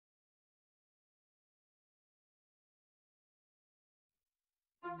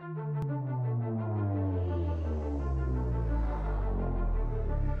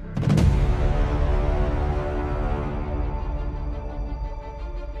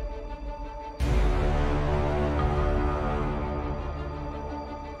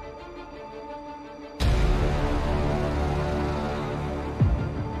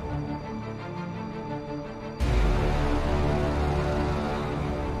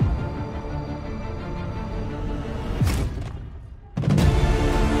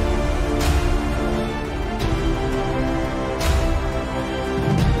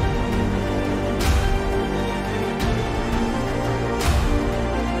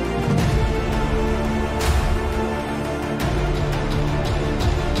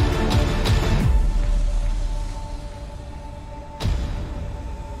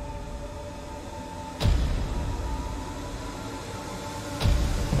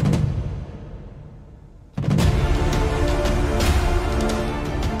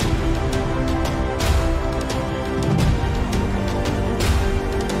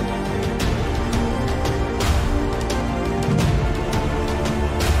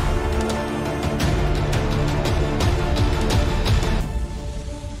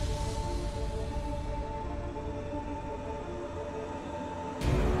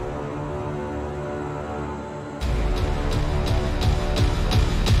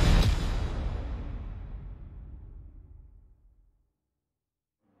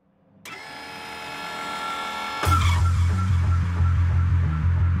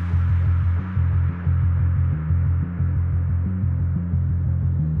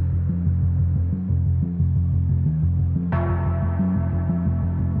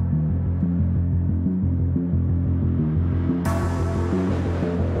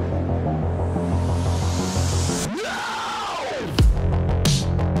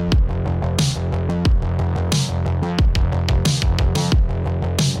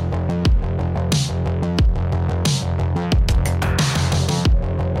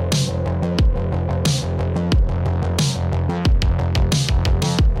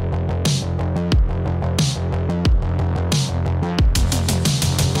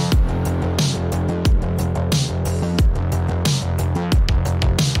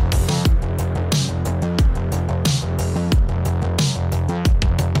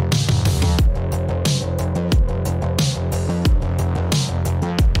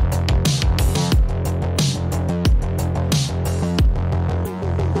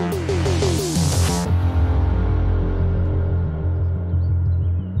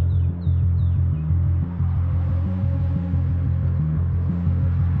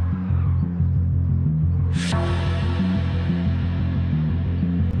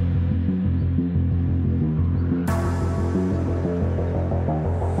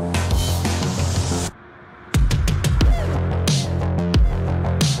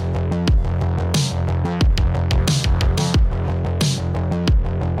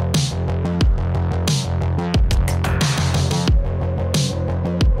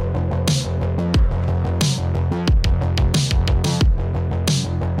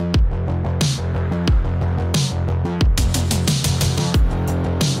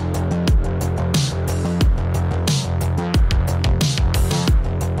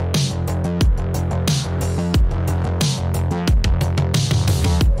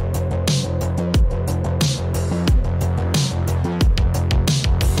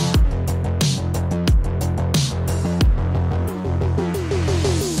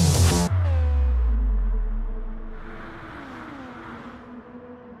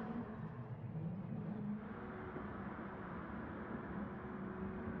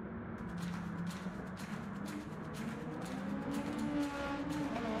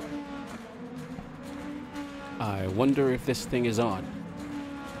I wonder if this thing is on.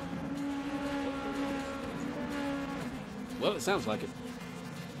 Well, it sounds like it.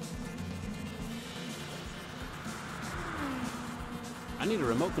 I need a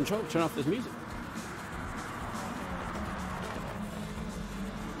remote control to turn off this music.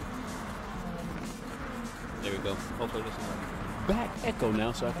 There we go. Hopefully this is back echo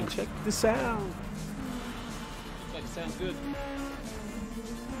now so I can check the sound. Looks like it sounds good.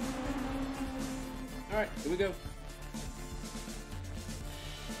 Alright, here we go.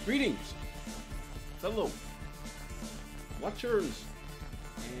 Greetings, fellow watchers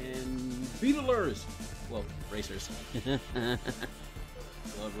and Beetlers. Well, racers. Hello,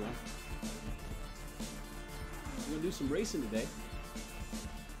 everyone. We're gonna do some racing today.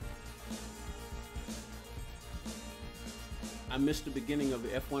 I missed the beginning of the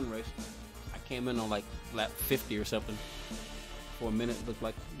F1 race. I came in on like lap 50 or something. For a minute, it looked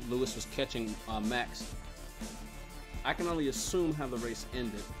like Lewis was catching Max. I can only assume how the race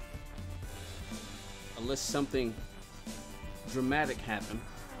ended. Unless something dramatic happened.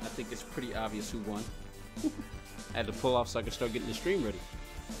 I think it's pretty obvious who won. I had to pull off so I could start getting the stream ready.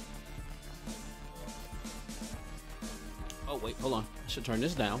 Oh wait, hold on. I should turn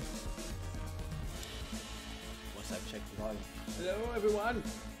this down. Once I've checked the volume. Hello everyone!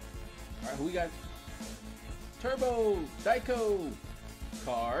 Alright, who we got? Turbo! Dyko!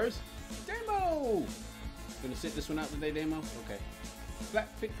 Cars! Demo! Gonna sit this one out today, Demo? Okay. Flat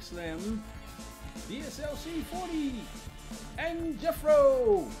Pick Slim. DSLC 40! And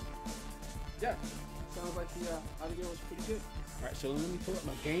Jeffro! Yeah, sounds like the audio was pretty good. Alright, so let me pull up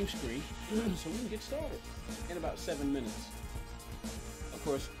my game screen so we can get started in about 7 minutes. Of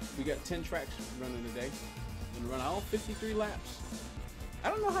course, we got 10 tracks running today. We're gonna run all 53 laps. I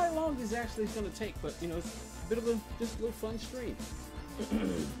don't know how long this actually is gonna take, but you know, it's a bit of just a little fun stream.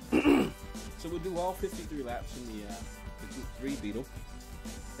 So we'll do all 53 laps in the Gr.3 Beetle.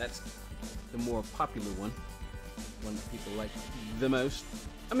 That's the more popular one that people like the most.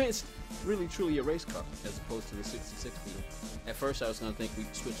 I mean, it's really truly a race car as opposed to the 66 Beetle. At first I was going to think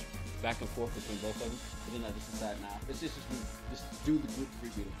we'd switch back and forth between both of them, but then I just decided now, let's just do the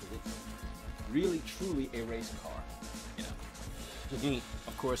Gr.3 Beetle because it's really truly a race car, you know.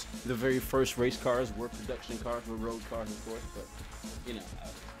 Of course, the very first race cars were production cars, were road cars, of course, but you know.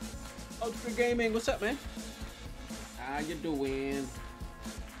 Ultra Gaming, what's up, man? How you doing?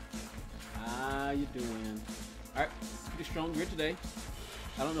 How you doing? All right, pretty strong grid today.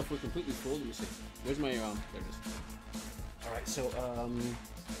 I don't know if we're completely full. Let me see. Where's my there it is. All right, so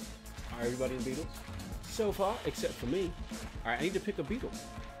are everybody in Beetles? So far, except for me. All right, I need to pick a Beetle.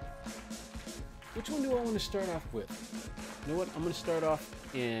 Which one do I want to start off with? You know what? I'm going to start off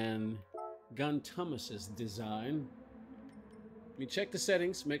in Gun Thomas's design. Let me check the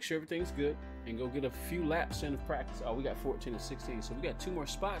settings, make sure everything's good, and go get a few laps in of practice. Oh, we got 14 and 16, so we got 2 more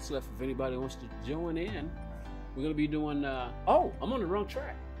spots left if anybody wants to join in. We're going to be doing, oh, I'm on the wrong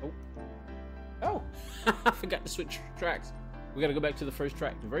track. Oh, I forgot to switch tracks. We got to go back to the first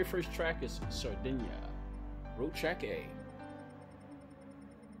track. The very first track is Sardinia, Road Track A.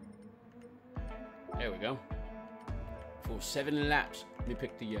 There we go. For 7 laps. Let me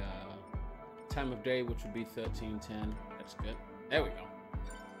pick the time of day, which would be 13:10. That's good. There we go.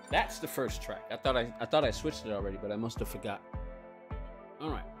 That's the first track. I thought I switched it already, but I must have forgot. All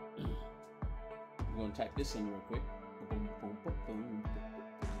right. I'm going to tack this in real quick. All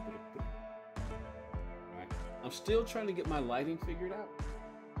right. I'm still trying to get my lighting figured out.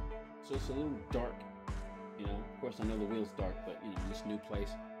 So it's a little dark. You know, of course I know the wheel's dark, but you know, in this new place,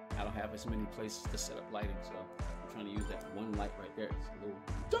 I don't have as many places to set up lighting, so I'm trying to use that one light right there. It's a little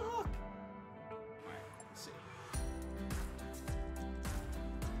dark. All right, let's see.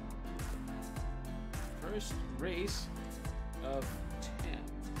 First race of 10.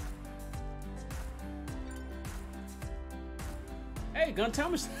 Hey, Gun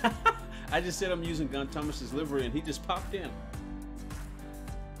Thomas. I just said I'm using Gun Thomas's livery and he just popped in.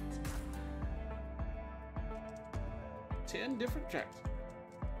 10 different tracks.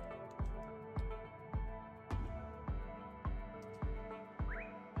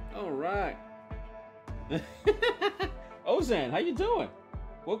 All right. Ozan, how you doing?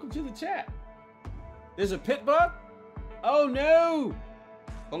 Welcome to the chat. There's a pit bug? Oh no!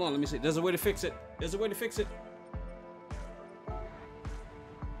 Hold on, let me see. There's a way to fix it. There's a way to fix it.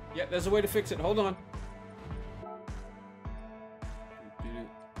 Yeah, there's a way to fix it. Hold on.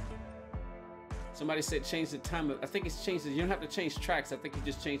 Somebody said change the time of, I think it's changed. You don't have to change tracks. I think you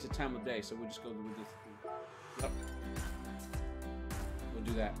just change the time of day. So we'll just go with this. Yep. We'll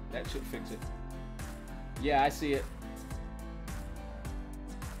do that. That should fix it. Yeah, I see it.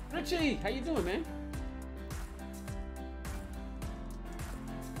 Richie, how you doing, man?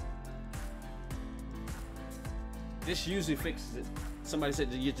 This usually fixes it. Somebody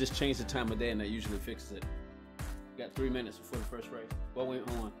said you just change the time of day and that usually fixes it. We got 3 minutes before the first race. Well, wait,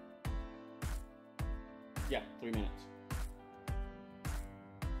 hold on. Yeah, 3 minutes.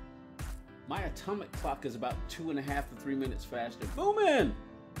 My atomic clock is about 2.5 to 3 minutes faster. Boomin'!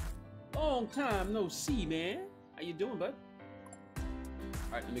 Long time no see, man. How you doing, bud?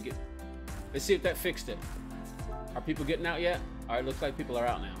 All right, let's see if that fixed it. Are people getting out yet? All right, looks like people are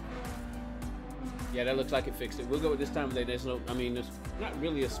out now. Yeah, that looks like it fixed it. We'll go with this time of day. There's no, I mean, there's not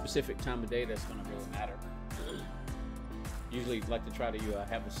really a specific time of day that's gonna really matter. Usually like to try to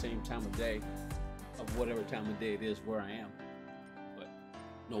have the same time of day of whatever time of day it is where I am. But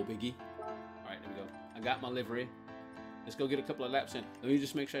no biggie. All right, there we go. I got my livery. Let's go get a couple of laps in. Let me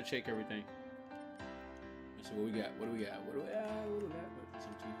just make sure I check everything. Let's see what we got. What do we got? What do we got?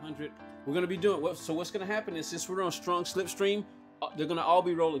 1700. 100. We're gonna be doing so. What's gonna happen is, since we're on strong slipstream, they're gonna all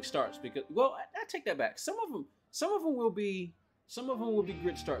be rolling starts. Because, well, I take that back. Some of them will be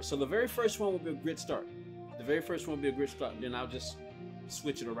grid starts. So the very first one will be a grid start. The very first one will be a grid start. Then I'll just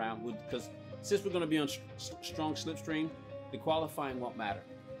switch it around because since we're gonna be on strong slipstream, the qualifying won't matter.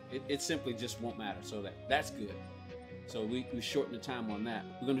 It simply just won't matter. So that's good. So we shorten the time on that.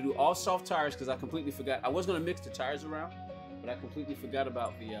 We're gonna do all soft tires because I completely forgot. I was gonna mix the tires around, but I completely forgot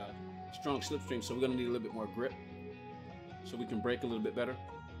about the strong slipstream. So we're gonna need a little bit more grip so we can brake a little bit better.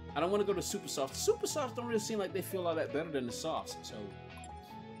 I don't want to go to super soft. Super softs don't really seem like they feel all that better than the softs. So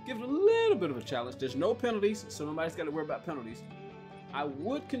give it a little bit of a challenge. There's no penalties, so nobody's got to worry about penalties. I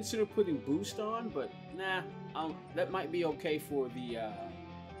would consider putting boost on, but nah, that might be okay for the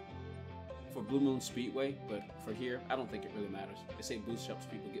for Blue Moon Speedway, but for here, I don't think it really matters. They say boost helps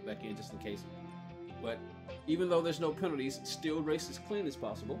people get back in just in case. But even though there's no penalties, still race as clean as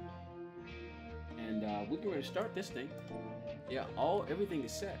possible. And we can ready to start this thing. Yeah, everything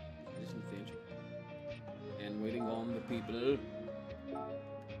is set. And waiting on the people who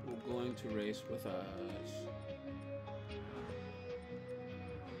are going to race with us.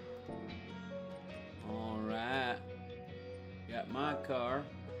 Alright. Got my car.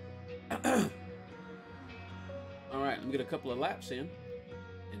 Alright, let me get a couple of laps in.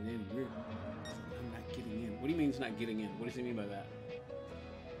 And then I'm not getting in. What do you mean it's not getting in? What does he mean by that?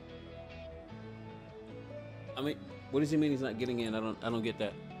 I mean, what does he mean he's not getting in? I don't get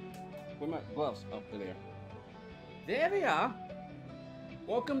that. Where are my gloves? Oh, they're there. There they are.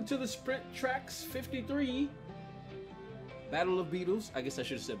 Welcome to the Sprint Tracks 53 Battle of Beetles. I guess I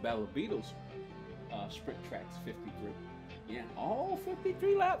should have said Battle of Beetles. Sprint Tracks 53. Yeah, all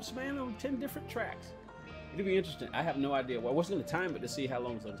 53 laps, man, on 10 different tracks. It'll be interesting. I have no idea. Well, I wasn't going to time it to see how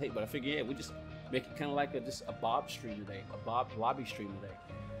long it's going to take, but I figure, yeah, we just make it kind of like just a Bob stream today, a Bob lobby stream today.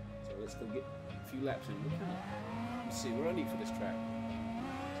 So let's go get a few laps in. Let's see what I need for this track.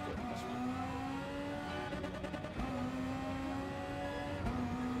 Let's go with this one.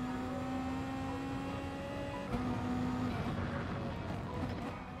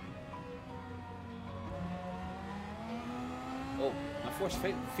 Oh, my force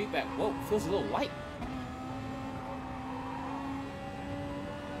feedback. Whoa, feels a little light.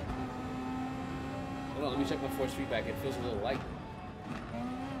 Hold on, let me check my force feedback. It feels a little light.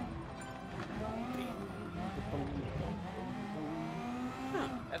 Huh,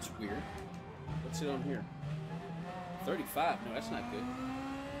 that's weird. What's it on here? 35. No, that's not good.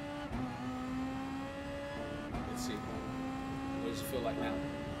 Let's see. What does it feel like now?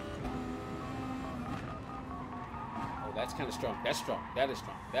 Oh, that's kind of strong. That's strong. That is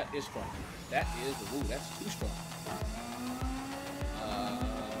strong. That is strong. That is, ooh, that's too strong.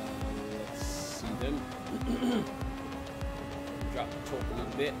 Let's see then. Drop the torque a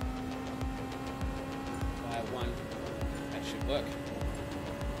little bit. By one. That should work.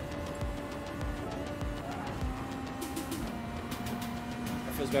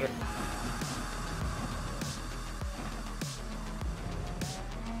 That feels better.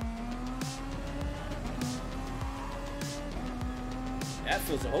 That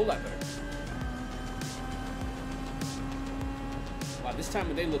feels a whole lot better. Wow, this time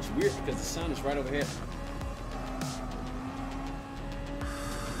of day looks weird because the sun is right overhead.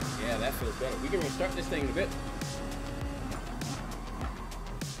 Yeah, that feels better. We're going to start this thing in a bit.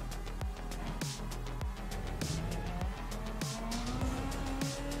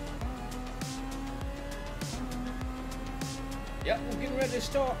 Yep, we're getting ready to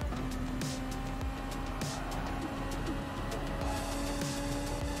start.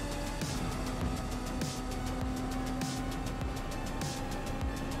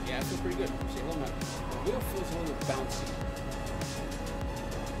 Yeah, I feel pretty good. See, hold on. The wheel feels a little bouncy.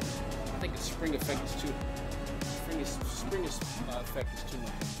 I think the spring effect is too. Spring effect is too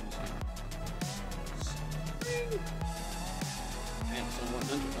much. Spring. Man, it's on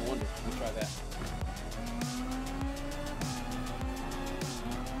 100. I wonder. Let me try that.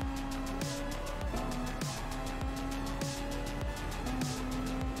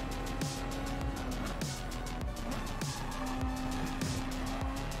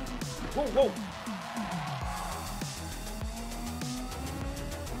 Whoa, whoa!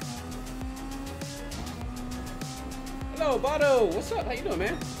 Hello, Bado! What's up? How you doing,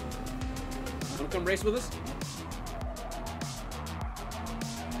 man? Wanna come race with us?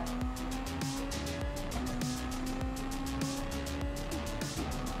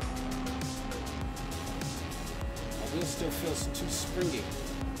 My wheel still feels too springy.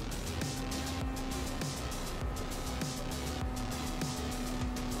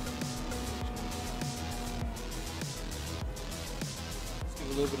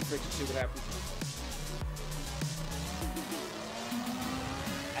 A little bit the friction, see what happens.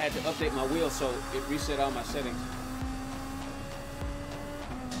 I had to update my wheel, so it reset all my settings.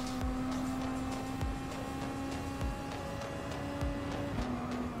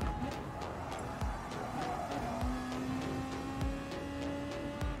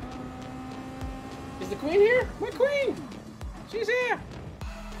 Is the queen here? My queen! She's here!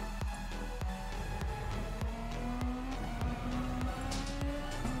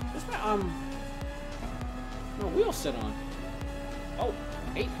 What's my wheel set on? Oh,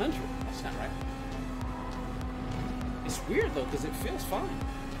 800. That's not right. It's weird though, because it feels fine.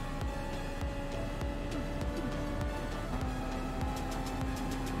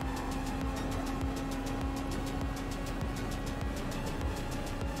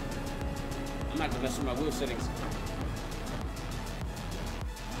 I'm not gonna mess with my wheel settings.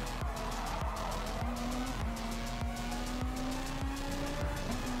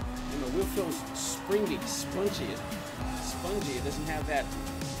 And the wheel feels springy, spongy. It doesn't have that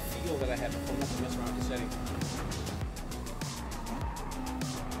feel that I had before. I'm not gonna mess around with the settings.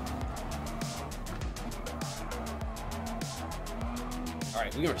 All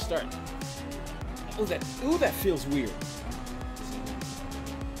right, we're gonna start. Ooh, that feels weird.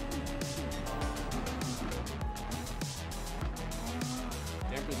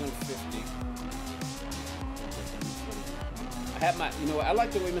 Dampers on 50. I have my, you know, I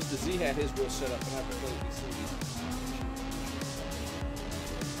like the way Mr. Z had his wheel set up, and I prefer these things.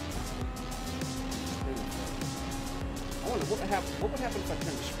 I wonder what would happen if I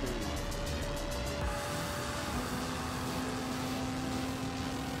turn the spring on?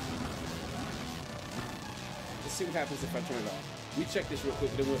 Let's see what happens if I turn it off. We check this real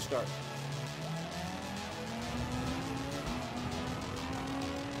quick, then we'll start.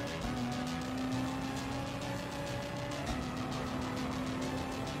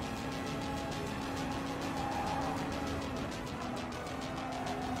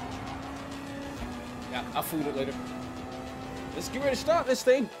 Yeah, I'll food it later. Let's get ready to start this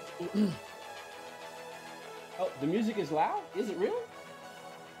thing. Oh, the music is loud? Is it really?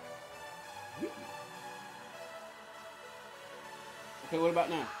 Okay, what about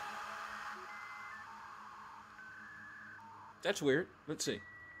now? That's weird. Let's see.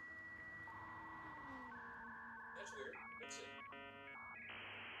 That's weird. Let's see.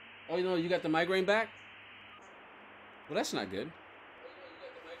 Oh, you know, you got the migraine back? Well, that's not good.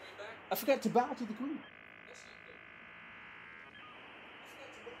 I forgot to bow to the queen.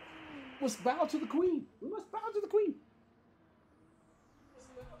 We must bow to the queen. We must bow to the queen.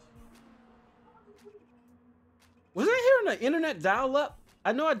 Was I hearing the internet dial up?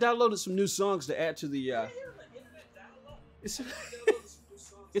 I know I downloaded some new songs to add to the. It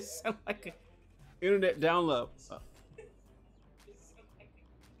sounds like an internet download.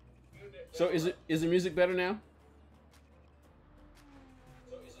 So is the music better now?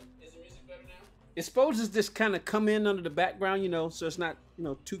 It's supposed to just kind of come in under the background, you know, so it's not, you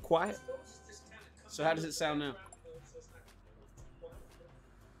know, too quiet. So how does it sound now?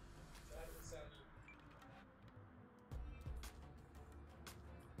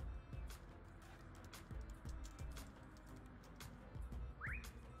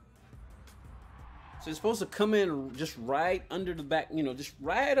 So it's supposed to come in just right under the back, you know, just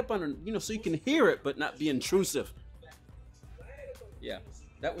right up under, you know, so you can hear it, but not be intrusive. Yeah,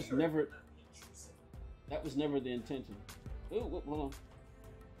 that was never the intention. Ooh, hold on.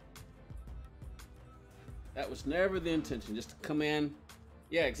 That was never the intention, just to come in.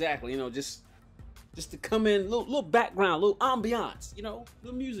 Yeah, exactly, you know, just to come in, little background, little ambiance, you know,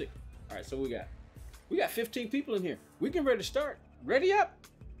 little music. All right, so we got 15 people in here. We getting ready to start. Ready up.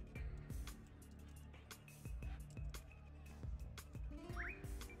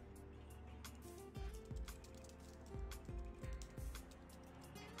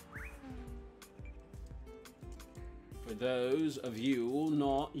 For those of you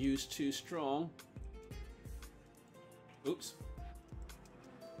not used to strong. Oops.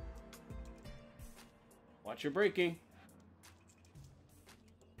 Watch your braking.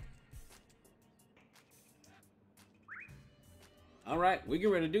 All right, we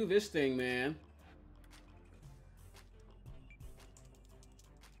get ready to do this thing, man.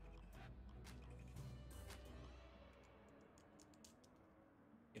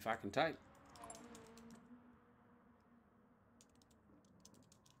 If I can type.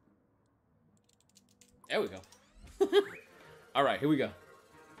 There we go. All right, here we go.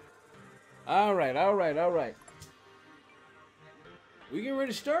 All right. We get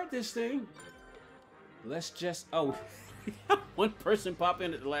ready to start this thing. Let's just, oh, one person pop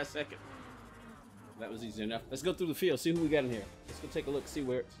in at the last second. That was easy enough. Let's go through the field, see who we got in here. Let's go take a look, see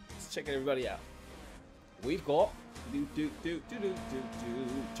where. Let's check everybody out. We've got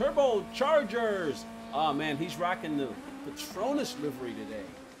Turbo Chargers. Oh man, he's rocking the Patronus livery today.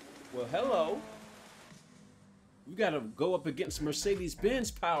 Well, hello. We got to go up against Mercedes-Benz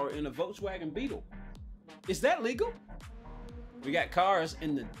power in a Volkswagen Beetle. Is that legal? We got cars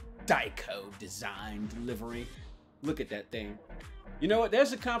in the Dyco designed livery. Look at that thing. You know what?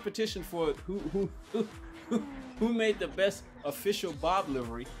 There's a competition for who made the best official Bob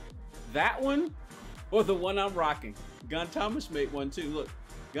livery. That one or the one I'm rocking. Gun Thomas made one too. Look,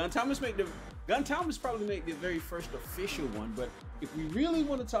 Gun Thomas probably made the very first official one. But if we really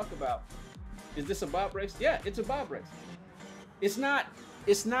want to talk about, is this a Bob race? Yeah, it's a Bob race. It's not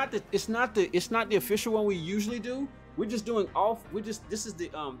the official one we usually do. We're just doing all. This is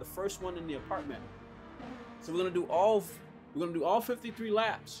the first one in the apartment. So we're gonna do all 53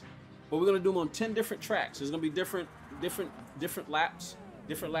 laps, but we're gonna do them on 10 different tracks. There's gonna be different laps,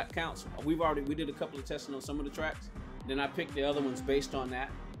 different lap counts. We did a couple of testing on some of the tracks. Then I picked the other ones based on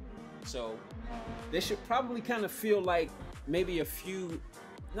that. So they should probably kind of feel like maybe a few,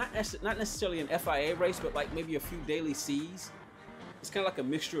 not necessarily an FIA race, but like maybe a few daily C's. It's kind of like a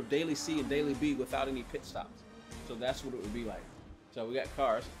mixture of daily C and daily B without any pit stops. So that's what it would be like. So we got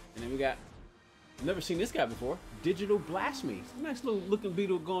cars, and then we got, I've never seen this guy before, Digital Blast Me. Nice little looking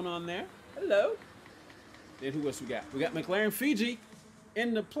Beetle going on there. Hello. Then who else we got? We got McLaren Fiji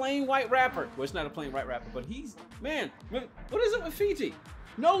in the plain white wrapper. Well, it's not a plain white wrapper, but he's, man, what is it with Fiji?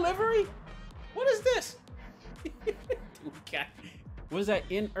 No livery? What is this? What is that,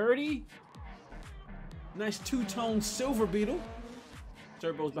 N30? Nice two-tone silver Beetle.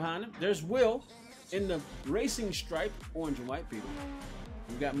 Turbo's behind him. There's Will in the racing stripe, orange and white Beetle.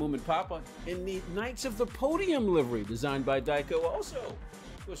 We got Moom and Papa in the Knights of the Podium livery, designed by Dyco also.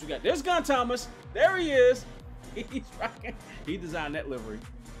 What else we got? There's Gun Thomas. There he is. He's rocking. He designed that livery.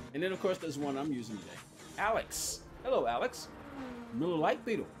 And then, of course, there's one I'm using today. Alex. Hello, Alex. Miller Lite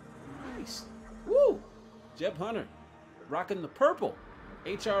Beetle. Nice. Woo! Jeb Hunter. Rocking the purple.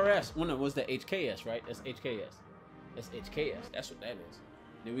 HRS. Well, no, was that HKS, right? That's HKS. That's HKS. That's what that is.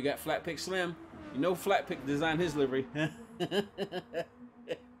 Then we got Flat Pick Slim. You know Flat Pick designed his livery.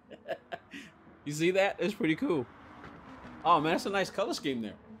 You see that? It's pretty cool. Oh, man, that's a nice color scheme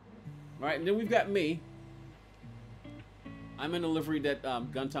there. All right, and then we've got me. I'm in the livery that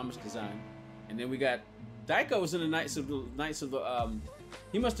Gun Thomas designed. And then we got Dyco's in the Knights of the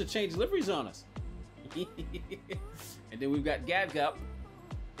he must have changed liveries on us. And then we've got Gadgup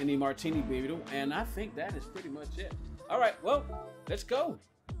in the Martini Beetle, and I think that is pretty much it. All right, well, let's go.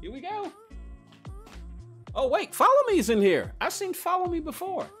 Here we go. Oh, wait, Follow Me's in here. I've seen Follow Me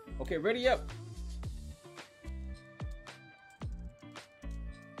before. Okay, ready up.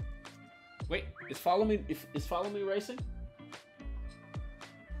 Wait, is Follow Me racing?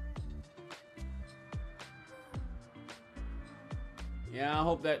 Yeah, I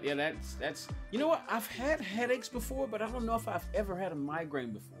hope that, yeah, that's, you know what? I've had headaches before, but I don't know if I've ever had a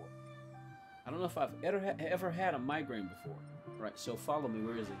migraine before. I don't know if I've ever had a migraine before. Right, so Follow Me,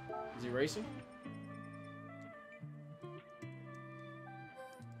 where is he? Is he racing?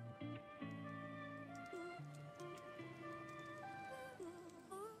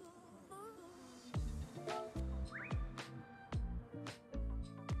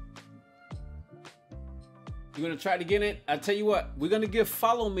 You're gonna try to get it. I tell you what, we're gonna give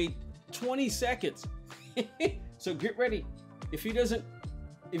Follow Me 20 seconds. So get ready. If he doesn't,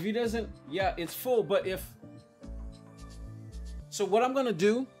 yeah, it's full. But if, so what I'm gonna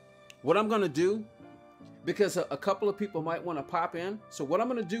do, because a couple of people might want to pop in. So what I'm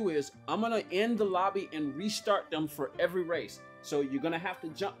gonna do is I'm gonna end the lobby and restart them for every race. So you're gonna have to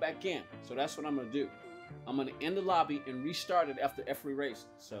jump back in. So that's what I'm gonna do. I'm gonna end the lobby and restart it after every race.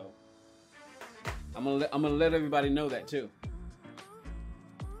 So I'm gonna let everybody know that too.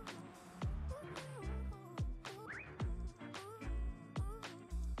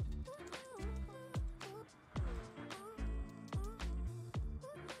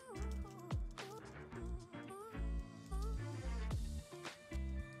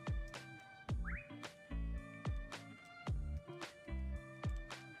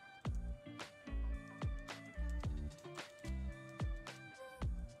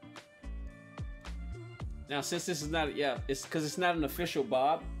 Now, since this is not, yeah, it's because it's not an official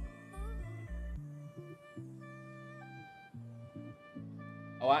Bob.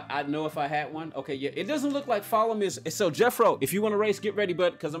 Oh, I know if I had one. Okay, yeah, it doesn't look like Follow Me is. So, Jeffro, if you want to race, get ready,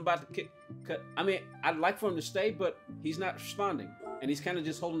 bud, because I'm about to cut. I mean, I'd like for him to stay, but he's not responding, and he's kind of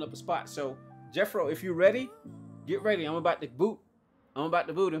just holding up a spot. So, Jeffro, if you're ready, get ready. I'm about to boot. I'm about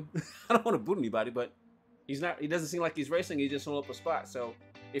to boot him. I don't want to boot anybody, but he's not. He doesn't seem like he's racing. He just hold up a spot. So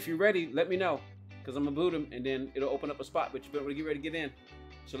if you're ready, let me know, because I'm gonna boot him, and then it'll open up a spot. But you better get ready to get in.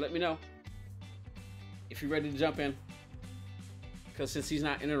 So let me know if you're ready to jump in, because since he's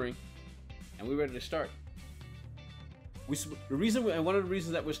not entering, and we're ready to start. One of the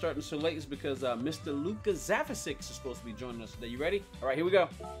reasons that we're starting so late is because Mr. Luka Zavicic is supposed to be joining us today. You ready? All right, here we go.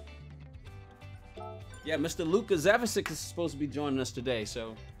 Yeah, Mr. Luka Zavicic is supposed to be joining us today,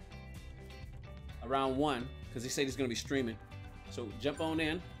 so around 1, because he said he's going to be streaming. So jump on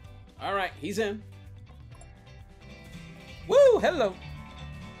in. All right, he's in. Woo, hello.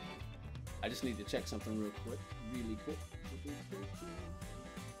 I just need to check something real quick, really quick.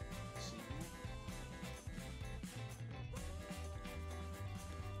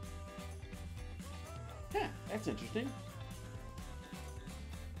 Yeah, that's interesting.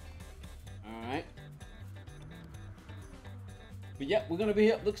 All right. But yeah, we're gonna be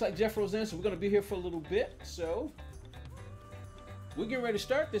here. Looks like Jeff Roseanne, so we're gonna be here for a little bit. So we're getting ready to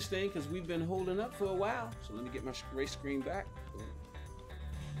start this thing because we've been holding up for a while. So let me get my race screen back.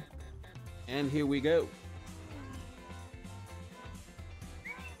 And here we go.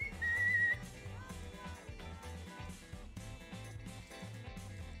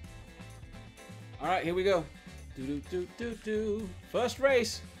 All right, here we go. First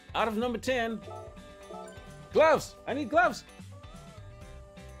race out of number 10. Gloves. I need gloves.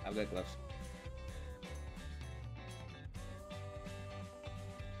 I've got gloves.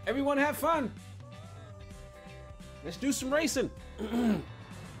 Everyone have fun. Let's do some racing.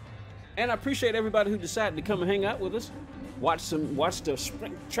 And I appreciate everybody who decided to come and hang out with us. Watch the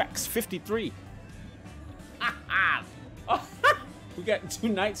Sprint Tracks 53. Oh, we got 2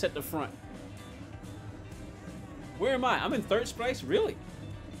 knights at the front. Where am I? I'm in 3rd place? Really?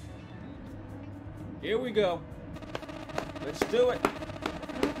 Here we go. Let's do it.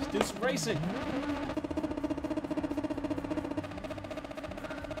 Let's do some racing.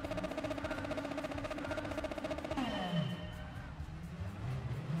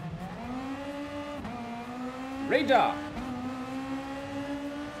 Radar.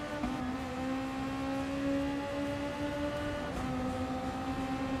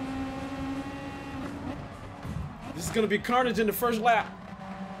 This is gonna be carnage in the first lap.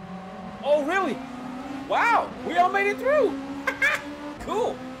 Oh, really? Wow, we all made it through.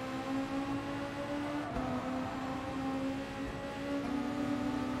 Cool.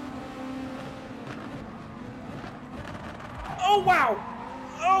 Oh, wow.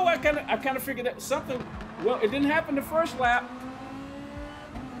 Oh, I kind of figured that something. Well, it didn't happen the first lap.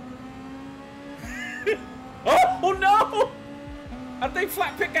 Oh no! I think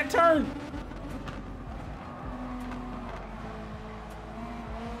Flat Pick got turned.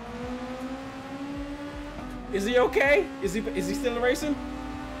 Is he okay? Is he still racing?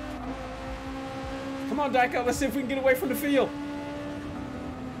 Come on, Dyko, let's see if we can get away from the field.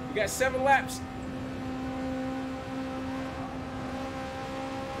 We got 7 laps.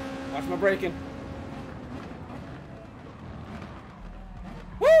 Watch my braking.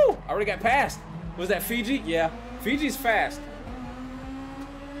 Woo! I already got passed. Was that Fiji? Yeah. Fiji's fast.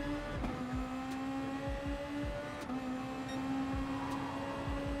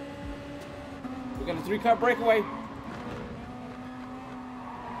 We got a 3-car breakaway.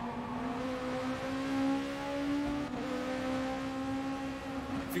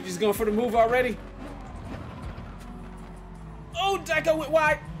 Fiji's going for the move already. Oh, Dyko went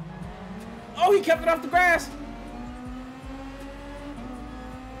wide. Oh, he kept it off the grass.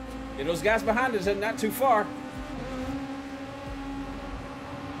 Yeah, those guys behind us are not too far.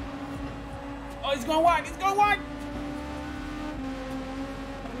 Oh, he's going wide. He's going wide.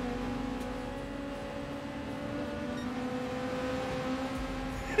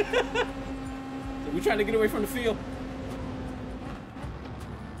 So we're trying to get away from the field.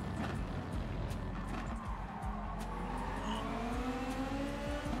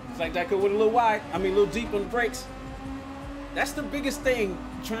 It's like that went a little wide. I mean, a little deep on the brakes. That's the biggest thing,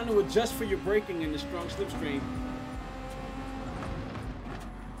 trying to adjust for your braking in the strong slipstream.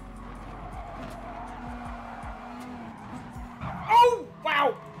 Oh,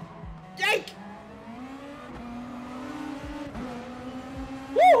 wow! Yike!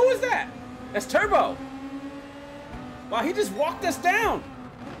 Woo, who is that? That's Turbo. Wow, he just walked us down.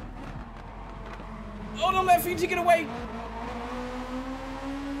 Oh, don't let Fiji get away.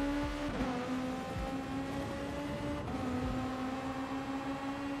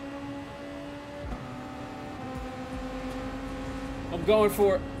 I'm going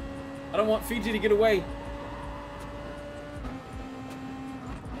for it. I don't want Fiji to get away.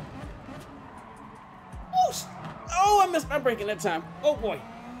 Oh, I I missed my braking that time. Oh boy.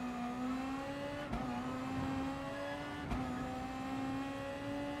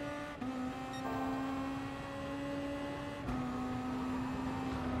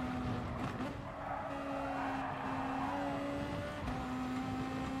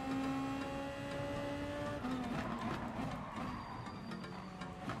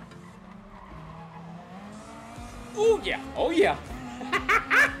 Oh yeah. Oh yeah.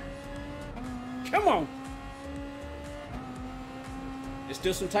 Come on. There's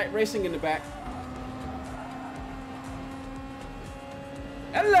still some tight racing in the back.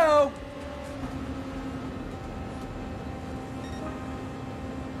 Hello.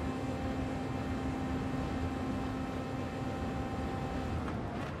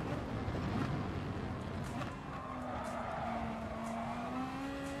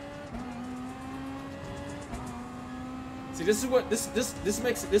 See, this is what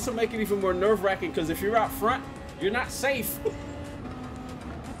this will make it even more nerve-wracking, because if you're out front, you're not safe.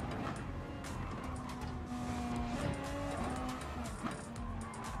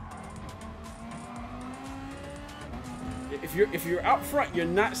 If you're out front, you're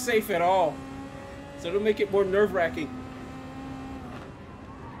not safe at all. So it'll make it more nerve-wracking.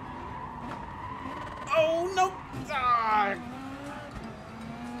 Oh no! Ah!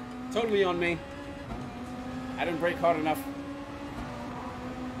 Totally on me. I didn't brake hard enough.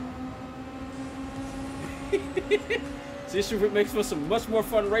 See, this makes for some much more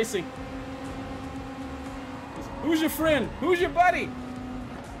fun racing. Who's your friend? Who's your buddy?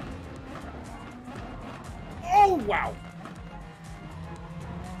 Oh wow!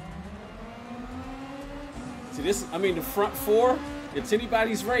 See this? I mean, the front four. It's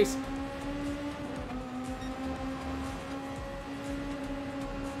anybody's race.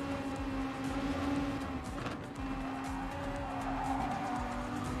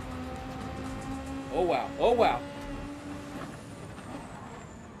 Oh wow, oh wow.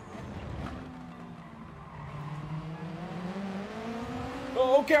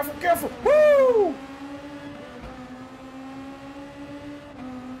 Oh, careful, careful. Woo!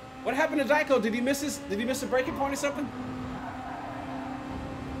 What happened to Dyko? Did he miss a braking point or something?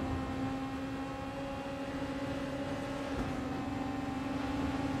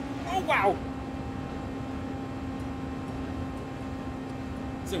 Oh wow.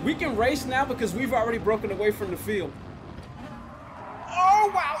 So we can race now because we've already broken away from the field.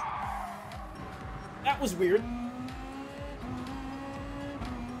 Oh, wow. That was weird.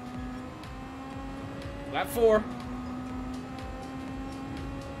 Lap 4.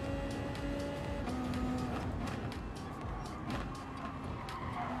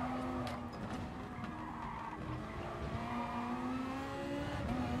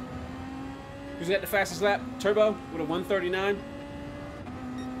 Who's got the fastest lap? Turbo with a 139.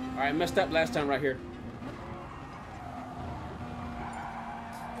 All right, messed up last time right here.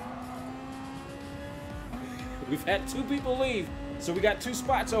 We've had 2 people leave, so we got 2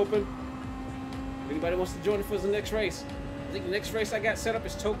 spots open. If anybody wants to join us for the next race. I think the next race I got set up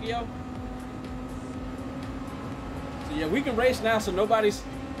is Tokyo. So yeah, we can race now, so nobody's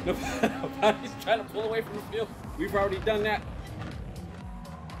trying to pull away from the field. We've already done that.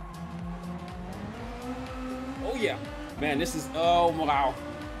 Oh yeah, man, this is, oh wow.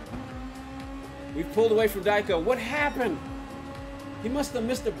 We pulled away from Dyko. What happened? He must have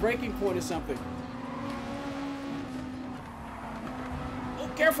missed a braking point or something. Oh,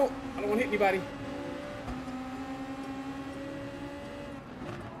 careful. I don't want to hit anybody.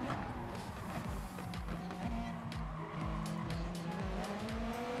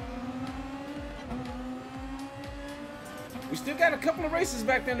 We still got a couple of races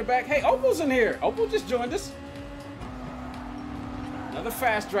back there in the back. Hey, Opal's in here. Opal just joined us. Another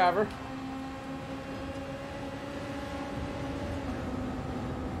fast driver.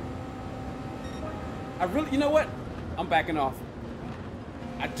 You know what? I'm backing off.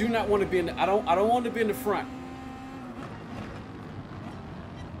 I do not want to be in the, I don't want to be in the front.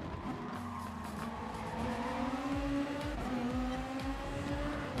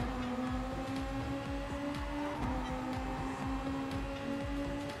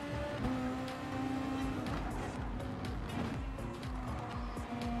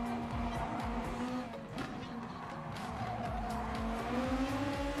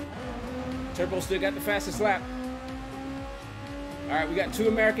 Turbo still got the fastest lap. All right, we got 2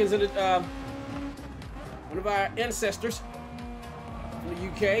 Americans in the, one of our ancestors from the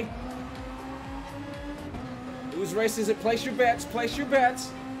UK. Who's races it? Place your bets. Place your bets.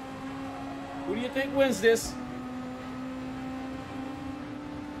 Who do you think wins this?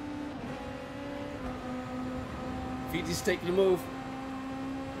 Fiji's taking the move.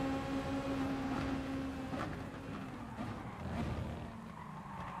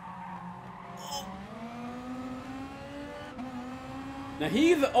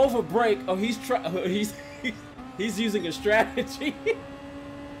 he either over brake or he's he's using a strategy.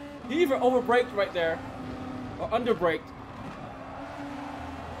 He either over braked right there or under braked.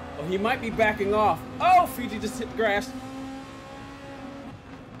 Or he might be backing off. Oh, Fiji just hit the grass.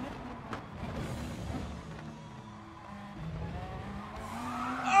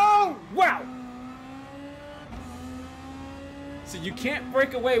 Oh, wow. So you can't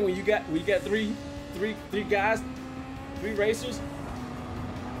break away when you got three guys, three racers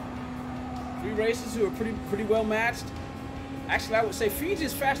who are pretty well matched. Actually, I would say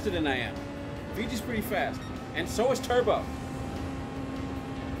Fiji's faster than I am. Fiji's pretty fast, and so is Turbo. All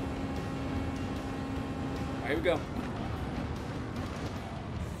right, here we go.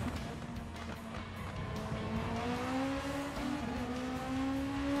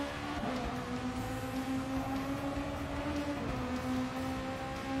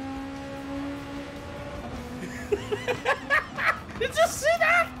 Did you see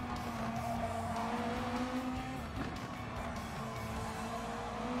that?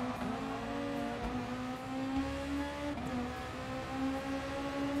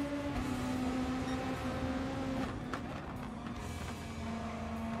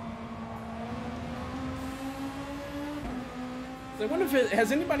 I wonder if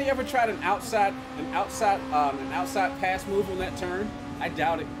has anybody ever tried an outside pass move on that turn? I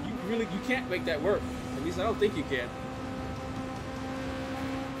doubt it. You can't make that work. At least I don't think you can.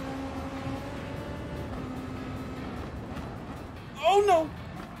 Oh no!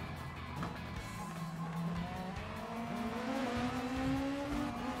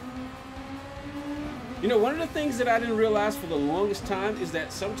 You know, one of the things that I didn't realize for the longest time is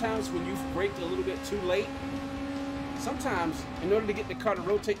that sometimes when you've braked a little bit too late, sometimes in order to get the car to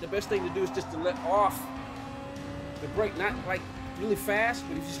rotate, the best thing to do is just to let off the brake, not like really fast,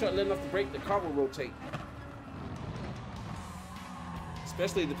 but if you start letting off the brake, the car will rotate.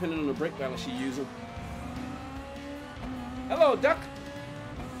 Especially depending on the brake balance you're using. Hello, duck.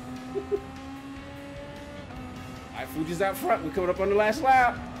 Alright, Fuji's out front. We're coming up on the last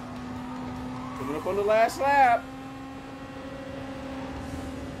lap. Coming up on the last lap.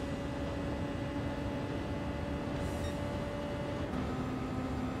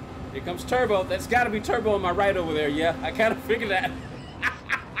 Here comes Turbo. That's got to be Turbo on my right over there. Yeah, I kind of figured that.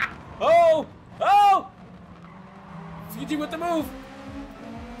 Oh! Oh! Fuji with the move.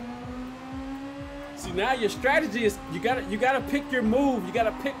 See, now your strategy is you gotta pick your move. You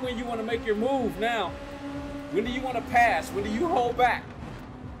gotta pick when you want to make your move. Now, when do you want to pass? When do you hold back?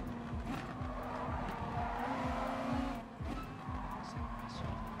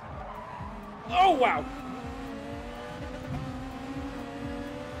 Oh wow!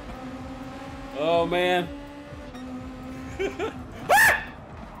 Oh man! Ah!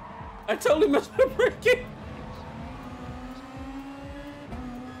 I totally missed my braking.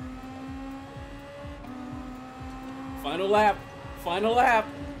 Final lap. Final lap.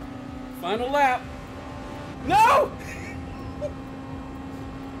 Final lap. No!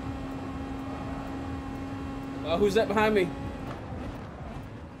 Who's that behind me?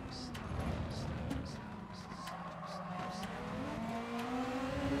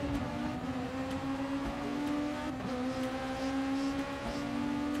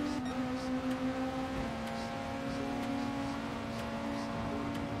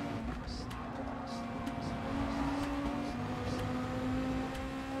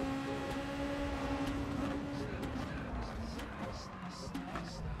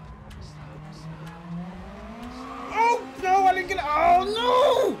 Oh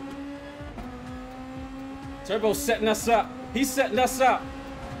no! Turbo's setting us up. He's setting us up.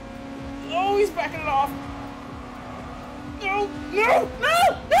 Oh, he's backing it off. No, no,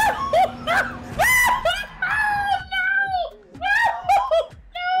 no, no, no, no.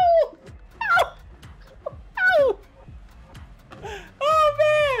 Oh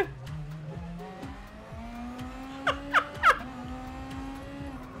man!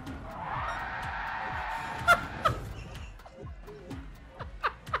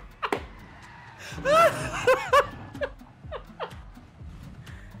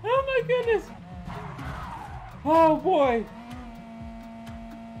 Oh my goodness! Oh boy!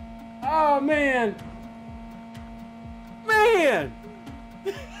 Oh man! Man!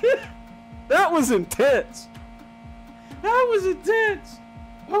 That was intense! That was intense!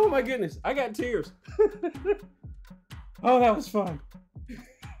 Oh my goodness! I got tears. Oh, that was fun.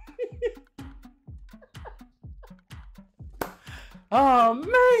 Oh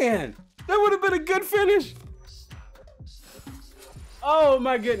man! That would have been a good finish. Oh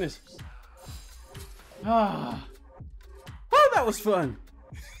my goodness. Ah. Oh, that was fun.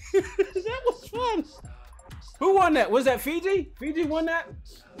 That was fun. Who won that? Was that Fiji? Fiji won that?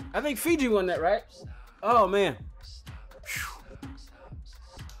 I think Fiji won that, right? Oh, man. Whew.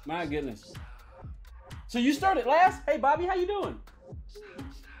 My goodness. So you started last? Hey, Bobby, how you doing?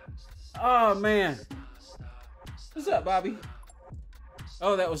 Oh, man. What's up, Bobby?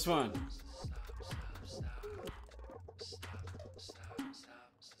 Oh, that was fun.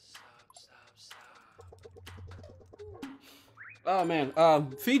 Oh, man.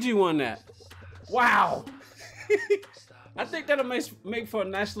 Fiji won that. Wow. I think that'll make for a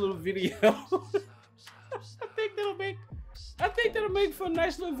nice little video. I think that'll make for a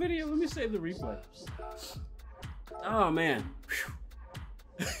nice little video. Let me save the replay. Oh, man.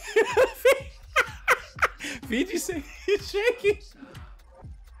 Fiji say he's shaking.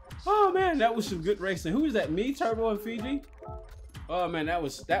 Oh man, that was some good racing. Who was that? Me, Turbo, and Fiji? Oh man, that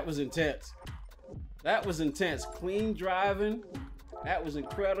was intense. That was intense. Clean driving. That was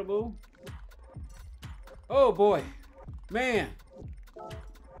incredible. Oh boy. Man.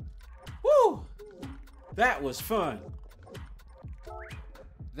 Woo! That was fun.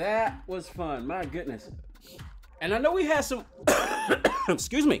 That was fun. My goodness. And I know we had some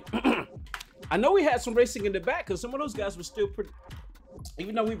excuse me. I know we had some racing in the back because some of those guys were still pretty,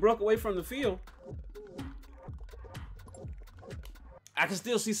 even though we broke away from the field, I can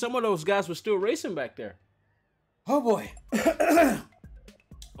still see some of those guys were still racing back there. Oh boy.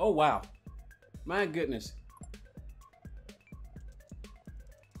 Oh wow. My goodness.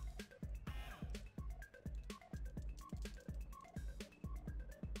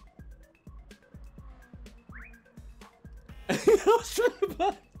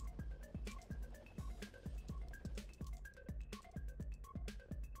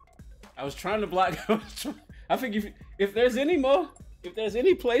 I was trying to block. I think if there's any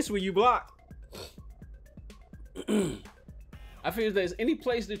place where you block, I figure if there's any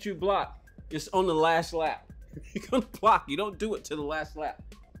place that you block, it's on the last lap. You're gonna block. You don't do it to the last lap.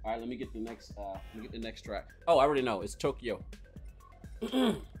 All right, let me get the next. Track. Oh, I already know. It's Tokyo.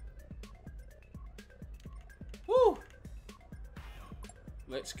 Woo!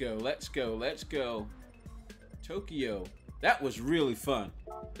 Let's go. Let's go. Let's go. Tokyo. That was really fun.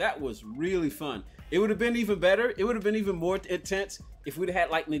 That was really fun. It would have been even better. It would have been even more intense if we'd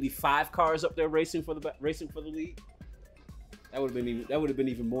had like maybe 5 cars up there racing for the lead. That would have been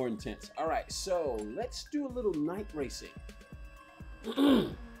even more intense. All right, so let's do a little night racing.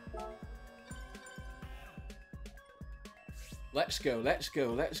 Let's go. Let's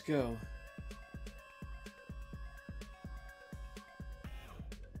go. Let's go.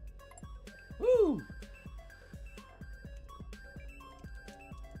 Woo!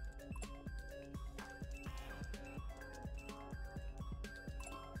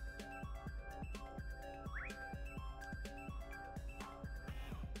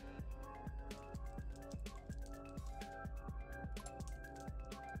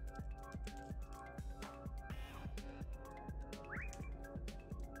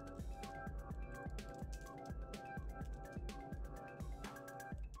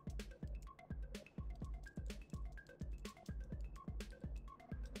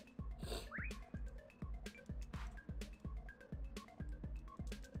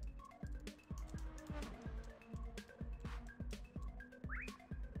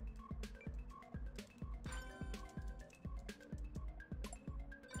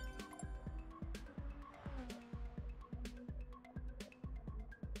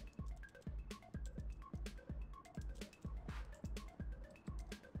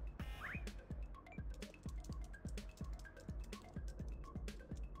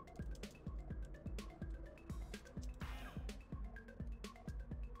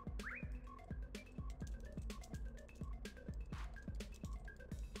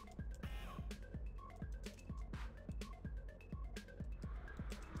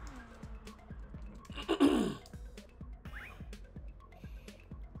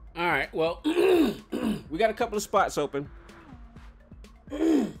 All right, well, we got a couple of spots open.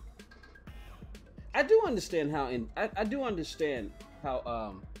 I do understand how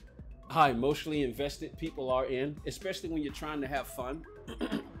emotionally invested people are in, especially when you're trying to have fun,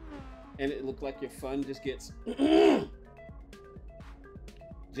 and it looked like your fun just gets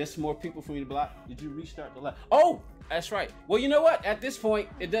just more people for me to block. Did you restart the lap? Oh, that's right. Well, you know what? At this point,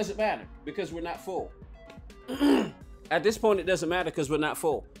 it doesn't matter because we're not full. At this point, it doesn't matter because we're not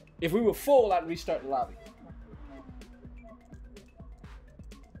full. If we were full, I'd restart the lobby.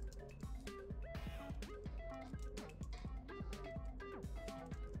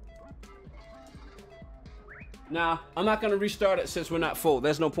 Nah, I'm not gonna restart it since we're not full.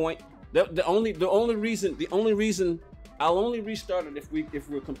 There's no point. The only reason I'll only restart it if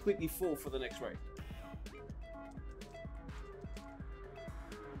we're completely full for the next race.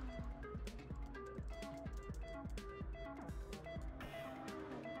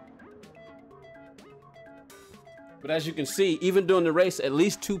 But as you can see, even during the race, at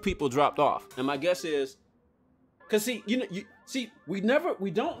least 2 people dropped off. And my guess is, cause see, we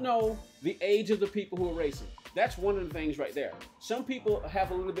don't know the age of the people who are racing. That's one of the things right there. Some people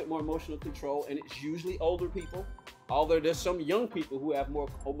have a little bit more emotional control, and it's usually older people. Although there's some young people who have more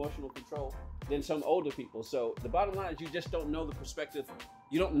emotional control than some older people. So the bottom line is you just don't know the perspective.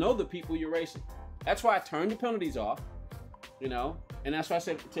 You don't know the people you're racing. That's why I turned the penalties off, you know, and that's why I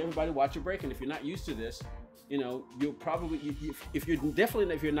said to everybody, watch your brake. And if you're not used to this, you know, you'll probably, if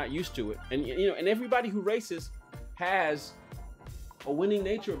you're not used to it, and you know, and everybody who races has a winning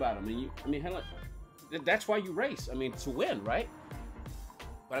nature about them. And that's why you race. I mean, to win, right?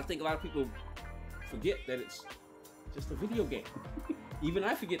 But I think a lot of people forget that it's just a video game. Even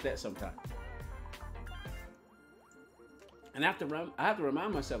I forget that sometimes. And I have to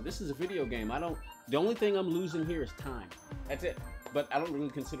remind myself, this is a video game. The only thing I'm losing here is time. That's it. But I don't really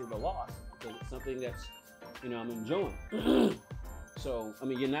consider it a loss, because it's something that's, you know, I'm enjoying. So, I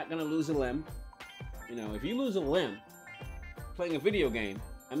mean, you're not gonna lose a limb. You know, if you lose a limb playing a video game,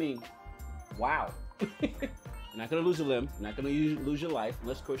 I mean, wow. You're not gonna lose a limb. You're not gonna lose your life,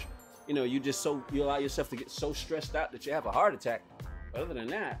 unless, of course, you know, you allow yourself to get so stressed out that you have a heart attack. But other than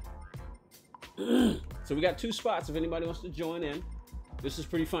that, so we got 2 spots if anybody wants to join in. This is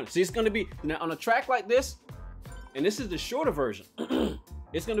pretty fun. See, it's gonna be, now on a track like this, and this is the shorter version,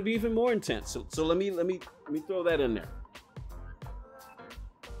 it's gonna be even more intense. So let me throw that in there.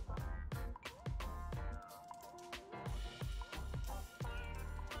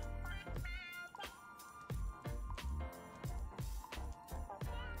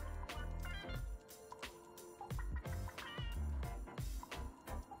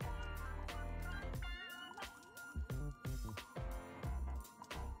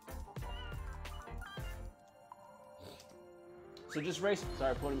 So just racing.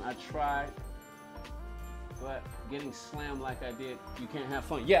 Sorry, Podium. I tried, but getting slammed like I did, you can't have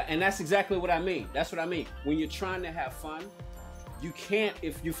fun. Yeah, and that's exactly what I mean. That's what I mean. When you're trying to have fun, you can't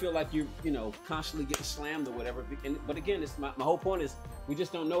if you feel like you're, you know, constantly getting slammed or whatever. But again, it's my whole point is we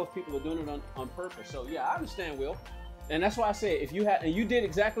just don't know if people are doing it on purpose. So yeah, I understand, Will. And that's why I say if you have, and you did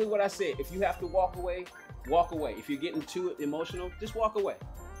exactly what I said. If you have to walk away, walk away. If you're getting too emotional, just walk away.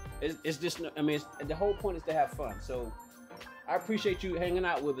 It's just, I mean, the whole point is to have fun. So I appreciate you hanging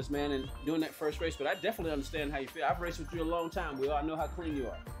out with us, man, and doing that first race, but I definitely understand how you feel. I've raced with you a long time. We all know how clean you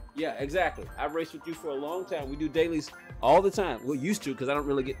are. Yeah, exactly. I've raced with you for a long time. We do dailies all the time. Well, used to, because I don't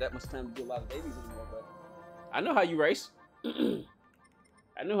really get that much time to do a lot of dailies anymore, but I know how you race. I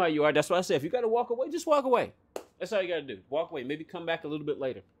know how you are. That's why I say, if you got to walk away, just walk away. That's all you got to do. Walk away. Maybe come back a little bit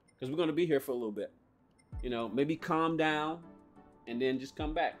later, because we're going to be here for a little bit. You know, maybe calm down, and then just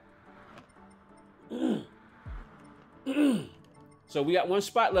come back. So we got 1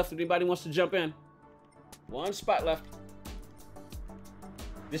 spot left if anybody wants to jump in. 1 spot left.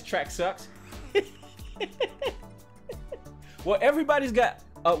 This track sucks. Well, everybody's got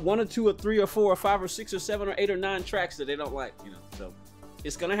 1 or 2 or 3 or 4 or 5 or 6 or 7 or 8 or 9 tracks that they don't like, you know. So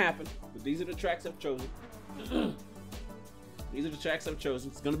it's gonna happen. But these are the tracks I've chosen. These are the tracks I've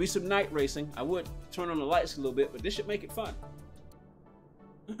chosen. It's gonna be some night racing. I would turn on the lights a little bit, but this should make it fun.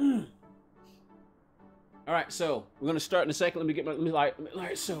 All right, so we're gonna start in a second. Let me get my light. All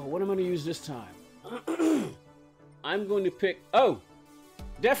right, so what am I gonna use this time? I'm going to pick,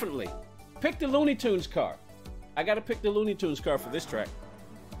 definitely, pick the Looney Tunes car. I gotta pick the Looney Tunes car for this track.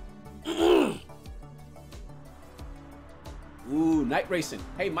 Ooh, night racing.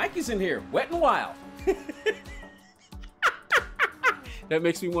 Hey, Mikey's in here, wet and wild. That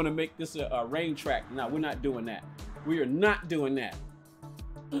makes me want to make this a rain track. No, we're not doing that. We are not doing that.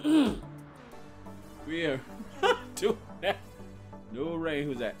 We are not doing that. No rain.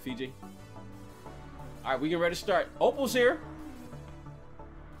 Who's that? Fiji? All right, we get ready to start. Opal's here.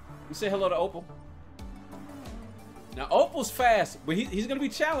 We say hello to Opal. Now, Opal's fast, but he's going to be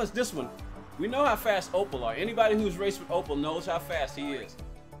challenged this one. We know how fast Opal are. Anybody who's raced with Opal knows how fast he is.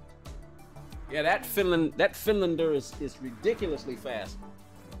 Yeah, that Finlander is ridiculously fast.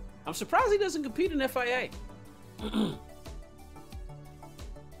 I'm surprised he doesn't compete in FIA.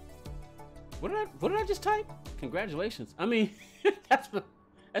 What did I just type? Congratulations. I mean,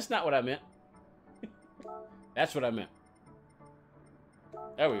 that's not what I meant. That's what I meant.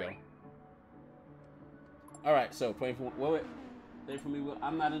 There we go. All right, so playing for me.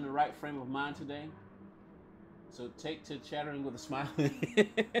 I'm not in the right frame of mind today, so take to chattering with a smile.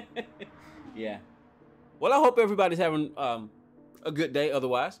 Yeah. Well, I hope everybody's having a good day.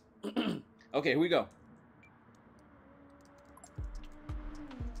 Otherwise, okay, here we go.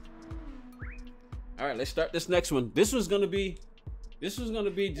 All right, let's start this next one. This one's gonna be This is gonna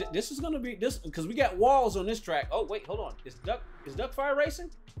be this because we got walls on this track. Oh wait, hold on. Is Duckfire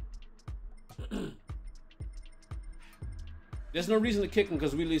racing? There's no reason to kick him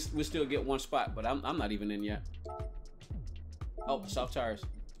because we still get one spot, but I'm not even in yet. Oh, soft tires.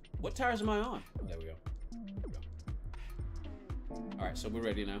 What tires am I on? Oh, there we go. All right, so we're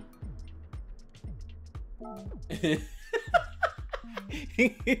ready now.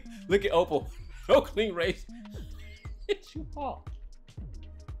 Look at Opal. No clean race. It's you all.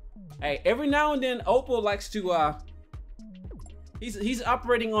 Hey, every now and then Opal likes to he's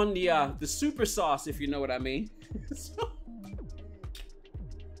operating on the super sauce, if you know what I mean. So,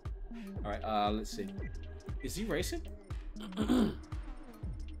 all right, let's see. Is he racing?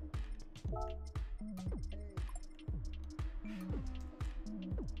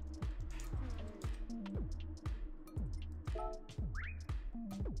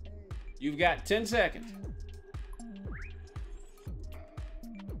 You've got 10 seconds.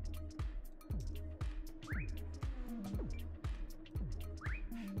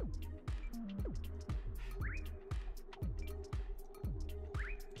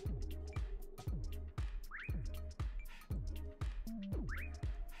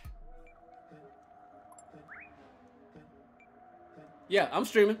 Yeah, I'm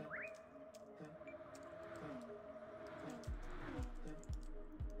streaming.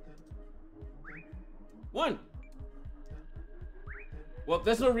 One. Well,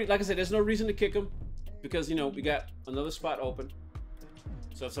 there's no like I said, there's no reason to kick him because you know we got another spot open.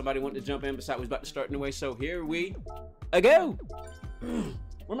 So if somebody wanted to jump in, besides, we're about to start anyway. So here we go.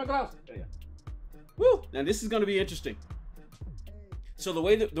 Where my gloves? Oh, yeah. Woo! Now this is going to be interesting. So the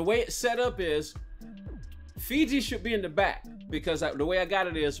way it's set up is Fiji should be in the back because the way I got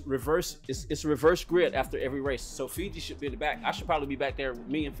it is reverse. It's a reverse grid after every race. So Fiji should be in the back. I should probably be back there.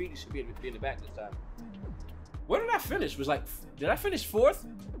 Me and Fiji should be in the back this time. Where did I finish? Did I finish 4th?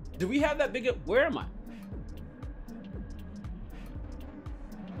 Do we have that big? Where am I?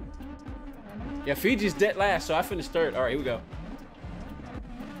 Yeah, Fiji's dead last, so I finished 3rd. All right, here we go.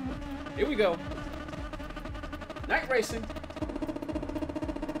 Here we go. Night racing.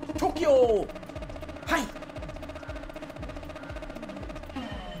 Tokyo. Hi.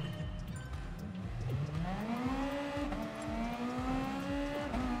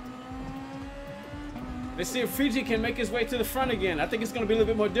 Let's see if Fiji can make his way to the front again. I think it's going to be a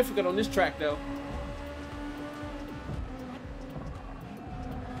little bit more difficult on this track, though.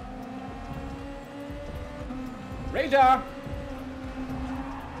 Radar.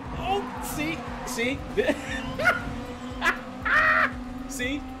 Oh, see. See,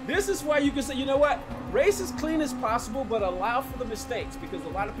 this is why you can say, you know what? Race as clean as possible, but allow for the mistakes because a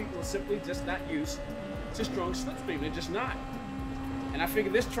lot of people are simply just not used to strong slipstream. They're just not. And I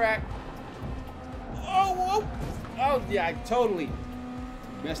figure this track. Oh, yeah, I totally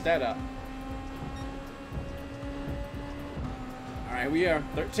messed that up. All right, we are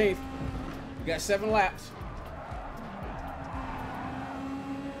 13th. We got 7 laps.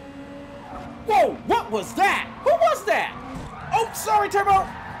 Whoa, what was that? Who was that? Oh, sorry, Turbo.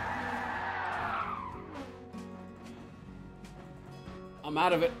 I'm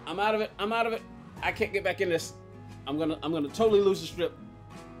out of it. I'm out of it. I'm out of it. I can't get back in this. I'm gonna totally lose the strip.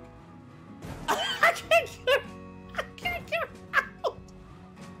 I can't get out.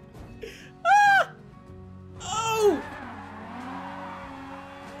 Ah! Oh!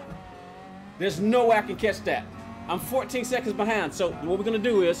 There's no way I can catch that. I'm 14 seconds behind. So what we're gonna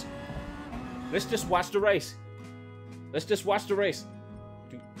do is let's just watch the race. Let's just watch the race.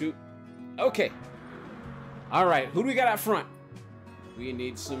 Okay. All right. Who do we got out front? We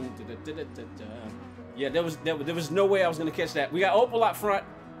need some. Yeah, there was no way I was gonna catch that. We got Opal out front.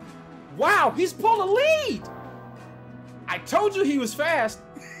 Wow, he's pulled a lead. I told you he was fast.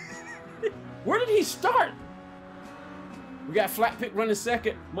 Where did he start? We got Flat Pick running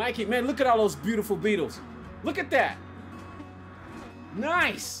second. Mikey, man, look at all those beautiful Beetles. Look at that.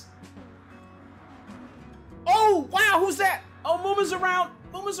 Nice. Oh, wow, who's that? Oh, Moomin's around.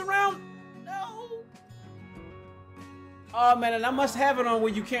 Moomin's around. No. Oh, man, and I must have it on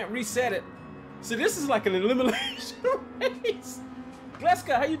where you can't reset it. So this is like an elimination race.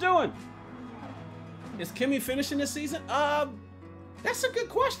 Gleska, how you doing? Is Kimmy finishing this season? That's a good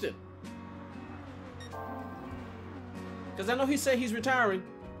question. Because I know he said he's retiring.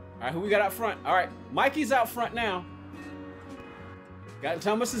 All right, who we got out front? All right, Mikey's out front now. Got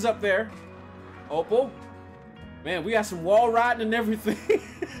Thomas is up there. Opal. Man, we got some wall riding and everything.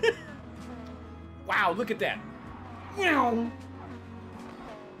 Wow, look at that.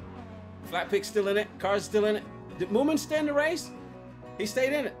 Flat Pick's still in it. Car's still in it. Did Moomin stay in the race? He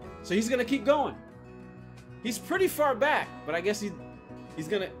stayed in it. So he's going to keep going. He's pretty far back, but I guess He's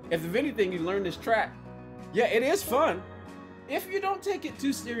gonna, if anything, you learn this track. Yeah, it is fun if you don't take it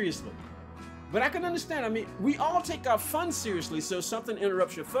too seriously. But I can understand. I mean, we all take our fun seriously, so if something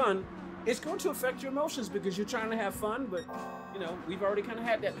interrupts your fun, it's going to affect your emotions because you're trying to have fun. But you know, we've already kind of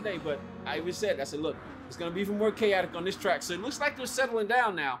had that today. But I even said, I said, look, it's going to be even more chaotic on this track. So it looks like they're settling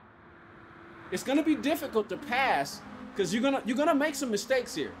down now. It's going to be difficult to pass because you're gonna make some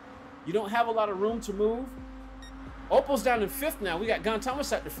mistakes here. You don't have a lot of room to move. Opal's down in 5th now. We got Gun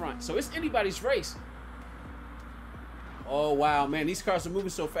Thomas at the front, so it's anybody's race. Oh, wow, man. These cars are moving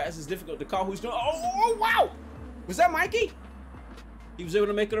so fast, it's difficult to call who's doing. Oh, wow. Was that Mikey? He was able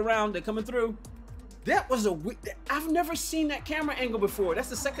to make it around. They're coming through. That was I've never seen that camera angle before. That's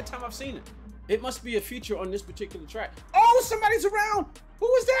the second time I've seen it. It must be a feature on this particular track. Oh, somebody's around. Who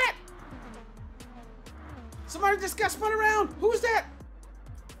was that? Somebody just got spun around. Who was that?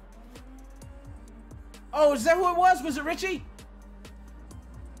 Oh, is that who it was? Was it Richie?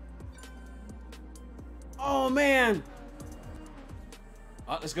 Oh, man.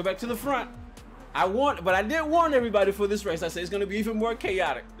 Let's go back to the front. But I did warn everybody for this race. I said it's going to be even more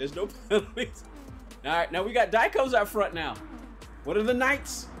chaotic. There's no penalties. All right, now we got Daiko's out front now. What are the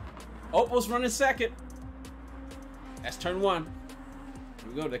Knights? Opal's running 2nd. That's turn 1.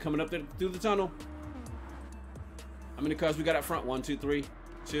 Here we go. They're coming up there through the tunnel. How many cars we got up front? 1, 2, 3.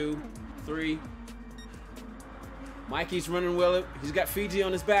 2, 3. Mikey's running well. He's got Fiji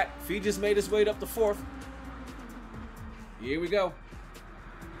on his back. Fiji's made his way up to 4th. Here we go.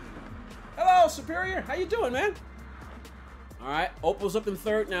 Hello, Superior. How you doing, man? All right, Opal's up in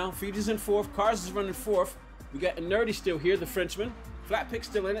 3rd now. Fiji's in 4th. Cars is running 4th. We got Nerdy still here, the Frenchman. Flat Pick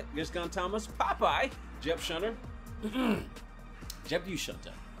still in it. There's Gun Thomas. Popeye. Jeb Shunter. Jeb you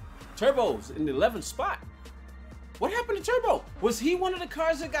Shunter. Turbo's in the 11th spot. What happened to Turbo? Was he one of the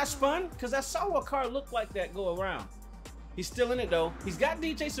cars that got spun? Because I saw a car look like that go around. He's still in it though. He's got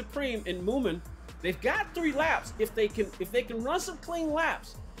DJ Supreme and Moomin. They've got 3 laps. If they can run some clean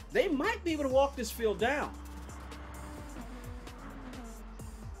laps, they might be able to walk this field down.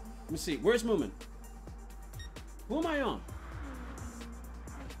 Let me see. Where's Moomin? Who am I on?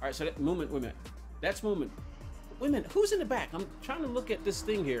 All right, so that Moomin. Wait a minute. That's Moomin. Wait a minute. Who's in the back? I'm trying to look at this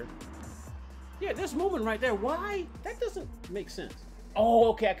thing here. Yeah, there's Moomin right there. Why? That doesn't make sense. Oh,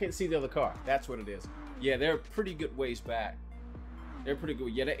 okay. I can't see the other car. That's what it is. Yeah, they're pretty good ways back. They're pretty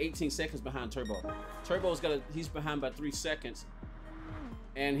good. Yeah, they're 18 seconds behind Turbo. He's behind by 3 seconds.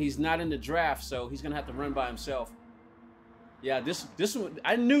 And he's not in the draft, so he's gonna have to run by himself. Yeah, this one,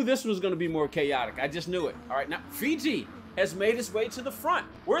 I knew this was gonna be more chaotic. I just knew it. All right, now Fiji has made his way to the front.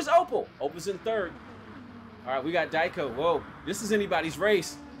 Where's Opal? Opal's in 3rd. All right, we got Daiko. Whoa, this is anybody's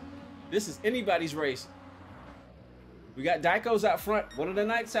race. This is anybody's race. We got Daiko's out front. What are the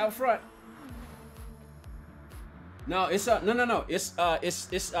Knights out front? No, it's no. It's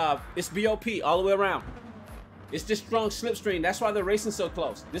BOP all the way around. It's this strong slipstream. That's why they're racing so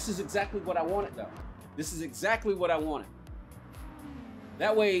close. This is exactly what I wanted, though. This is exactly what I wanted.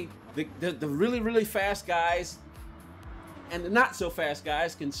 That way, the really, really fast guys and the not so fast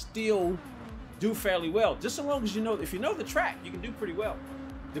guys can still do fairly well. Just so long as you know, if you know the track, you can do pretty well.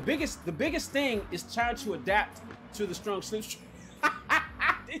 The biggest thing is trying to adapt to the strong slipstream.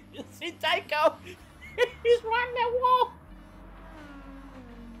 Did you see Daiko? He's running that wall.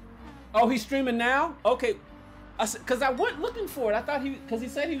 Oh, he's streaming now? Okay. Because I went looking for it. I thought because he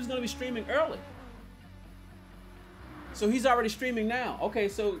said he was going to be streaming early. So he's already streaming now. Okay,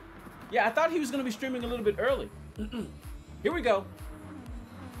 so yeah, I thought he was going to be streaming a little bit early. Here we go.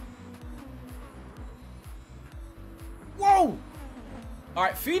 Whoa! All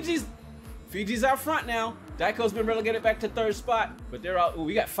right, Fiji's out front now. Daiko's been relegated back to 3rd spot, but they're out. Ooh,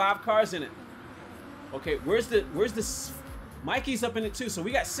 we got 5 cars in it. Okay, where's the Mikey's up in it too, so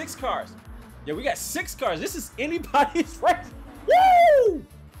we got 6 cars. Yeah, we got 6 cars. This is anybody's race. Woo!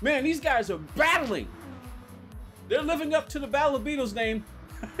 Man, these guys are battling. They're living up to the Battle of Beetles name.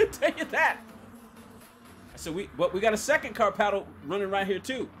 I tell you that. So we got a 2nd car paddle running right here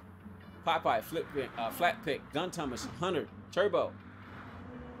too. Popeye, Flat Pick, Gun Thomas, Hunter, Turbo.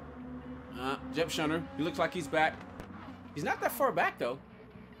 Jeb Shunter. He looks like he's back. He's not that far back though.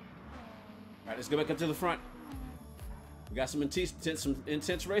 All right, let's go back up to the front. We got some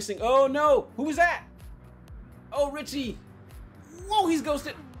intense racing. Oh no! Who was that? Oh, Richie! Whoa, he's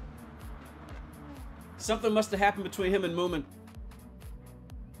ghosted. Something must have happened between him and Moomin.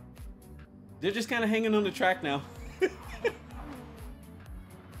 They're just kind of hanging on the track now.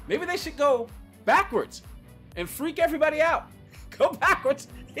 Maybe they should go backwards and freak everybody out. Go backwards.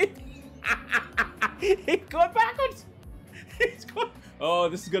 He's going backwards. He's going. Oh,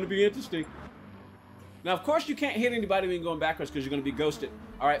 this is going to be interesting. Now, of course, you can't hit anybody when you're going backwards because you're going to be ghosted.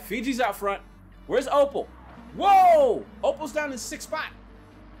 All right, Fiji's out front. Where's Opal? Whoa! Opal's down in 6th spot.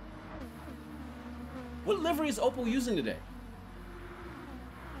 What livery is Opal using today?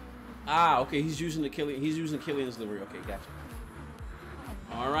 Ah, okay, he's using Killian's livery. Okay, gotcha.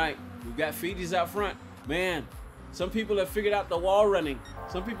 All right, we've got Fiji's out front. Man, some people have figured out the wall running.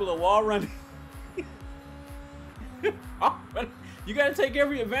 Some people are wall running. You got to take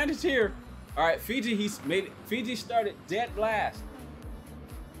every advantage here. All right, Fiji, Fiji started dead last.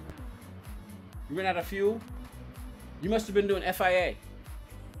 You ran out of fuel? You must have been doing FIA.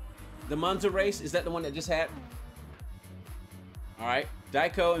 The Monza race, is that the one that just had? All right,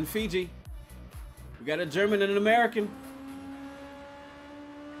 Daiko and Fiji. We got a German and an American.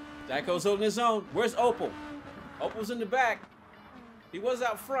 Daiko's holding his own. Where's Opal? Opal's in the back. He was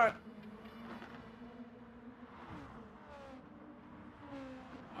out front.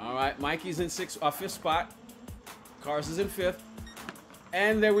 All right, Mikey's in 5th spot. Cars is in 5th.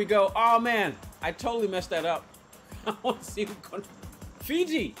 And there we go. Oh, man. I totally messed that up. I want to see who's going.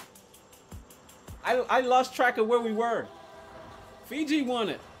 Fiji. I lost track of where we were. Fiji won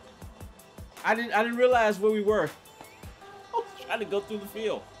it. I didn't realize where we were. I was trying to go through the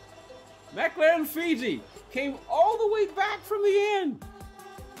field. McLaren Fiji came all the way back from the end.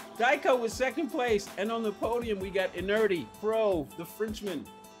 Daiko was 2nd place. And on the podium, we got Inerti, Pro, the Frenchman.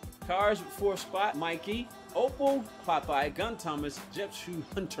 Cars with 4th spot, Mikey, Opal, Popeye, Gun Thomas, Jet Shoe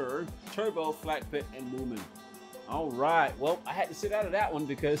Hunter, Turbo, Flat Pit, and Moomin. All right, well, I had to sit out of that one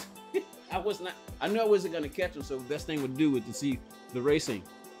because I knew I wasn't going to catch them, so the best thing would do was to see the racing.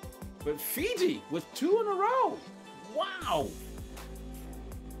 But Fiji with 2 in a row. Wow.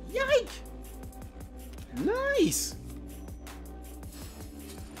 Yike. Nice.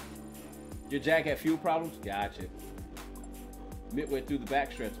 Your Jag had fuel problems? Gotcha. Midway through the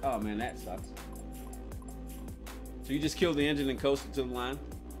backstretch. Oh man, that sucks. So you just killed the engine and coasted to the line?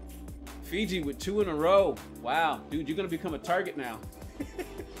 Fiji with 2 in a row. Wow, dude, you're gonna become a target now.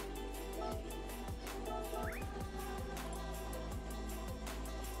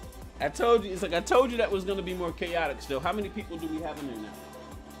 I told you, it's like I told you that was gonna be more chaotic still. How many people do we have in there now?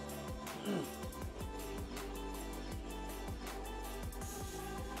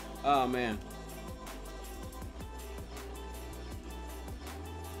 Oh man.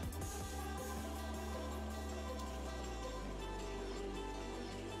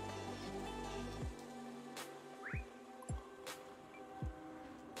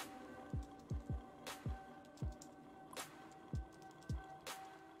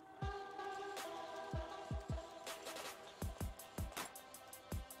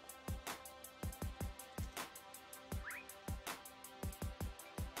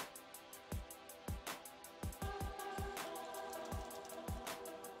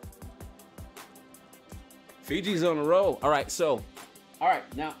 Fiji's on a roll. All right, so, all right,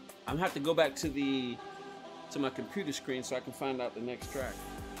 now I'm gonna have to go back to my computer screen so I can find out the next track.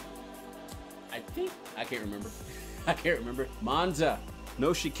 I can't remember. I can't remember. Monza,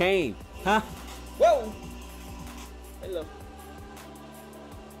 no chicane, huh? Whoa. Hello.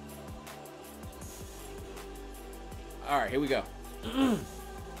 All right, here we go.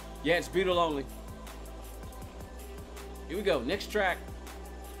 Yeah, it's Beetle only. Here we go. Next track.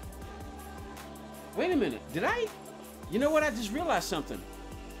 Wait a minute, you know what, I just realized something.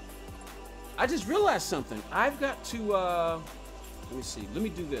 I've got to, let me see, let me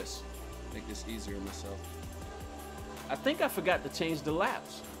do this. Make this easier on myself. I think I forgot to change the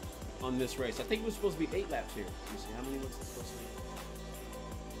laps on this race. I think it was supposed to be 8 laps here. Let me see, how many was it supposed to be?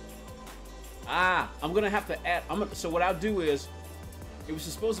 Ah, I'm gonna have to add, so what I'll do is, it was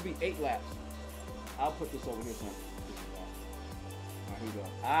supposed to be 8 laps. I'll put this over here somewhere. Here we go.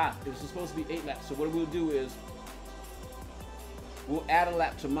 Ah, it was supposed to be 8 laps. So what we'll do is we'll add a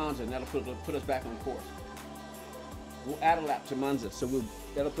lap to Monza, and that'll put us back on course. We'll add a lap to Monza, so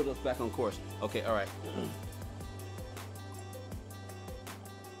that'll put us back on course. Okay, all right.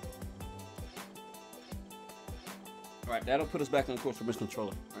 All right, that'll put us back on course for Miss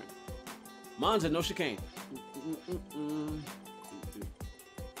Controller. All right. Monza, no chicane.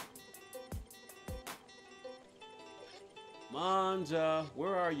 Monza,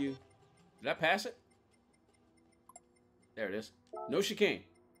 where are you? Did I pass it? There it is. No chicane.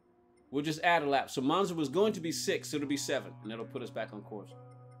 We'll just add a lap. So Monza was going to be 6, so it'll be 7, and that'll put us back on course.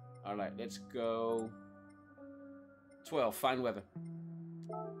 All right, let's go. 12, fine weather.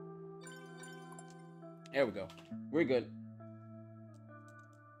 There we go. We're good.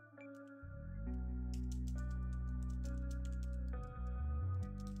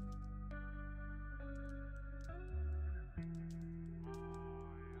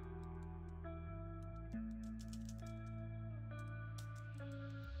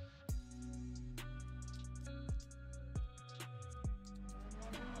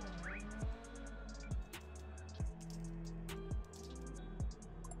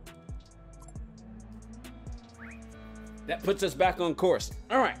 That puts us back on course.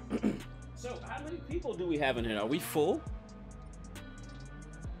 All right. So how many people do we have in here? Are we full?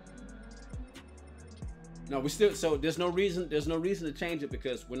 No, we still, so there's no reason to change it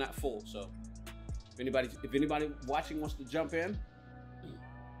because we're not full. So if anybody watching wants to jump in,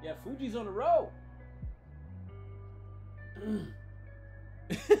 yeah, Fuji's on the road.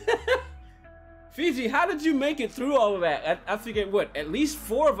 Fiji, how did you make it through all of that? I figured, what, at least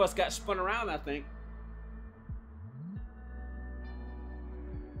 4 of us got spun around, I think.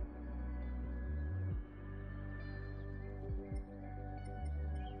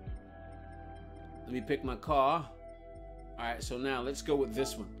 Let me pick my car. All right, so now let's go with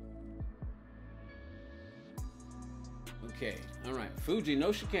this one. Okay, all right, Fuji,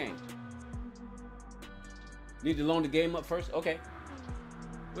 no chicane. Need to load the game up first? Okay.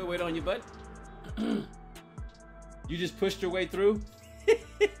 We'll wait on you, bud. You just pushed your way through?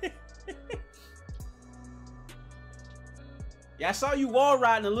 Yeah, I saw you wall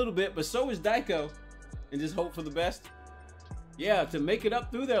riding a little bit, but so is Daiko. And just hope for the best. Yeah, to make it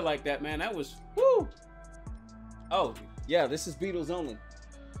up through there like that, man, that was, whoo! Oh, yeah, this is Beetles only.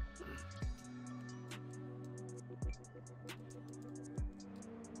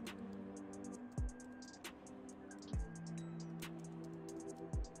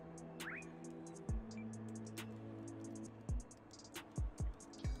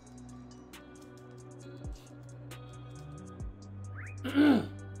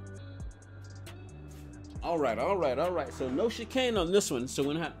 All right. So no chicane on this one. So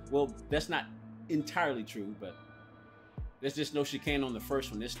we're not, well, that's not entirely true, but there's just no chicane on the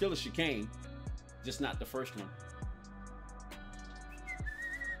first one. There's still a chicane, just not the first one.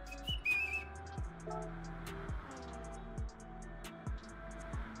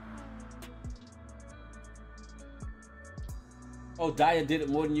 Oh, Daya did it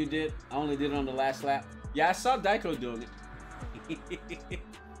more than you did. I only did it on the last lap. Yeah, I saw Daiko doing it.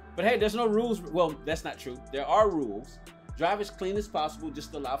 But hey, there's no rules. Well, that's not true. There are rules. Drive as clean as possible,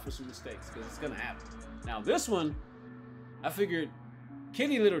 just allow for some mistakes, because it's going to happen. Now, this one, I figured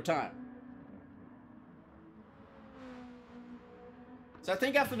kitty litter time. So I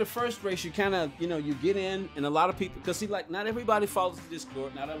think after the first race, you kind of, you get in, and a lot of people, because see, like, not everybody follows the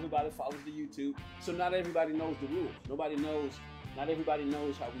Discord, not everybody follows the YouTube, so not everybody knows the rules. Not everybody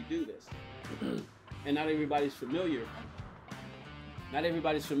knows how we do this. And not everybody's familiar. Not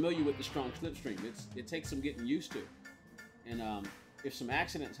everybody's familiar with the strong slipstream. It takes some getting used to. And if some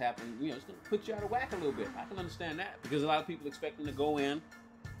accidents happen, it's going to put you out of whack a little bit. I can understand that, because a lot of people expect them to go in,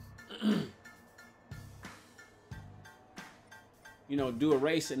 do a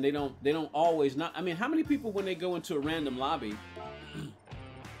race, and they don't always not. I mean, how many people when they go into a random lobby,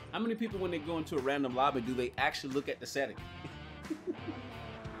 do they actually look at the setting?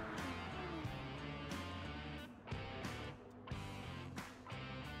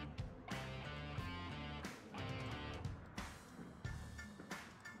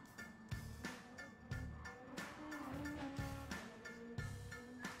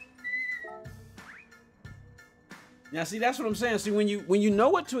 Now, see, that's what I'm saying. See, when you know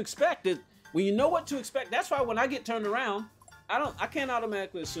what to expect, that's why when I get turned around, I can't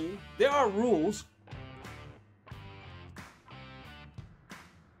automatically assume. There are rules.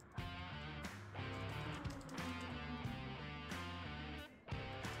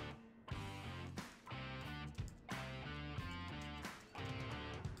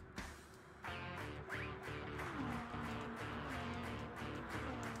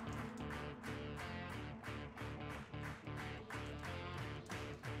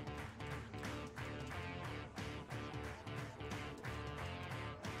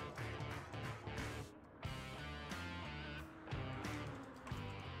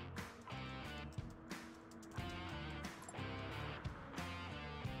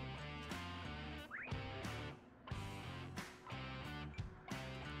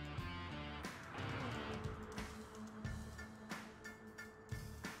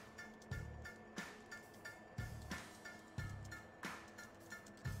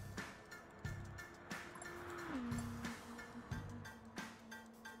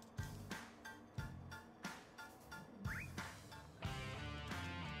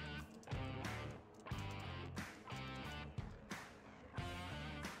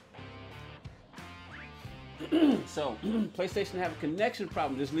 So, PlayStation have a connection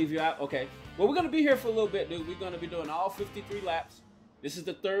problem. Just leave you out. Okay. Well, we're going to be here for a little bit, dude. We're going to be doing all 53 laps. This is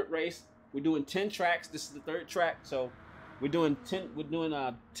the third race. We're doing 10 tracks. This is the third track. So, we're doing 10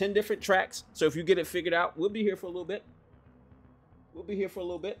 different tracks. So, if you get it figured out, we'll be here for a little bit.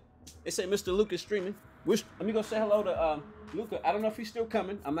 They say Mr. Luke is streaming. Let me go say hello to Luca. I don't know if he's still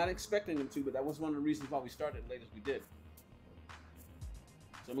coming. I'm not expecting him to, but that was one of the reasons why we started as late as we did.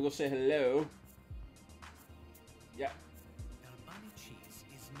 So I'm gonna go say hello. Yeah.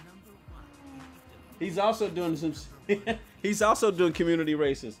 He's also doing some. He's also doing community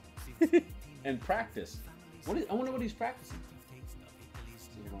races and practice. I wonder what he's practicing.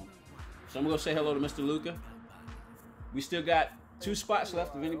 So I'm gonna go say hello to Mr. Luca. We still got 2 spots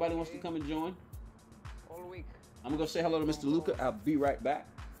left if anybody wants to come and join. All week. I'm gonna go say hello to Mr. Luca. I'll be right back.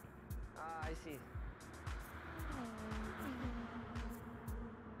 I see.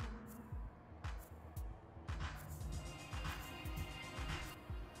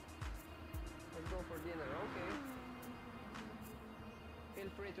 Let's go for dinner, okay. Feel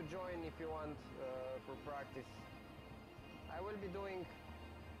free to join if you want for practice. I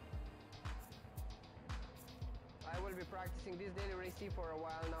will be practicing this daily race for a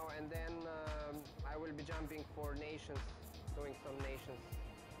while now, and then I will be jumping for nations, doing some nations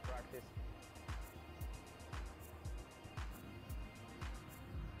practice.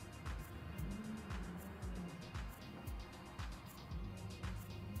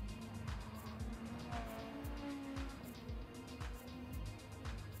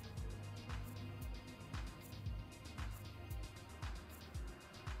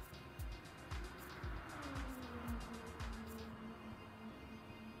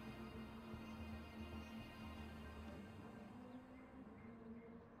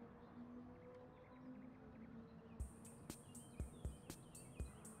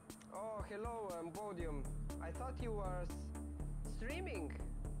 Oh, hello, Podium. I thought you were streaming.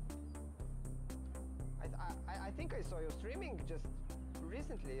 I think I saw you streaming just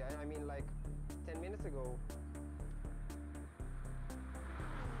recently. I mean, like 10 minutes ago.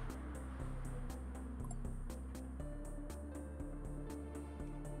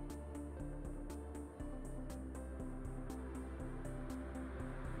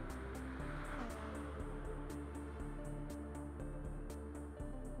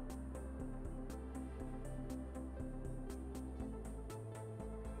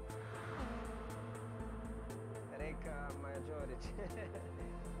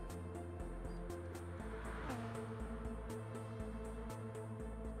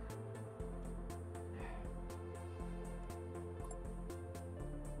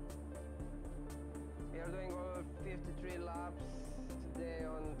 We are doing all 53 laps today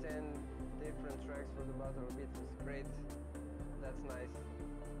on 10 different tracks for the Battle of Beetles. Great. That's nice.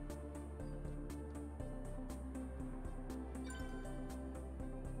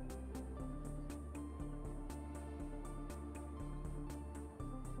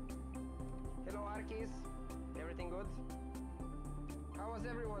 Hello Arkies, everything good? How was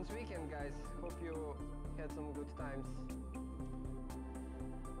everyone's weekend, guys? Hope you had some good times.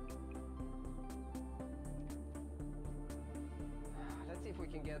 Let's see if we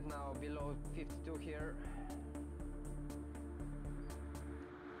can get now below 52 here.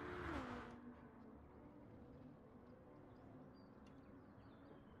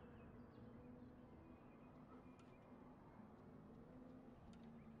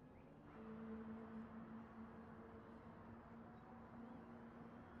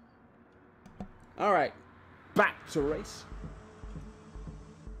 All right, back to race.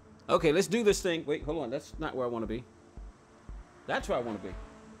 Okay, let's do this thing. Wait, hold on. That's not where I want to be. That's where I want to be.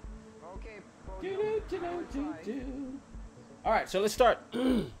 Okay. All right, so let's start.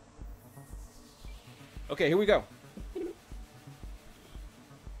 Okay, here we go.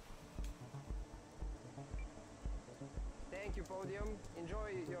 Thank you, Podium.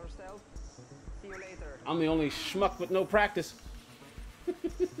 Enjoy yourself. See you later. I'm the only schmuck with no practice.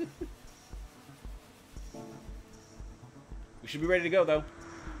 We should be ready to go, though.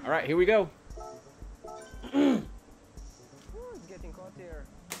 All right, here we go. It's getting hot here.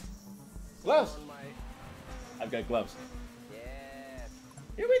 Gloves. On my... I've got gloves. Yes.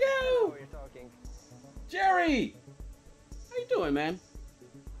 Here we Oh, go. you're talking. Jerry, how you doing, man?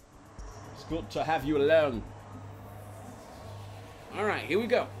 It's good to have you along. All right, here we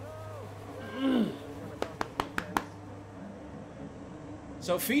go.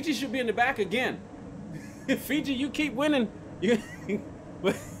 So Fiji should be in the back again. Fiji, you keep winning. You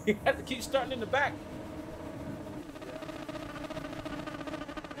have to keep starting in the back.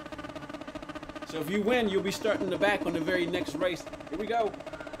 So if you win, you'll be starting in the back on the very next race. Here we go.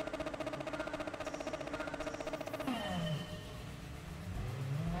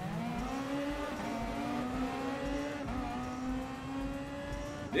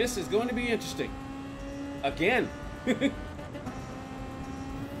 This is going to be interesting. Again.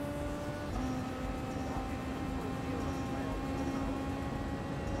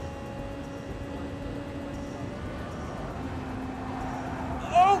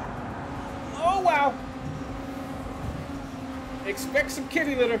 Expect some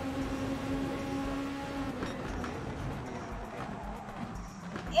kitty litter.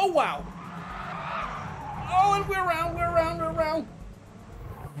 Oh, wow. Oh, and we're around, we're around, we're around.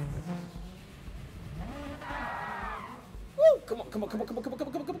 Woo, come on, come on, come on, come on, come on, come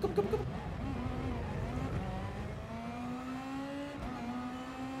on, come on, come on, come on, come on.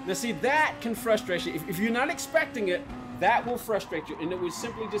 Now see, that can frustrate you. If you're not expecting it, that will frustrate you, and it will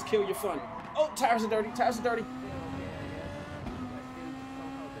simply just kill your fun. Oh, tires are dirty, tires are dirty.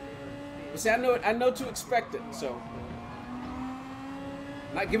 But see, I know to expect it, so.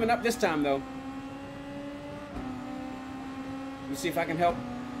 Not giving up this time, though. Let me see if I can help.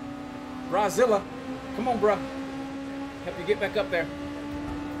 Brazilla. Come on, bruh. Help you get back up there.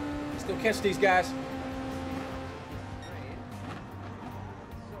 Let's go catch these guys.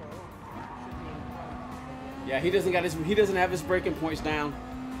 Yeah, he doesn't have his braking points down.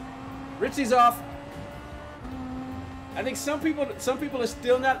 Richie's off. I think some people are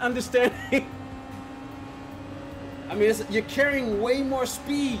still not understanding. I mean, you're carrying way more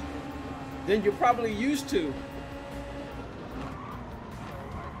speed than you're probably used to.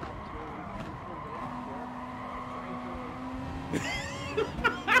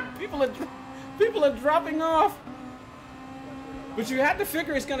 People are dropping off. But you have to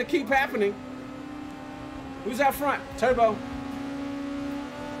figure it's going to keep happening. Who's out front? Turbo.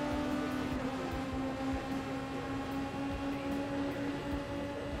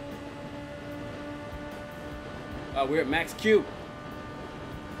 Oh, we're at max Q.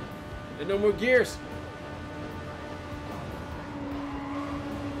 There's no more gears.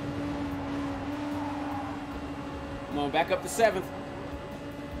 Come on, back up to 7th.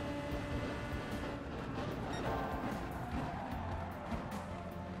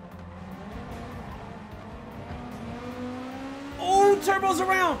 Oh, Turbo's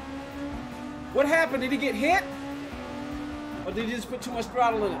around. What happened? Did he get hit? Or did he just put too much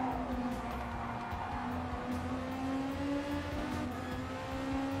throttle in it?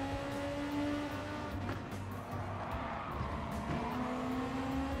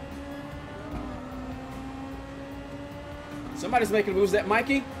 Somebody's making moves. Is that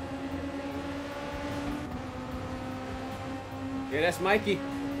Mikey? Yeah, that's Mikey.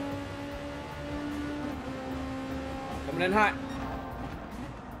 Coming in hot.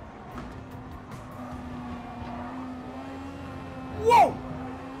 Whoa!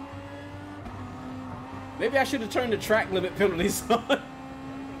 Maybe I should have turned the track limit penalties on.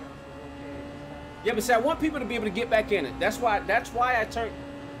 Yeah, but see, I want people to be able to get back in it. That's why I turned.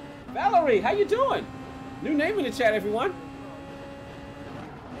 Valerie, how you doing? New name in the chat, everyone.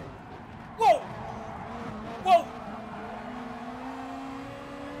 Whoa! Whoa!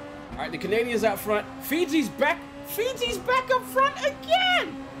 All right, the Canadians out front. Fiji's back. Fiji's back up front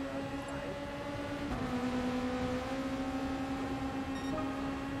again.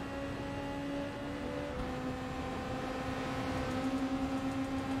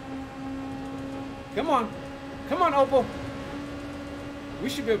 Come on. Come on, Opal. We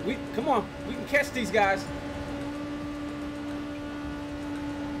should be, come on. We can catch these guys.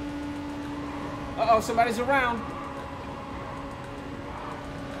 Uh-oh, somebody's around.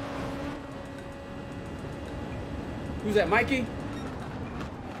 Who's that, Mikey?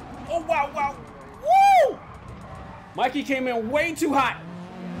 Oh, wow, wow. Woo! Mikey came in way too hot.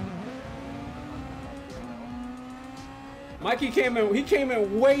 Mikey came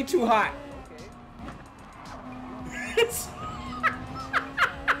in way too hot.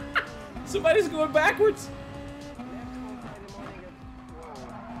 Somebody's going backwards.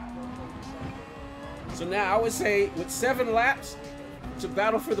 So now I would say with 7 laps, it's a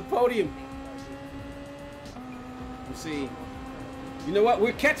battle for the podium. Let's see. You know what?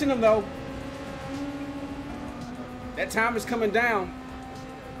 We're catching them though. That time is coming down.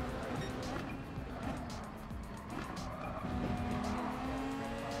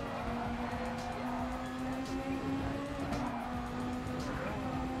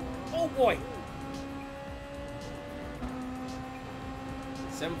 Oh boy.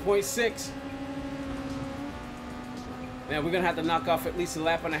 7.6. Man, we're gonna have to knock off at least a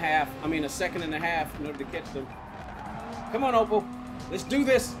lap and a half. I mean, a second and a half in order to catch them. Come on, Opal. Let's do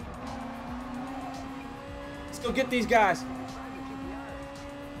this. Let's go get these guys.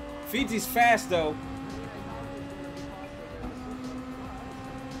 Fiji's fast though.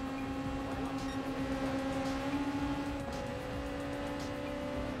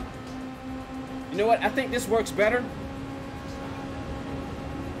 You know what? I think this works better.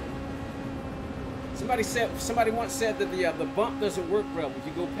 Somebody once said that the bump doesn't work well. If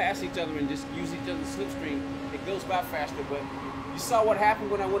you go past each other and just use each other's slipstream, it goes by faster. But you saw what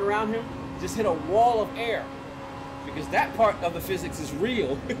happened when I went around him? Just hit a wall of air. Because that part of the physics is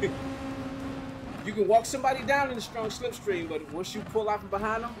real. You can walk somebody down in a strong slipstream, but once you pull out from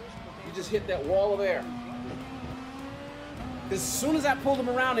behind them, you just hit that wall of air. Because as soon as I pull them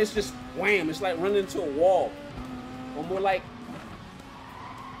around, it's just wham. It's like running into a wall. Or more like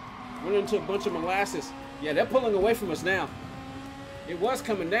running into a bunch of molasses. Yeah, they're pulling away from us now. It was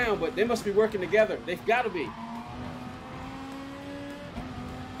coming down, but they must be working together. They've got to be.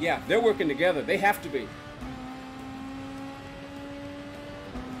 Yeah, they're working together. They have to be.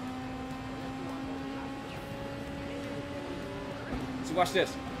 So watch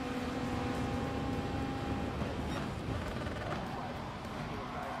this.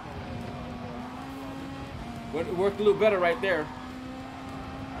 Well, it worked a little better right there.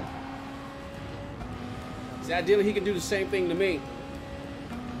 See, ideally he can do the same thing to me.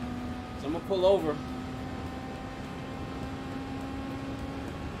 So I'm gonna pull over.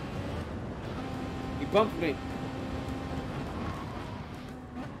 He bumped me.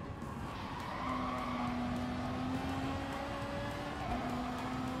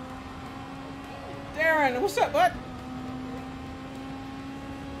 Darren, what's up, bud?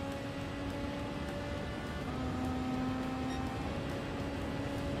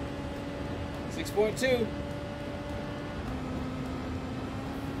 .2.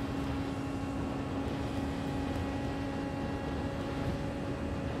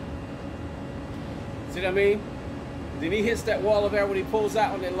 See what I mean? Then he hits that wall of air when he pulls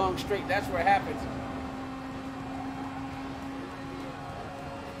out on that long straight. That's where it happens.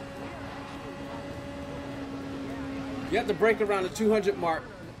 You have to brake around the 200 mark.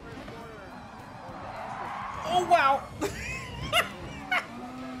 Oh, wow.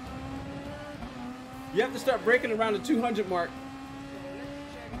 You have to start braking around the 200 mark.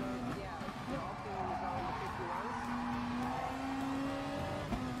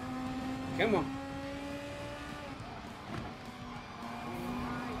 Come on.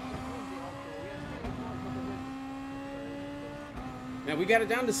 Now we got it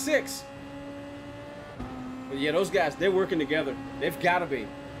down to 6. But yeah, those guys, they're working together. They've got to be. All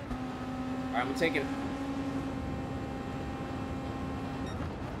right, I'm going to take it.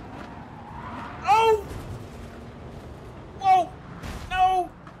 Oh! Whoa! No!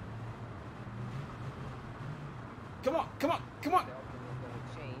 Come on, come on, come on.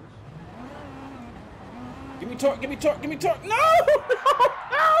 Give me torque, give me torque, give me torque. No! No!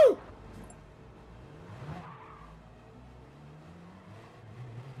 No!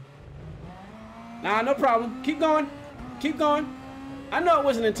 Nah, no problem. Keep going. Keep going. I know it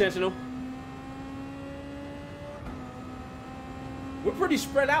wasn't intentional. We're pretty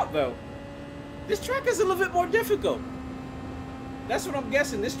spread out, though. This track is a little bit more difficult. That's what I'm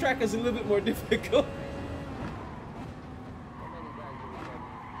guessing. This track is a little bit more difficult.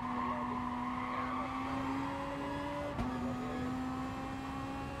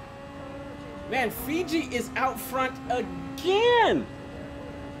 Man, Fiji is out front again.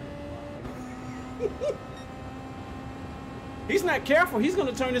 He's not careful. He's going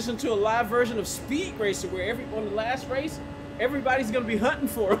to turn this into a live version of Speed Racer where on the last race, everybody's going to be hunting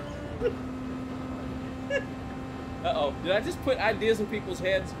for him. Uh-oh. Did I just put ideas in people's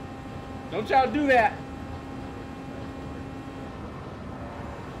heads? Don't y'all do that.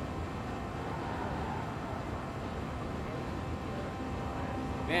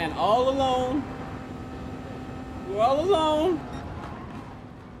 Man, all alone. We're all alone.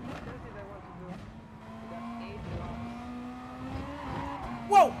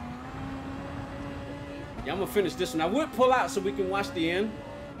 Whoa! Yeah, I'm gonna finish this one. I would pull out so we can watch the end.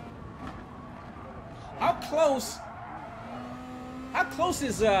 How close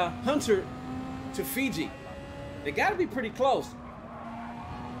is Hunter to Fiji? They gotta be pretty close.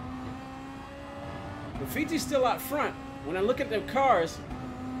 But Fiji's still out front. When I look at their cars,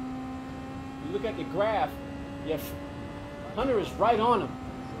 you look at the graph, yeah, Hunter is right on him.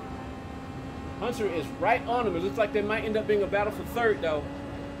 Hunter is right on him. It looks like there might end up being a battle for third, though.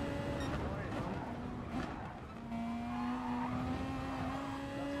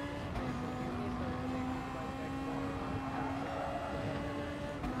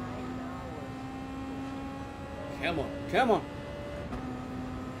 Come on, come on.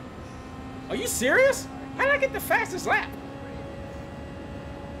 Are you serious? How did I get the fastest lap?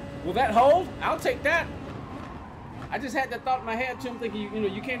 Will that hold? I'll take that. I just had that thought in my head too. I'm thinking, you know,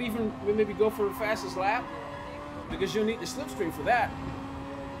 you can't even maybe go for the fastest lap because you'll need the slipstream for that.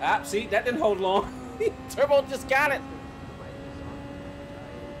 Ah, see, that didn't hold long. Turbo just got it.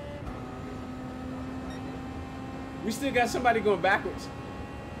 We still got somebody going backwards.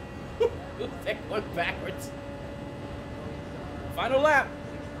 They're going backwards. Final lap.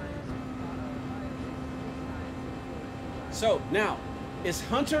 So now, is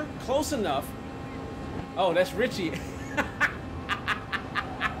Hunter close enough? Oh, that's Richie.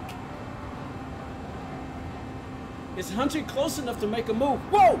 Is Hunter close enough to make a move?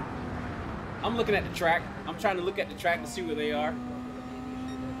 Whoa! I'm looking at the track. I'm trying to look at the track to see where they are.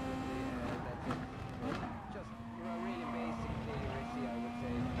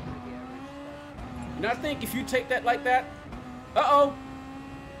 And I think if you take that like that, uh-oh.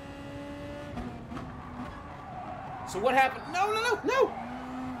 So what happened? No, no, no, no!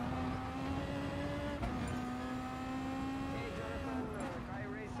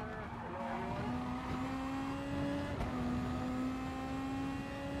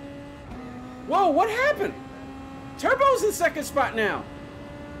 Whoa, what happened? Turbo's in second spot now.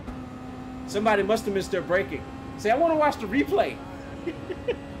 Somebody must have missed their braking. Say, I want to watch the replay.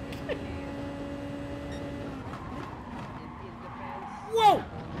 Whoa!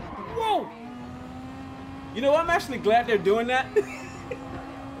 Whoa! You know, I'm actually glad they're doing that.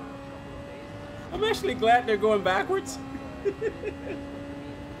 I'm actually glad they're going backwards.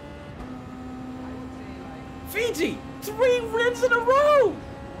 Fiji! 3 wins in a row!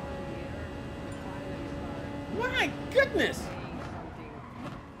 My goodness!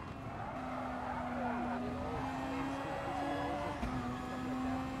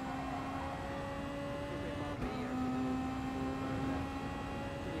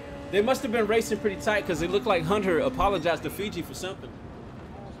 They must have been racing pretty tight because it looked like Hunter apologized to Fiji for something.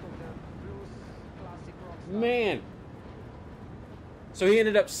 Man. So he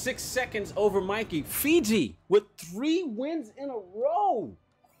ended up 6 seconds over Mikey. Fiji with 3 wins in a row.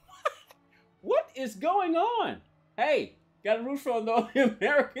 What is going on? Hey, got to root for the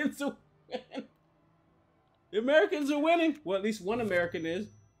Americans to win. The Americans are winning. Well, at least one American is.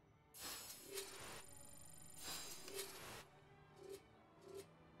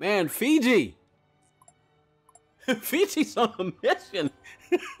 Man, Fiji. Fiji's on a mission.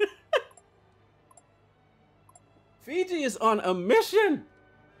 Fiji is on a mission.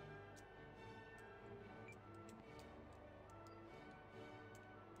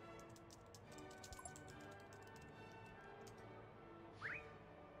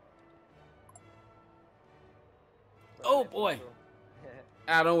 Oh boy.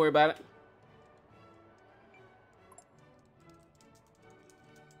 Ah, don't worry about it.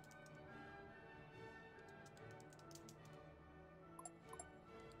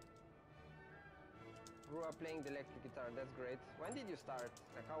 Grew up playing the electric guitar, that's great. When did you start?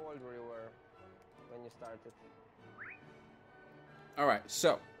 Like how old were you when you started? Alright,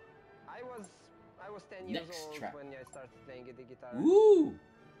 so. I was 10 years old track. when I started playing the guitar. Ooh!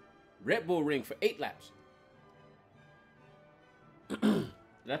 Red Bull ring for 8 laps. Did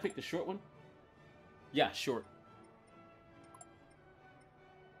I pick the short one? Yeah, short.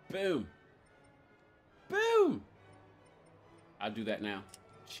 Boom. Boom! I'll do that now.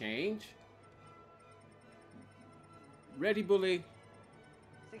 Change. Ready, bully.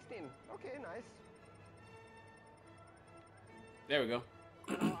 16. Okay, nice. There we go.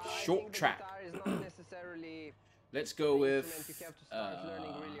 Short track. Is not necessarily Let's go with. you have to start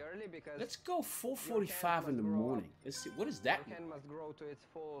learning really early because Let's go 4:45 in the morning. Let's see. What is that? your hand must grow to its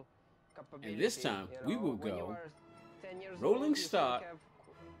full capability. And this time you know? we will When you go. are 10 years Rolling old, you still start. have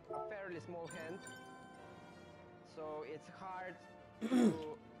a fairly small hand, so it's hard to.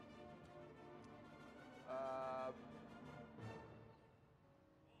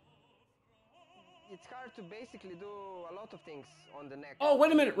 It's hard to basically do a lot of things on the neck. Oh,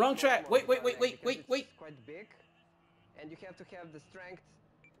 wait a minute. Wrong track. Wait. It's quite big, and you have to have the strength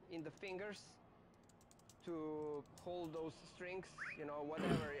in the fingers to hold those strings, you know,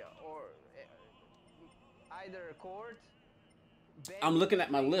 whatever, or either a chord. I'm looking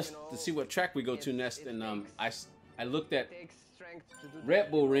at my list to see what track we go to next, and I looked at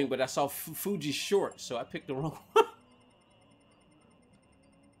Red Bull ring, but I saw Fuji short, so I picked the wrong one.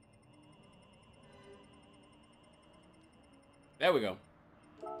 There we go.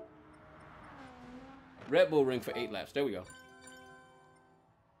 Red Bull ring for 8 laps. There we go.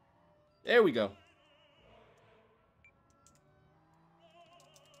 There we go.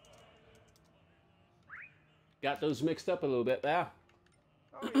 Got those mixed up a little bit there.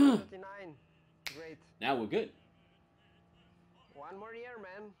 Oh, you're 39. Great. Now we're good. One more year,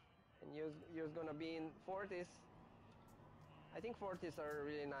 man, and you're gonna be in 40s. I think 40s are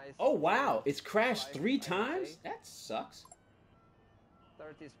really nice. Oh wow, it's crashed 3 times? That sucks.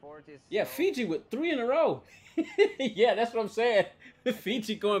 30s, 40s. Yeah, Fiji with 3 in a row. Yeah, that's what I'm saying.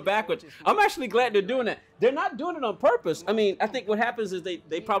 Fiji going backwards. I'm actually glad they're doing that. They're not doing it on purpose. I mean, I think what happens is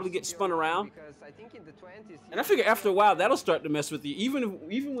they probably get spun around. Because I think in the 20s. And I figure after a while that'll start to mess with you.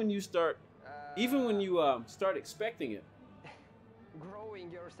 Even when you start, start expecting it. growing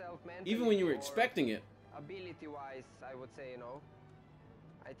yourself mentally. Even when you were or expecting it. ability-wise, I would say, you know.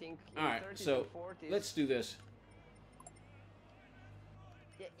 I think in All right, 30s so and 40s, let's do this.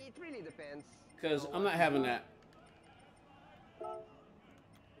 yeah, it really depends. Because you know, I'm what not you having do. that.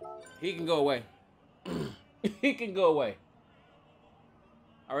 He can go away. He can go away.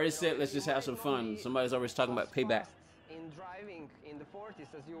 I already said let's just have some fun. Somebody's always talking about payback. In driving in the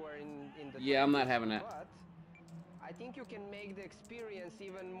 40s as you were in the Yeah, I'm not 20s, having that. But I think you can make the experience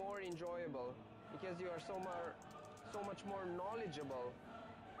even more enjoyable because you are so much more knowledgeable.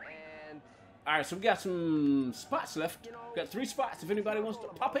 And All right, so we got some spots left. you know, Got 3 spots if anybody wants to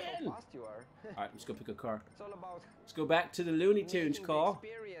pop in. how All fast you are. right, let's go pick a car. It's all about Let's go back to the Looney Tunes making the car.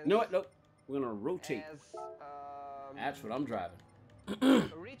 experience No, nope. We're gonna rotate. as That's what I'm driving.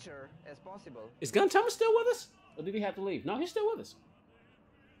 richer as possible. Is Gun Thomas still with us? Or did he have to leave? No, he's still with us.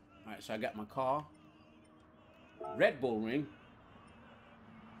 All right, so I got my car. Red Bull ring.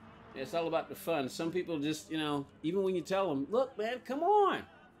 It's all about the fun. Some people just, you know, even when you tell them, look, man, come on.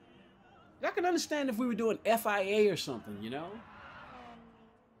 I can understand if we were doing FIA or something, you know?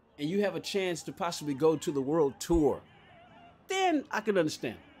 And you have a chance to possibly go to the world tour. Then I can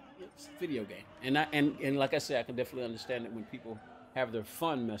understand. It's a video game. And like I said, I can definitely understand it when people have their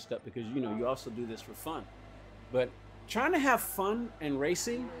fun messed up because, you know, you also do this for fun. But trying to have fun and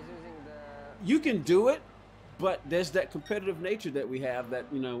racing, you can do it, but there's that competitive nature that we have that,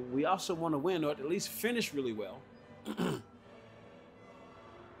 you know, we also want to win or at least finish really well.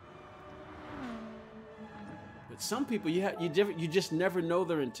 But some people, you just never know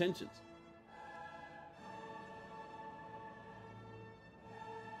their intentions.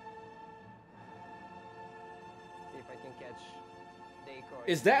 See if I can catch Deco.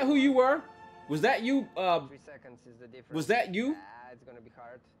 Is that who you were? Was that you? 3 seconds is the difference. Was that you? It's gonna be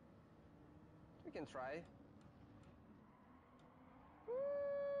hard. We can try.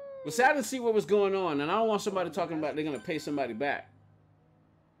 Well, see, I didn't see what was going on, and I don't want somebody talking about they're gonna pay somebody back.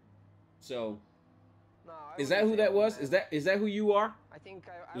 So, No, is that who that was? Is that who you are? I think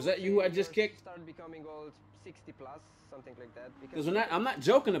Was would that you say who I just yours kicked? Started becoming old 60 plus, something like that. Because I'm not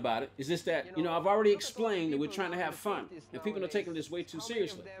joking about it. It's just that, you know, I've already explained that we're trying to have fun, and people are taking this way too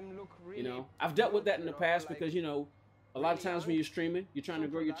seriously. You know, I've dealt with that in the past because, you know, a lot of times when you're streaming, you're trying to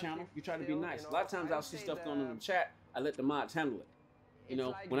grow your channel, you try to be nice. A lot of times I'll see stuff going on in the chat, I let the mods handle it. You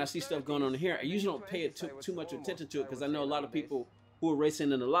know, when I see stuff going on in here, I usually don't pay too much attention to it because I know a lot of people who are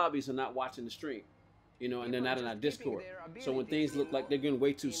racing in the lobbies are not watching the stream. You know, and they're not in our Discord. So when things look like they're getting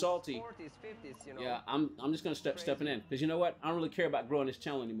way too salty, yeah, I'm just gonna stepping in because you know what? I don't really care about growing this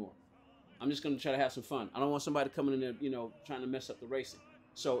channel anymore. I'm just gonna try to have some fun. I don't want somebody coming in there, you know, trying to mess up the racing.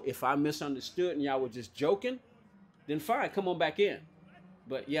 So if I misunderstood and y'all were just joking, then fine, come on back in.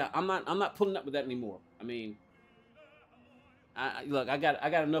 But yeah, I'm not pulling up with that anymore. I mean, look, I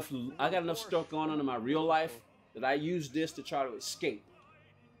got enough stuff going on in my real life that I use this to try to escape.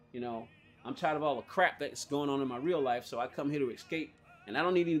 You know. I'm tired of all the crap that's going on in my real life, so I come here to escape, and I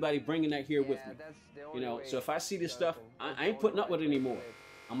don't need anybody bringing that here with me. You know, so if I see this stuff, I ain't putting up with it anymore.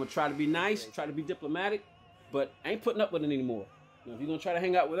 I'm gonna try to be nice, try to be diplomatic, but I ain't putting up with it anymore. You know, if you're gonna try to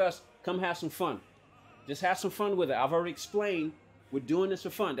hang out with us, come have some fun. Just have some fun with it. I've already explained we're doing this for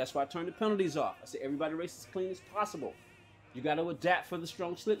fun. That's why I turned the penalties off. I said everybody races as clean as possible. You got to adapt for the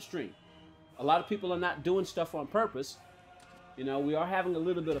strong slipstream. A lot of people are not doing stuff on purpose. You know, we are having a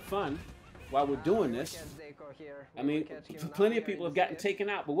little bit of fun while we're doing this. I mean, plenty of people have gotten taken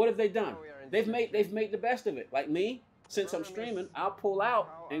out, but what have they done? They've made the best of it. Like me, since I'm streaming, I'll pull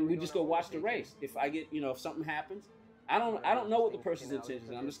out and we just go watch the race. If I get, you know, if something happens, I don't know what the person's intentions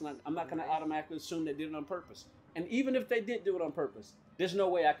are. I'm not going to automatically assume they did it on purpose. And even if they did do it on purpose, there's no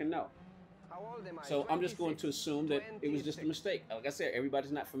way I can know. So I'm just going to assume that it was just a mistake. Like I said,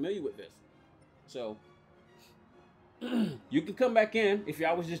 everybody's not familiar with this. So you can come back in if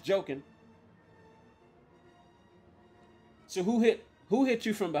y'all was just joking. So who hit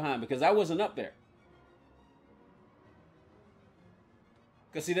you from behind? Because I wasn't up there.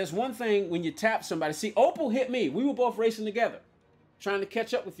 Because see, there's one thing when you tap somebody. See, Opal hit me. We were both racing together, trying to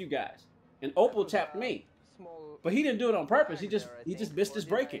catch up with you guys. And Opal tapped me. But he didn't do it on purpose. He just missed his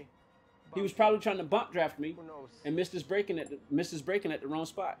braking. He was probably trying to bump draft me and missed his braking at the wrong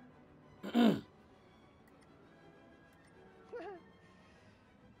spot. P1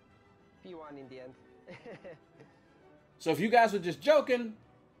 in the end. So if you guys were just joking,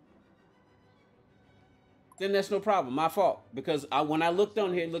 then that's no problem. My fault. Because when I looked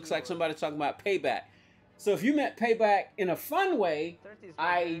on here, it looks like somebody's talking about payback. So if you meant payback in a fun way,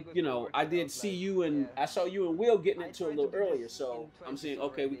 I did see you and I saw you and Will getting into it a little earlier. So I'm saying,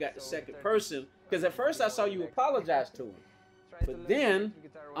 okay, we got the second person. Because at first I saw you apologize to him. tried to But learn then electric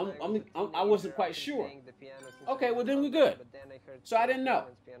guitar when I was a I wasn't teenager. quite I've been sure. playing the piano since Okay, I well was then we're younger, good. but then I heard So I didn't know.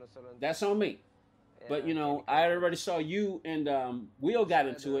 Clemens piano solo and That's on me. But you know, I already saw you and Will got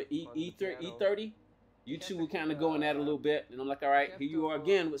into it. E30. You two were kind of going at it a little bit, and I'm like, all right, here you are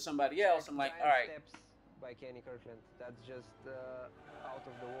again with somebody else. I'm like, all right. Steps by Kenny Kirkland. That's just out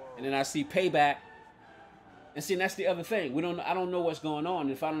of the world. And then I see Payback, and see, that's the other thing. I don't know what's going on.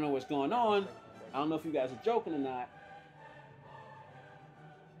 If I don't know what's going on, I don't know if you guys are joking or not.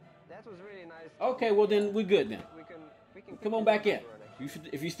 That was really nice. Okay, well then we're good then. We can Come on back in.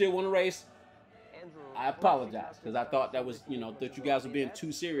 If you still want to race, Andrew, I apologize because I thought that was, you know, that you guys were being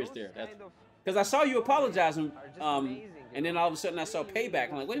too serious there. That's because I saw you apologizing, and then all of a sudden I saw Payback.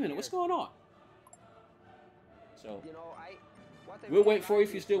 I'm like, wait a minute, what's going on? So we'll wait for you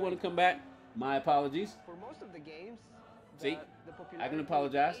if you still want to come back. My apologies. For most of the games, see, I can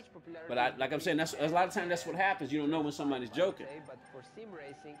apologize, but like I'm saying, that's a lot of times that's what happens. You don't know when somebody's joking. But for sim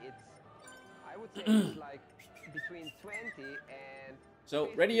racing, I would say it's like between 20 and. So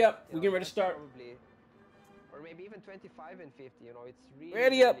ready up, we're getting ready to start. Probably, or maybe even 25 and 50. You know, it's really.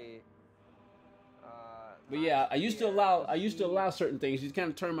 Ready up. Really, but yeah, I used to allow certain things. You kind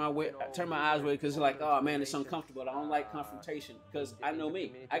of turn my eyes away because it's like, oh man, it's uncomfortable. I don't like confrontation because I know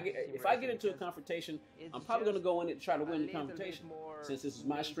me. If I get into a confrontation, I'm probably gonna go in it to try to win the confrontation. Since this is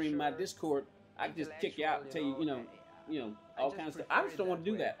my stream, my Discord, I can just kick you out and tell you, you know, all kinds of stuff. I just don't want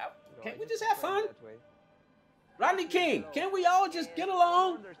to do that. Can't we just have fun? Rodney King, can't we all just get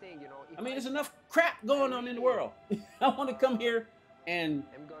along? I mean, there's enough crap going on in the world. I want to come here and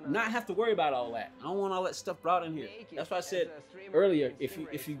not have to worry about all that. I don't want all that stuff brought in here. That's why I said earlier,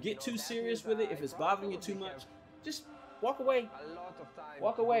 if you get too serious with it, if it's bothering you too much, just walk away.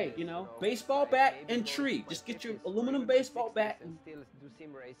 Walk away, you know. Baseball bat and tree. Just get your aluminum baseball bat and still do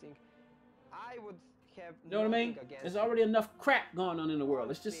sim racing. I would have, you know what I mean? There's already enough crap going on in the world.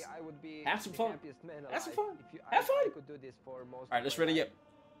 Let's just have some fun. Have some fun. Have fun. All right, let's ready up.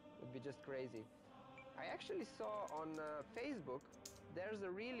 Would be just crazy. I actually saw on Facebook, there's a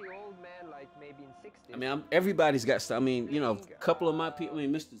really old man, like maybe in 60s. I mean, everybody's got stuff. I mean, you know, a couple of my people. I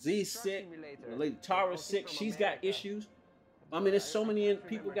mean, Mr. Z's sick. Lady Tara's sick. She's got issues. I mean, there's so many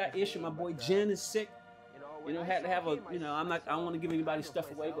people got issues. My boy Jen is sick. You know, had to have a. You know, I don't want to give anybody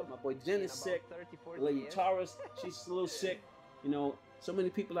stuff away, but my boy Jen is sick. Lady Tara's, she's a little sick. You know, so many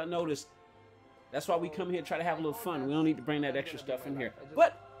people I noticed. That's why we come here to try to have a little fun. We don't need to bring that extra stuff in here.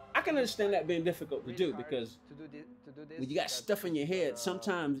 But I can understand that being difficult to do because when you got stuff in your head,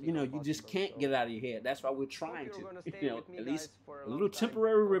 sometimes, you know, you just can't get it out of your head. That's why we're trying to, you know, at least a little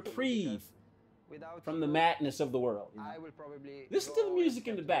temporary reprieve from the madness of the world. You know? Listen to the music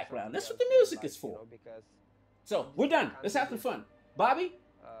in the background. That's what the music is for. So we're done. Let's have some fun. Bobby,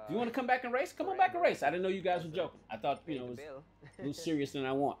 if you want to come back and race, come on back and race. I didn't know you guys were joking. I thought, you know, it was a little serious than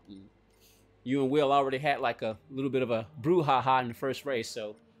I want. You and Will already had like a little bit of a brouhaha in the first race,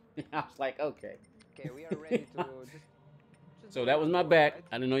 so I was like, okay. Okay, we are ready to so that was my back.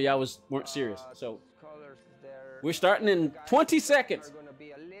 I didn't know y'all weren't serious. So we're starting in 20 seconds. We're gonna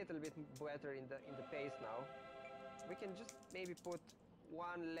be a little bit better in the pace now. We can just maybe put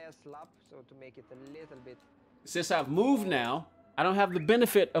one less lap, so to make it a little bit. Since I've moved now, I don't have the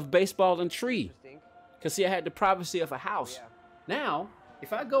benefit of baseball and tree. Cause see, I had the privacy of a house. Yeah. Now,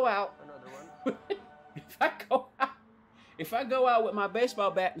 if I go out, if I go out with my baseball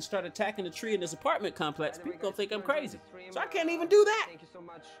bat and start attacking the tree in this apartment complex, people gonna think I'm crazy. So I can't even do that. Thank you so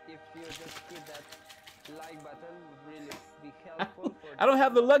much. If you just hit that like button, would really be helpful. I don't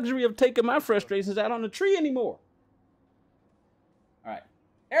have the luxury of taking my frustrations out on the tree anymore. All right,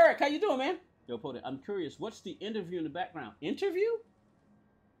 Eric, how you doing, man? Yo, Poda, I'm curious. What's the interview in the background? Interview?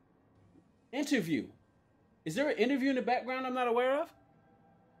 Interview. Is there an interview in the background I'm not aware of?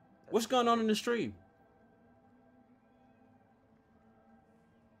 What's going on in the stream?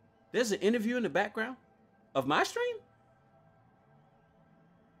 There's an interview in the background of my stream?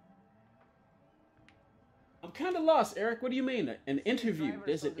 I'm kind of lost, Eric. What do you mean? An interview?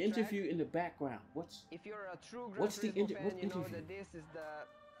 There's an interview in the background. What's a true what's the fan, what you know interview? that this is the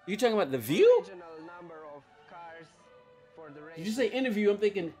You talking about the view? number of cars for the race. Did you say interview? I'm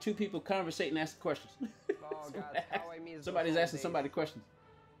thinking two people conversate and ask questions. Oh God, how I miss Somebody's asking somebody questions.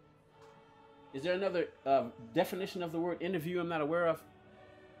 Is there another definition of the word interview I'm not aware of?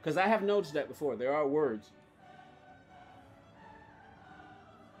 Because I have noticed that before. There are words.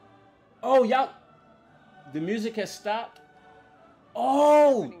 Oh, y'all. The music has stopped.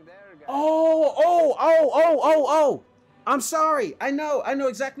 Oh. Oh. I'm sorry. I know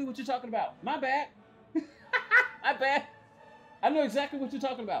exactly what you're talking about. My bad. My bad. I know exactly what you're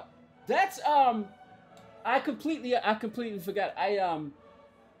talking about. That's I completely forgot.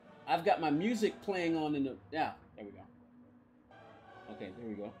 I've got my music playing on in the, yeah, there we go. Okay, there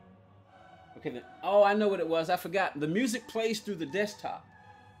we go. Okay, then, oh, I know what it was. I forgot. The music plays through the desktop.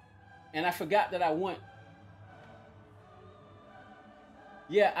 And I forgot that I went.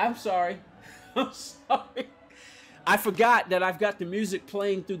 Yeah, I'm sorry. I'm sorry. I forgot that I've got the music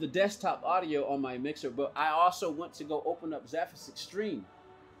playing through the desktop audio on my mixer, but I also went to go open up Zappos Extreme.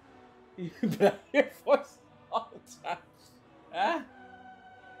 But I hear voices all the time. Huh?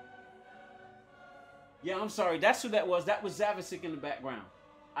 Yeah, I'm sorry. That's who that was. That was Zavasic in the background.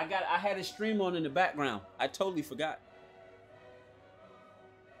 I had his stream on in the background. I totally forgot.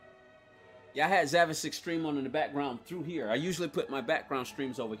 Yeah, I had Zavasic stream on in the background through here. I usually put my background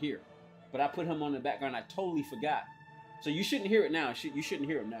streams over here. But I put him on the background. I totally forgot. So you shouldn't hear it now. You shouldn't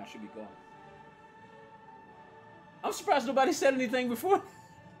hear him now. It should be gone. I'm surprised nobody said anything before.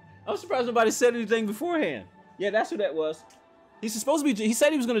 I'm surprised nobody said anything beforehand. Yeah, that's who that was. He's supposed to be. He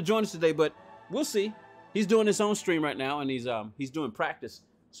said he was going to join us today, but we'll see. He's doing his own stream right now, and he's doing practice,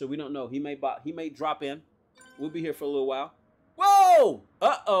 so we don't know. He may drop in. We'll be here for a little while. Whoa!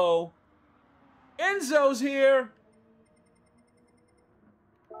 Uh-oh. Enzo's here.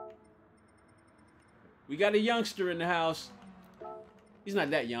 We got a youngster in the house. He's not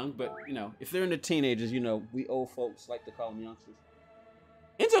that young, but, you know, if they're in the teenagers, you know, we old folks like to call them youngsters.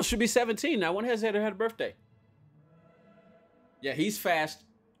 Enzo should be 17 now. One has had a birthday. Yeah, he's fast.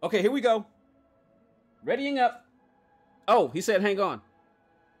 Okay, here we go. Readying up. Oh, he said, hang on.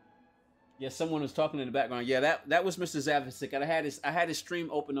 Yeah, someone was talking in the background. Yeah, that was Mr. Zavasic. I had his stream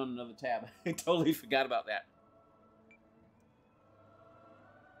open on another tab. I totally forgot about that.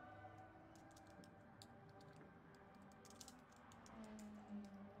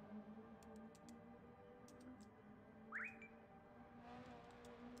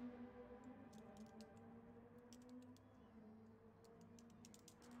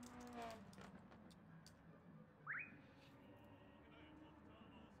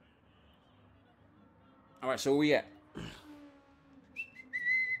 All right, so where we at?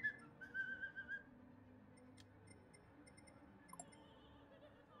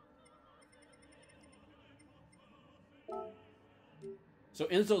 So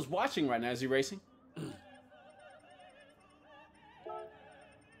Enzo's watching right now. Is he racing?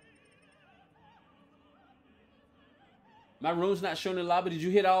 My room's not showing in the lobby. Did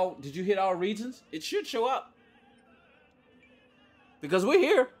you hit all regions? It should show up. Because we're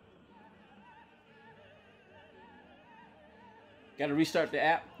here. Got to restart the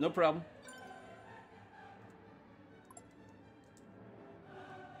app. No problem.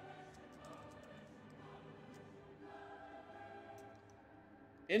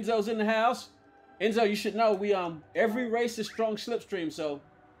 Enzo's in the house. Enzo, you should know we every race is strong slipstream, so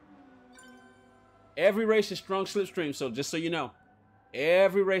every race is strong slipstream, so just so you know.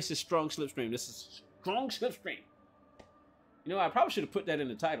 Every race is strong slipstream. This is strong slipstream. You know, I probably should have put that in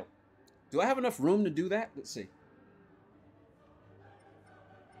the title. Do I have enough room to do that? Let's see.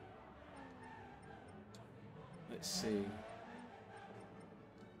 Let's see.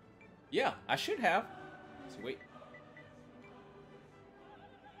 Yeah, I should have. So wait.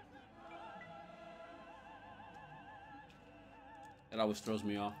 That always throws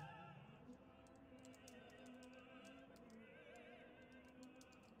me off.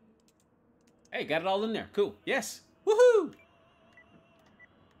 Hey, got it all in there. Cool. Yes. Woohoo!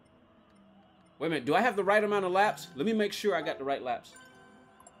 Wait a minute. Do I have the right amount of laps? Let me make sure I got the right laps.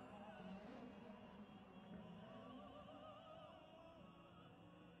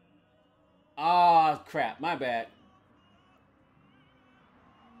 Ah, crap. My bad.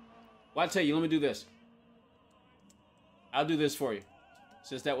 Well, I'll tell you. Let me do this. I'll do this for you.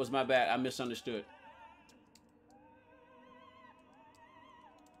 Since that was my bad, I misunderstood.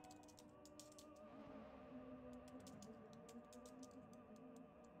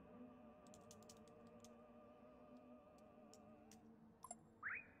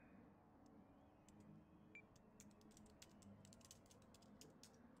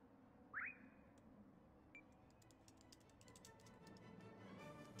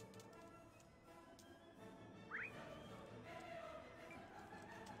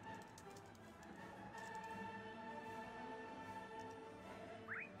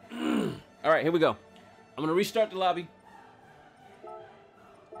 All right, here we go. I'm going to restart the lobby.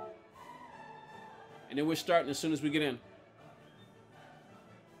 And then we're starting as soon as we get in.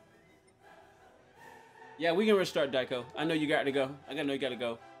 Yeah, we can restart, Daiko. I know you got to go. I know you got to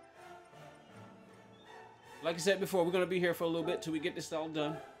go. Like I said before, we're going to be here for a little bit till we get this all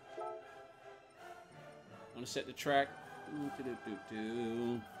done. I'm going to set the track.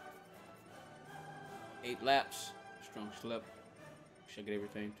 8 laps. Strong slip. Should get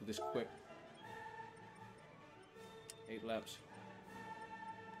everything to this quick. 8 laps.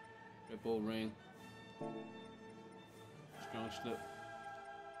 Red Bull ring. Strong slip.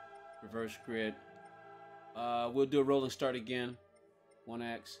 Reverse grid. We'll do a rolling start again.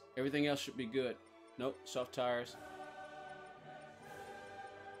 1X. Everything else should be good. Nope. Soft tires.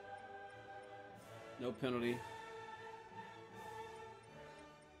 No penalty.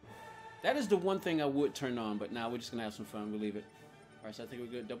 That is the one thing I would turn on, but now we're just gonna have some fun. We'll leave it. All right, so I think we're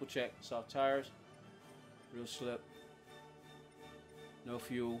good. Double check. Soft tires. Real slip. No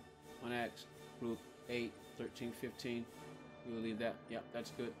fuel. 1X. Group 8, 13, 15. We'll leave that. Yeah, that's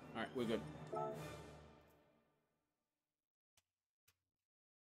good. All right, we're good.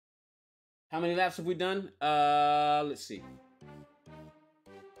 How many laps have we done? Let's see.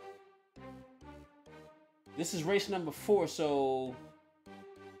 This is race number 4, so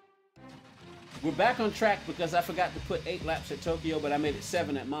we're back on track because I forgot to put 8 laps at Tokyo, but I made it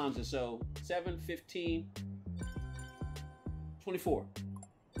 7 at Monza. So 7, 15, 24.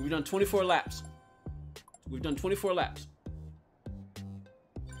 We've done 24 laps. We've done 24 laps.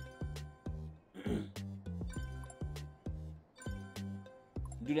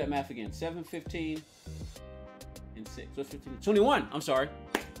 Do that math again. 7, 15, and 6. What's 15? 21. I'm sorry.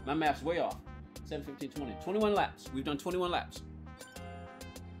 My math's way off. 7, 15, 20. 21 laps. We've done 21 laps.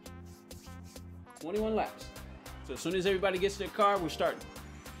 21 laps. So as soon as everybody gets to their car, we're starting.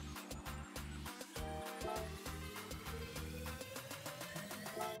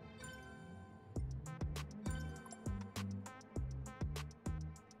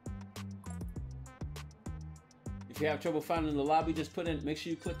 If you have trouble finding the lobby, just put in, make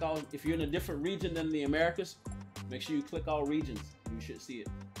sure you click all, if you're in a different region than the Americas, make sure you click all regions. You should see it.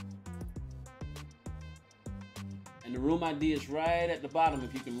 And the room ID is right at the bottom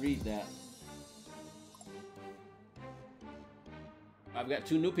if you can read that. I've got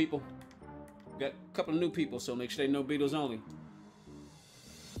 2 new people. Got a couple of new people, so make sure they know Beatles only.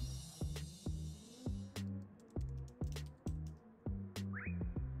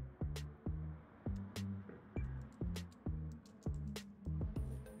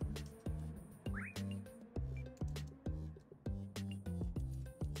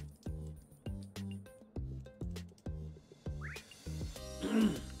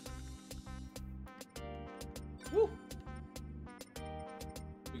 Woo.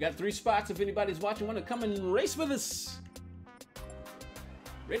 We got 3 spots. If anybody's watching, want to come and race with us.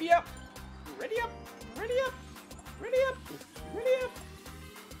 Ready up. Ready up. Ready up. Ready up. Ready up.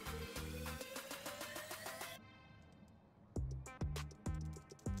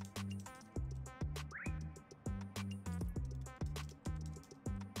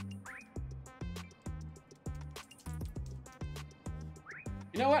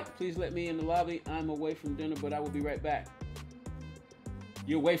 You know what? Please let me in the lobby. I'm away from dinner, but I will be right back.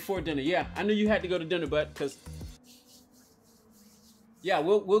 You're away for dinner. Yeah, I knew you had to go to dinner, but because yeah,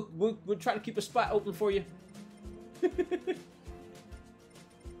 we'll try to keep a spot open for you.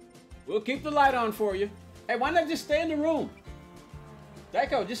 We'll keep the light on for you. Hey, why not just stay in the room?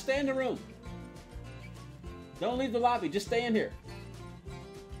 Daiko, just stay in the room. Don't leave the lobby. Just stay in here.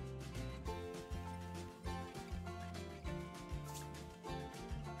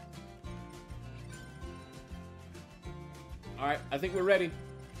 All right, I think we're ready.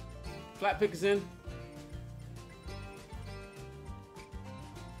 Flat pick is in.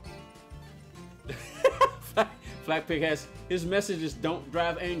 Flat pick has his message is don't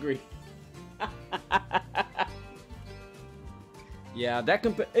drive angry. Yeah, that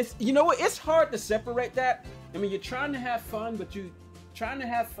it's, you know what? It's hard to separate that. I mean, you're trying to have fun, but you trying to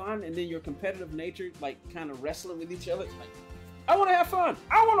have fun, and then your competitive nature, like, kind of wrestling with each other. Like, I want to have fun.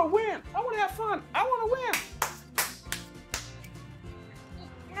 I want to win. I want to have fun. I want to win.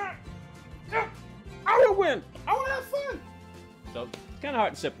 I want to win. I want to have fun. So it's kind of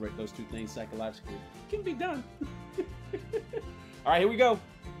hard to separate those 2 things psychologically. It can be done. All right, here we go.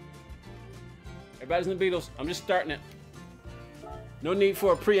 Everybody's in the Beatles. I'm just starting it. No need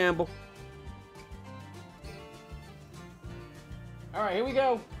for a preamble. All right, here we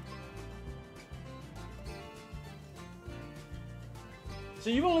go. So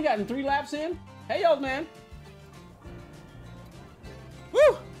you've only gotten 3 laps in? Hey, old man.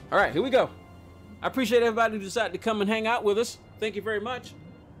 Woo! All right, here we go. I appreciate everybody who decided to come and hang out with us. Thank you very much.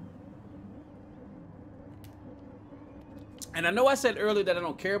 And I know I said earlier that I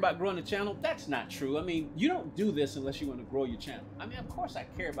don't care about growing the channel. That's not true. I mean, you don't do this unless you want to grow your channel. I mean, of course I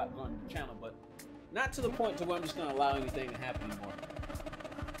care about growing your channel, but not to the point to where I'm just going to allow anything to happen anymore.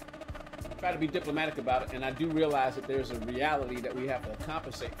 Try to be diplomatic about it, and I do realize that there's a reality that we have to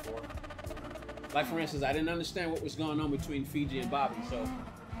compensate for. Like for instance, I didn't understand what was going on between Fiji and Bobby, so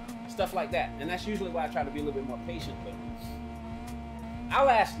stuff like that. And that's usually why I try to be a little bit more patient, but I'll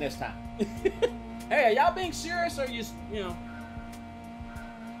ask next time. Hey, are y'all being serious or you know?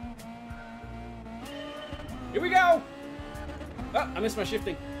 Here we go! Oh, I missed my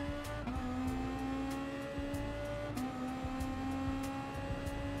shifting.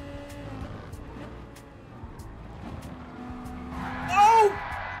 Oh!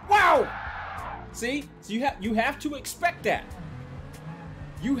 Wow! See? So you have to expect that.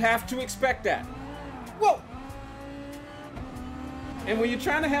 You have to expect that. Whoa! And when you're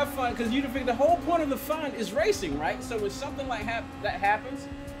trying to have fun, because you think the whole point of the fun is racing, right? So when something like that happens,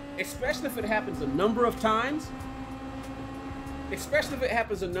 especially if it happens a number of times, it's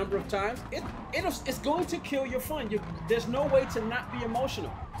going to kill your fun. There's no way to not be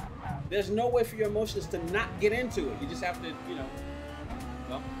emotional. There's no way for your emotions to not get into it. You just have to, you know,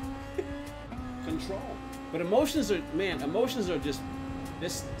 well, control. But emotions are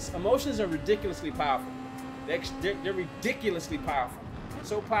ridiculously powerful. They're ridiculously powerful.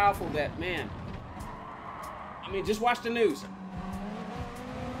 So powerful that, man, I mean, just watch the news.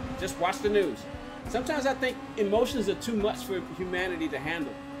 Just watch the news. Sometimes I think emotions are too much for humanity to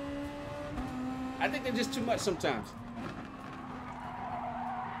handle. I think they're just too much sometimes.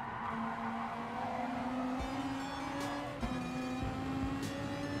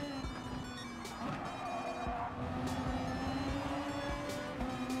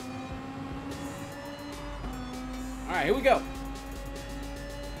 All right, here we go.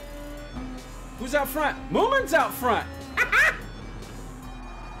 Who's out front? Moomin's out front.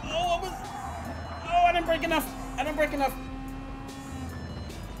 I didn't break enough.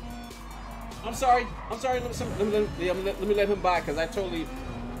 I'm sorry. Let me let him by because I totally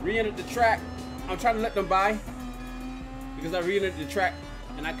re-entered the track. I'm trying to let them by because I re-entered the track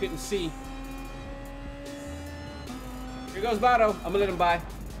and I couldn't see. Here goes Bato. I'm gonna let him by.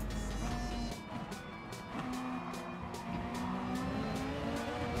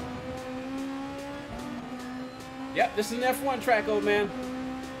 Yep, this is an F1 track, old man.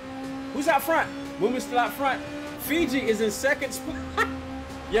 Who's out front? Moomin's still out front. Fiji is in second spot.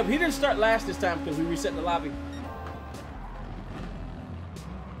 Yep, he didn't start last this time because we reset the lobby.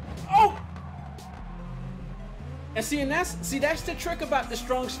 Oh! And that's the trick about the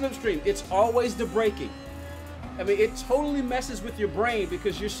strong slipstream. It's always the braking. I mean, it totally messes with your brain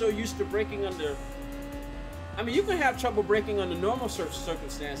because you're so used to braking under. I mean, you can have trouble braking under normal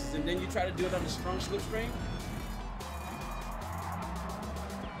circumstances, and then you try to do it under strong slipstream.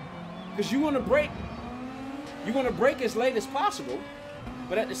 Because you want to brake as late as possible,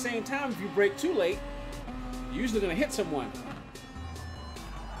 but at the same time, if you brake too late, you're usually going to hit someone.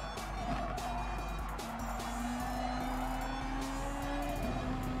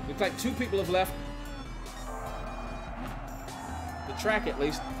 Looks like 2 people have left. The track, at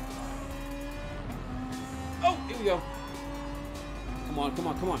least. Oh, here we go. Come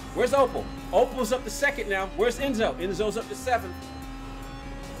on. Where's Opal? Opal's up to 2nd now. Where's Enzo? Enzo's up to 7th.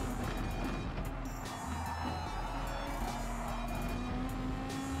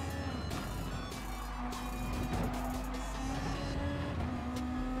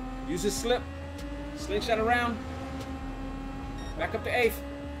 Use his slip. Slingshot around. Back up to 8th.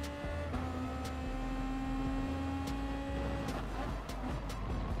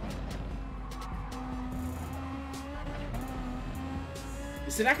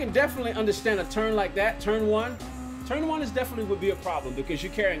 See, I can definitely understand a turn like that. Turn 1. Turn 1 is definitely would be a problem because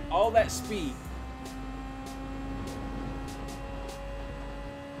you're carrying all that speed.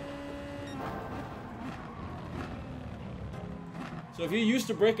 So if you're used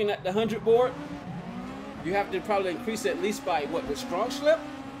to braking at the 100 board, you have to probably increase it at least by what, with strong slip?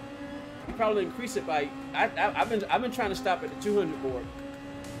 You probably increase it by. I've been trying to stop at the 200 board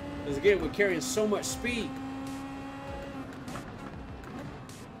because again we're carrying so much speed.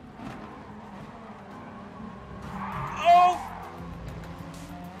 Oh!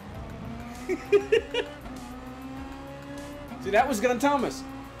 See, that was Gran Thomas.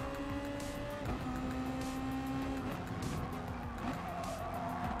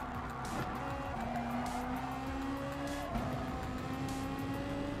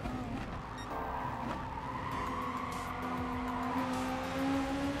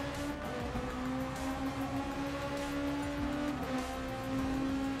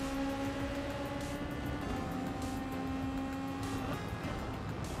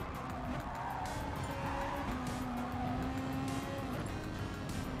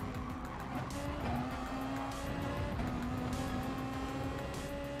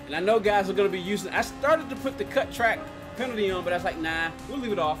 And I know guys are going to be using. I started to put the cut track penalty on, but I was like, nah, we'll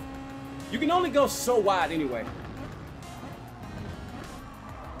leave it off. You can only go so wide anyway.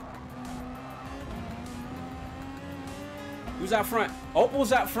 Who's out front?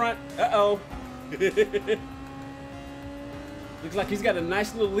 Opal's out front. Uh-oh. Looks like he's got a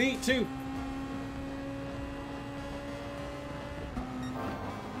nice little lead, too.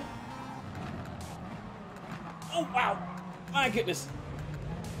 Oh, wow. My goodness.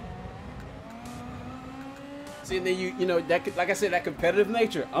 See, and then you know, that, like I said, that competitive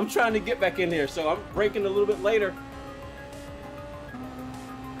nature. I'm trying to get back in here, so I'm braking a little bit later.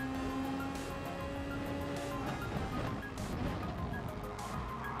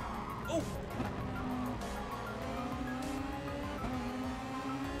 Oh.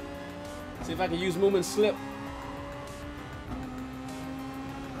 See if I can use movement slip.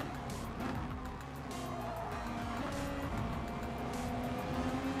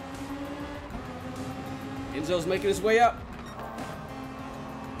 Enzo's making his way up.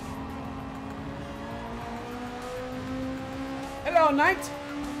 Hello, Knight.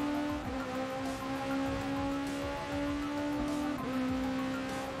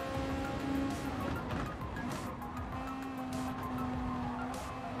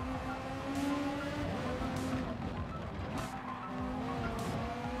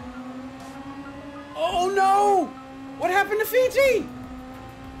 Oh no! What happened to Fiji?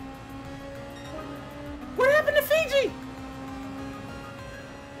 What happened to Fiji?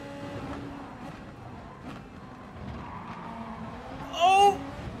 Oh!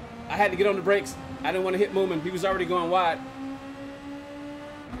 I had to get on the brakes. I didn't want to hit Moomin. He was already going wide.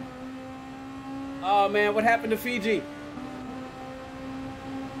 Oh man, what happened to Fiji?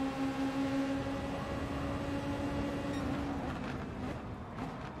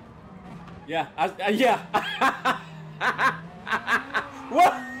 Yeah, yeah.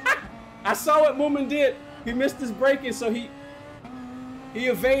 What? I saw what Moomin did. He missed his braking, so he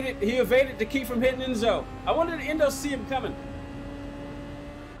evaded to keep from hitting Enzo. I wanted Enzo to see him coming.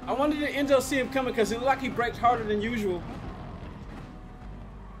 I wanted Enzo to see him coming because it looked like he braked harder than usual.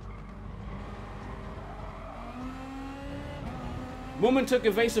 Moomin took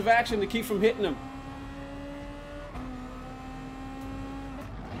evasive action to keep from hitting him.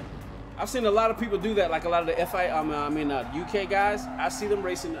 I've seen a lot of people do that, like a lot of the UK guys. I see them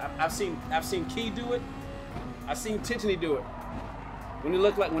racing. I've seen Key do it. I've seen Tiffany do it. When they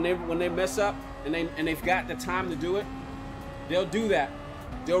look like when they mess up and they've got the time to do it, they'll do that.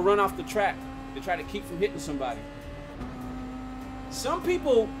 They'll run off the track to try to keep from hitting somebody. Some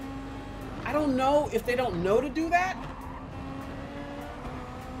people, I don't know if they don't know to do that.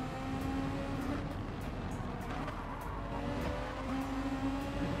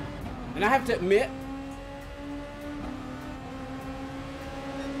 And I have to admit,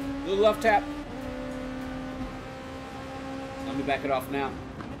 little left tap. Let me back it off now.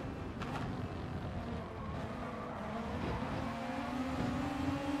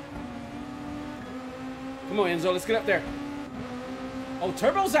 Come on, Enzo, let's get up there. Oh,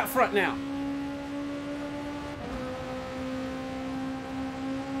 Turbo's out front now. All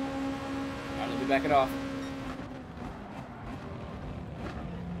right, let me back it off.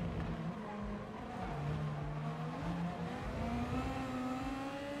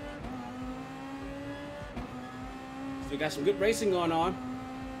 We got some good racing going on.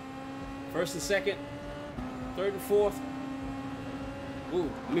 First and second, third and fourth. Ooh,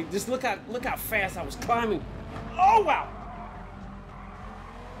 I mean, just look how fast I was climbing. Oh wow!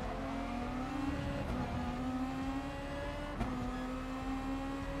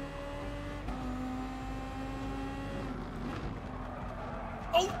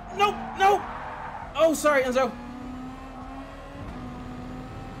 Oh no, no! Oh, sorry, Enzo.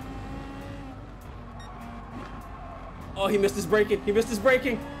 Oh, he missed his braking. He missed his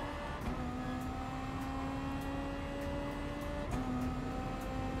braking.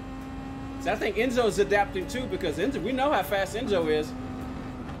 So I think Enzo's adapting too, because Enzo, we know how fast Enzo is.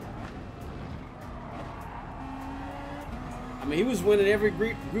 I mean, he was winning every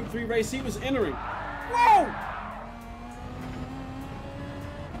Group 3 race he was entering. Whoa!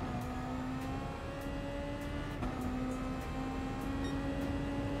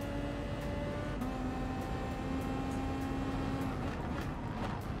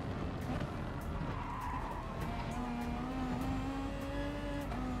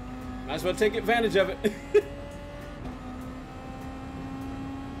 Might as well take advantage of it.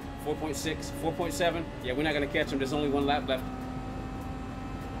 4.6, 4.7. Yeah, we're not gonna catch him. There's only one lap left.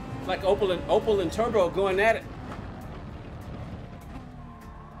 It's like Opal and Turbo going at it.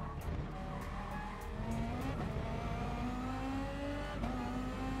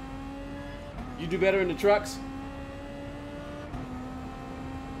 You do better in the trucks.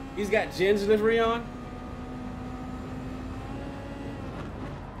 He's got Jen's livery on.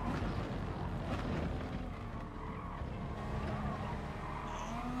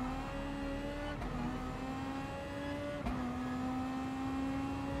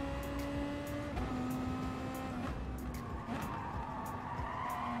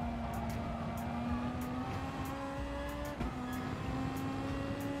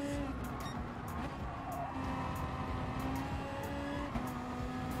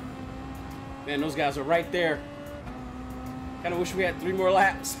 Man, those guys are right there. Kind of wish we had 3 more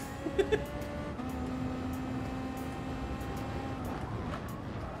laps.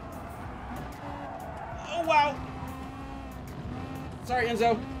 Oh, wow. Sorry,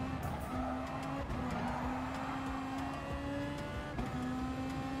 Enzo.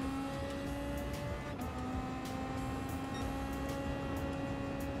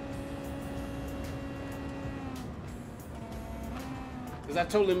 Because I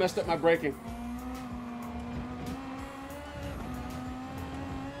totally messed up my braking.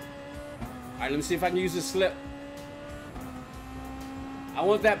 All right, let me see if I can use this slip. I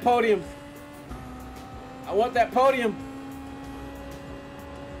want that podium. I want that podium.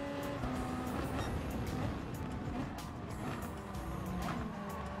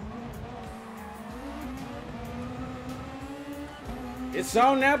 It's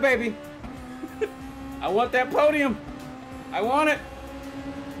on now, baby. I want that podium. I want it.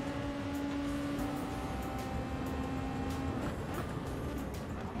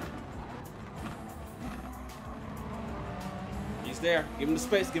 There. Give him the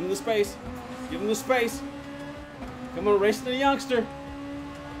space. Give him the space. Give him the space. Come on, racing the youngster.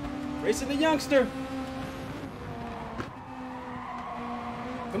 Racing the youngster.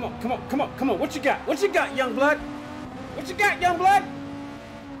 Come on, come on, come on, come on. What you got? What you got, young blood? What you got, young blood?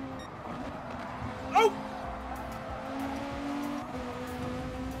 Oh!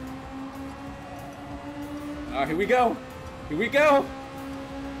 All right, here we go. Here we go.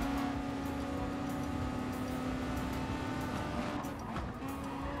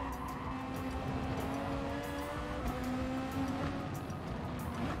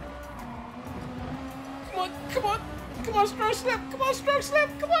 Come on, come on, stroke slip, come on, stroke slip,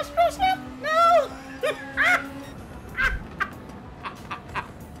 come on, stroke slip, no!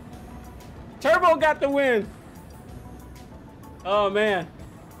 Turbo got the win. Oh man.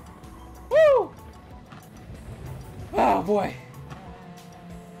 Woo! Oh boy.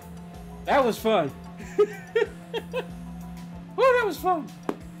 That was fun. Woo, that was fun.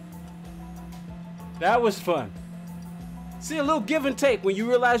 That was fun. See, a little give and take when you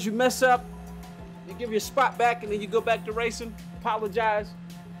realize you mess up. You give your spot back and then you go back to racing, apologize.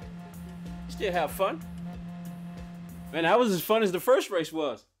 You still have fun. Man, that was as fun as the first race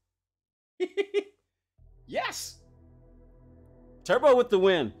was. Yes. Turbo with the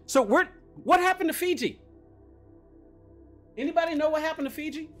win. So what happened to Fiji? Anybody know what happened to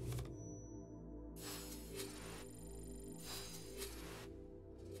Fiji?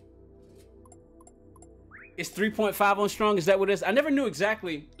 It's 3.5 on strong. Is that what it is? I never knew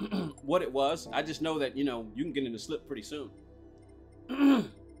exactly what it was. I just know that, you know, you can get in the slip pretty soon.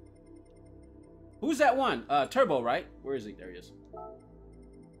 Who's that one? Turbo, right? Where is he? There he is.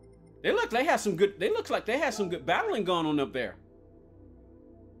 They look like they had some good battling going on up there.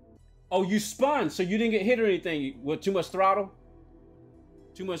 Oh, you spun, so you didn't get hit or anything. What, too much throttle?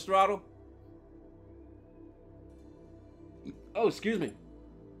 Too much throttle? Oh, excuse me.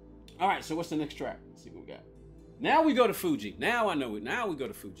 All right, so what's the next track? Let's see what we got. Now we go to Fuji. Now I know it. Now we go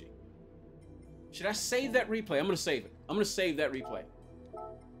to Fuji. Should I save that replay? I'm going to save it. I'm going to save that replay.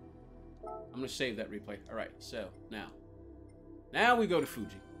 I'm going to save that replay. All right, so now we go to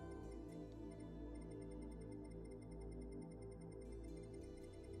Fuji.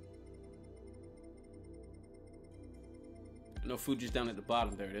 I know Fuji's down at the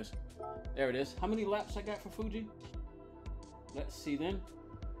bottom. There it is. There it is. How many laps I got for Fuji? Let's see then.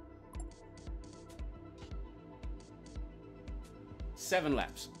 7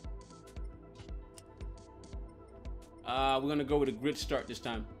 laps. We're gonna go with a grid start this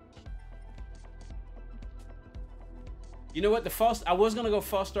time. You know what? I was gonna go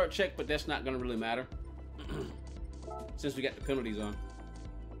false start check, but that's not gonna really matter since we got the penalties on.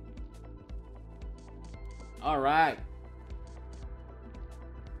 All right.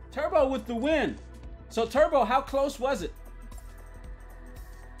 Turbo with the win. So Turbo, how close was it?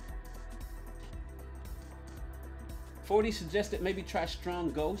 40 suggested maybe try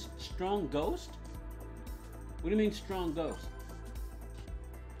Strong Ghost. Strong Ghost? What do you mean Strong Ghost?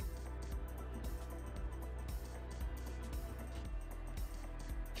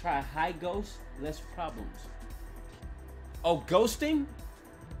 Try High Ghost, less problems. Oh, ghosting?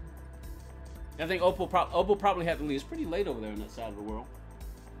 I think Opal probably had to leave. It's pretty late over there on that side of the world.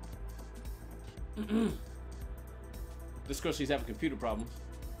 This girl, she's having computer problems.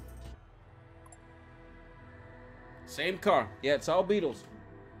 Same car. Yeah, it's all Beetles.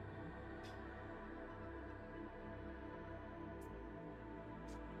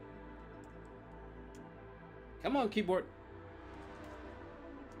 Come on, keyboard.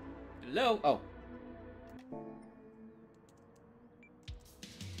 Hello? Oh.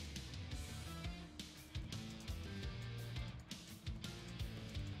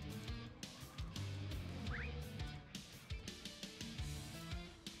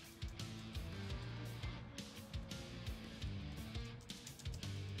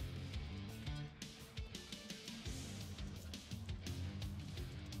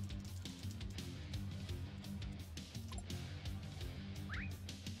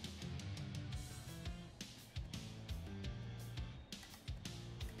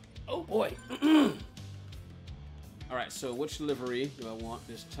 Oh boy. All right, so which livery do I want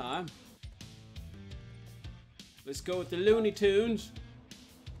this time? Let's go with the Looney Tunes.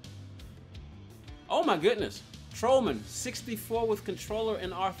 Oh my goodness. Trollman, 64 with controller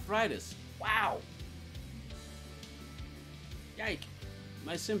and arthritis. Wow. Yike.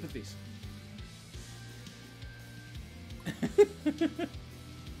 My sympathies.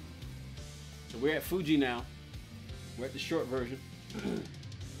 So we're at Fuji now. We're at the short version.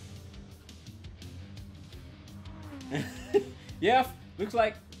 Yeah, looks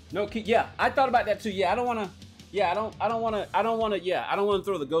like no key. Yeah, I thought about that too. Yeah, I don't want to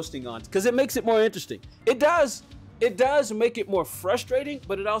throw the ghosting on because it makes it more interesting. It does make it more frustrating,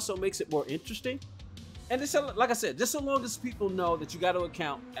 but it also makes it more interesting. And it's, like I said, just so long as people know that you got to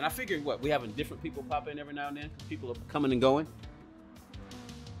account. And I figured we having different people pop in every now and then. People are coming and going.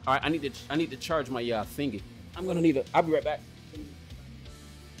 All right, I need to charge my thingy. I'll be right back. I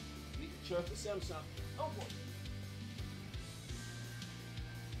need to charge the Samsung. Oh boy.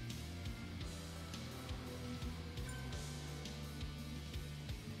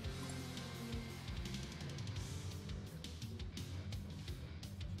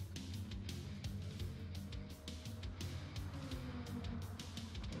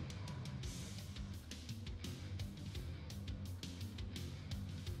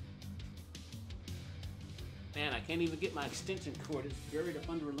 Man, I can't even get my extension cord. It's buried up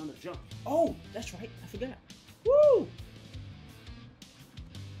under a lot of junk. Oh, that's right. I forgot. Woo!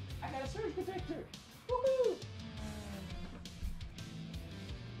 I got a surge protector. Woohoo!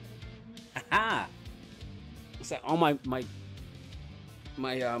 Aha! It's like all my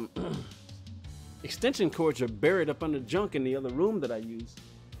extension cords are buried up under junk in the other room that I use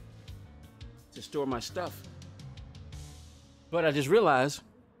to store my stuff. But I just realized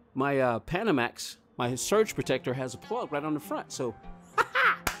my Panamax, my surge protector, has a plug right on the front. So,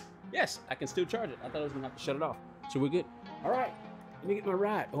 yes, I can still charge it. I thought I was gonna have to shut it off. So we're good. All right, let me get my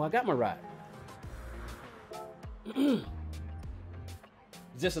ride. Oh, I got my ride.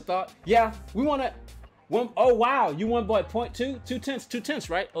 Just a thought. Yeah, we want to. Oh wow, you won by 0.2, 2 tenths,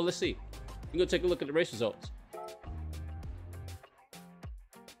 right? Oh, let's see. You go take a look at the race results.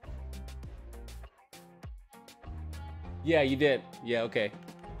 Yeah, you did. Yeah, okay.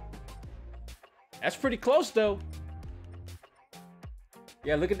 That's pretty close though.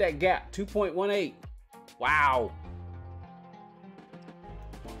 Yeah, look at that gap, 2.18. Wow.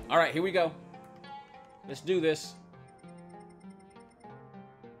 All right, here we go. Let's do this.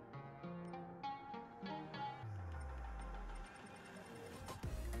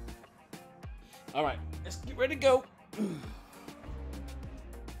 All right, let's get ready to go.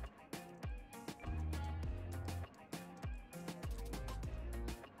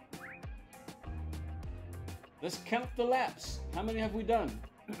 Let's count the laps. How many have we done?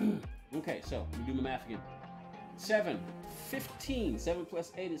 Okay, so let me do my math again. 7, 15. 7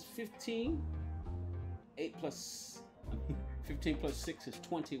 plus 8 is 15. 15 plus 6 is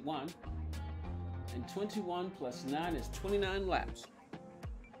 21. And 21 plus 9 is 29 laps.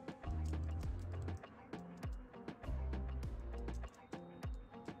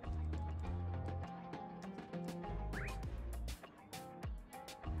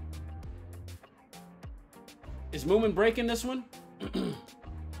 Is Moomin breaking this one?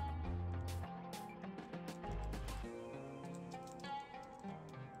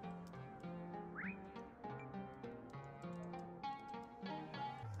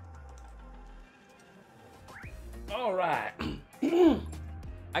 All right.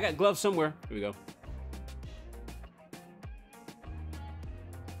 I got gloves somewhere. Here we go.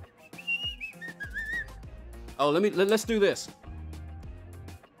 Oh, let's do this.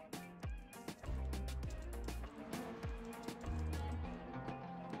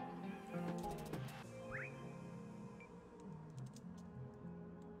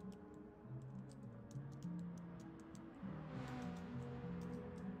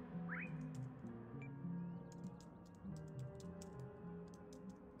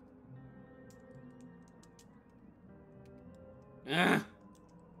 Ah.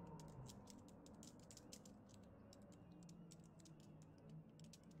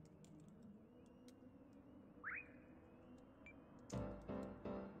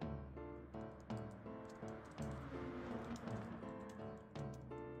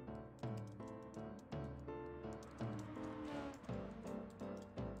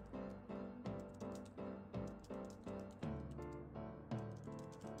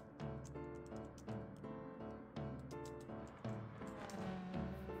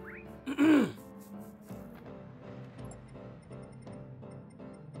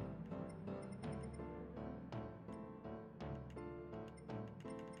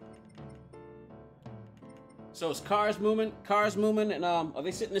 So it's cars moving, and are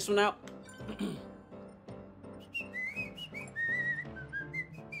they sitting this one out?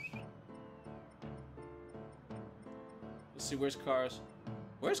 Let's see, where's cars?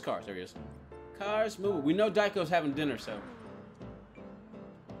 Where's cars? There he is. Cars moving. We know Daiko's having dinner, so.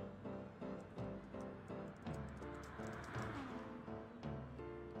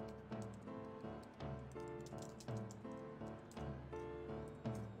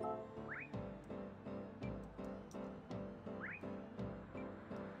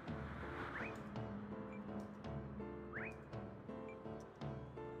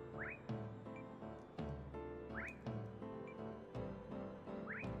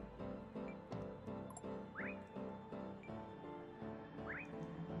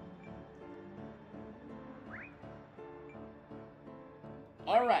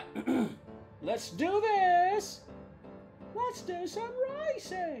 All right, let's do this. Let's do some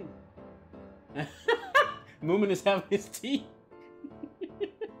racing. Moomin is having his tea.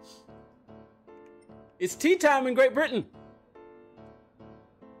 It's tea time in Great Britain.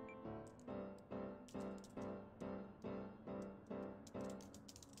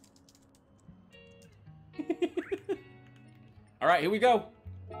 All right, here we go.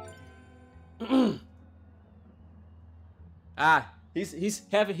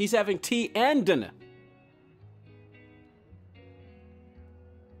 He's having tea and dinner.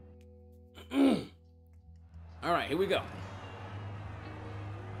 All right, here we go.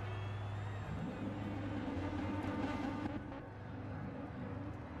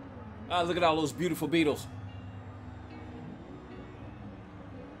 Ah, look at all those beautiful beetles.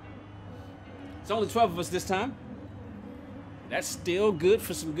 It's only 12 of us this time. That's still good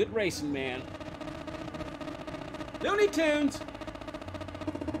for some good racing, man. Looney Tunes.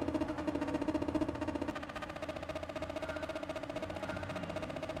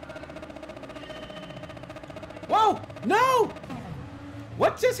 Whoa! No!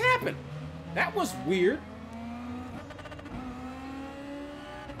 What just happened? That was weird.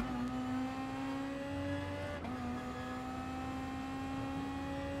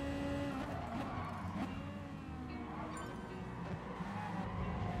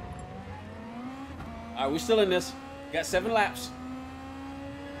 All right, we're still in this. Got 7 laps.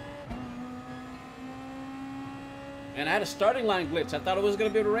 And I had a starting line glitch. I thought I was going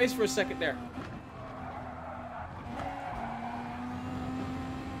to be able to race for a second there.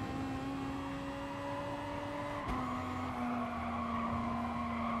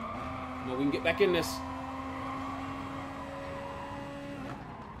 No, we can get back in this.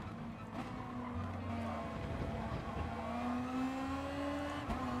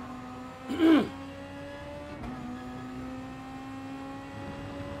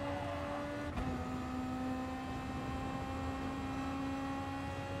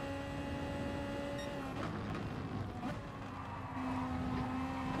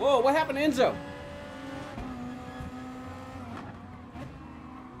 Whoa, what happened to Enzo?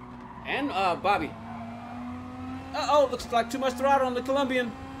 And Bobby. Uh-oh, looks like too much throttle on the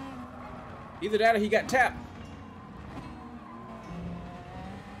Colombian. Either that or he got tapped.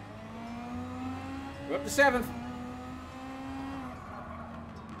 We're up to 7th.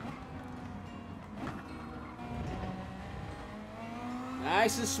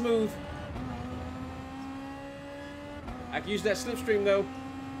 Nice and smooth. I can use that slipstream though.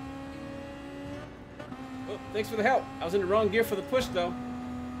 Oh, thanks for the help. I was in the wrong gear for the push though.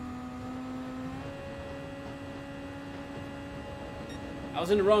 I was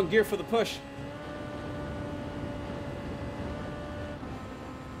in the wrong gear for the push.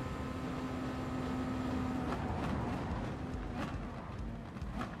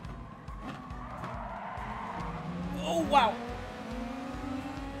 Oh, wow.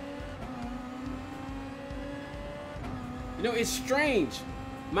 You know, it's strange.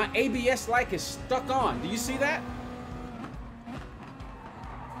 My ABS light is stuck on. Do you see that?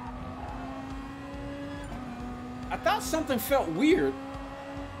 I thought something felt weird.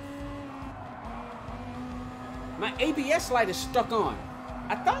 My ABS light is stuck on.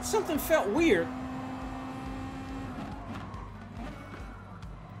 I thought something felt weird.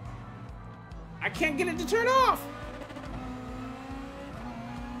 I can't get it to turn off.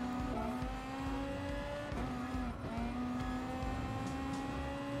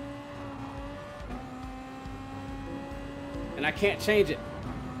 And I can't change it.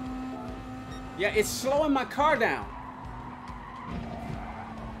 Yeah, it's slowing my car down.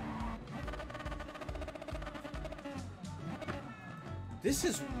 This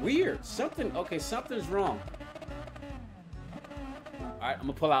is weird. Something's wrong. All right, I'm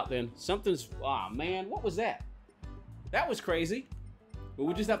gonna pull out then. Oh man, what was that? That was crazy. But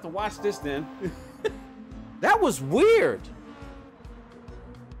we just have to watch this then. That was weird.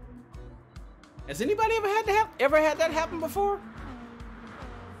 Has anybody ever had that happen before?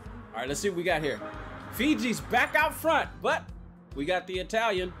 All right, let's see what we got here. Fiji's back out front, but we got the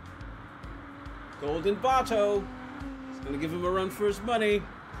Italian. Golden Bato. Gonna give him a run for his money.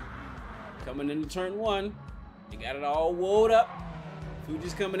 Coming into turn 1. He got it all woed up.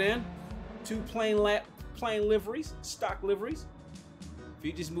 Fuji's coming in. 2 plain liveries, stock liveries.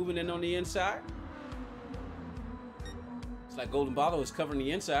 Fiji's moving in on the inside. It's like Golden Bato is covering the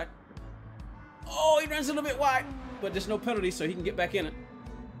inside. Oh, he runs a little bit wide, but there's no penalty, so he can get back in it.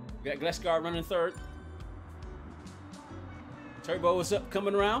 We got Gr.3 running third. Turbo is up,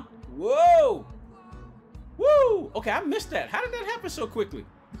 coming around. Whoa! Woo! Okay, I missed that. How did that happen so quickly?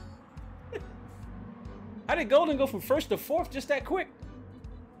 How did Golden go from first to fourth just that quick?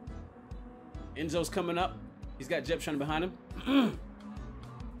 Enzo's coming up. He's got Jeb Shun behind him.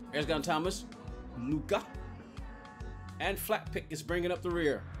 There's Gun Thomas. Luca. And Flat Pick is bringing up the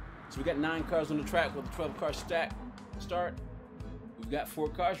rear. So we got 9 cars on the track with a 12-car stack start. We've got 4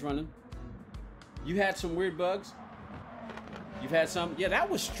 cars running. You had some weird bugs. You've had some. Yeah, that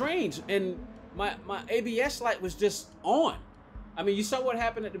was strange. And my ABS light was just on. I mean, you saw what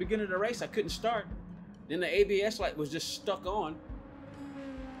happened at the beginning of the race. I couldn't start. Then the ABS light was just stuck on.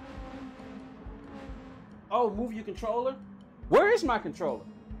 Oh, move your controller. Where is my controller?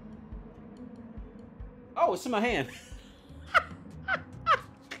 Oh, it's in my hand.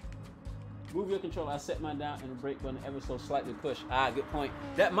 Move your controller. I set mine down and the brake button ever so slightly push. Ah, good point.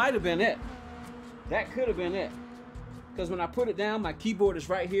 That might have been it. That could have been it. Because when I put it down, my keyboard is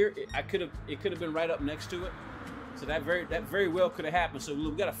right here. It could have been right up next to it. So that very well could have happened. So we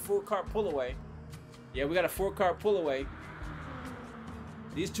got a 4-car pull away. Yeah, we got a 4-car pull away.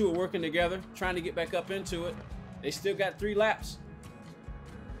 These two are working together, trying to get back up into it. They still got 3 laps.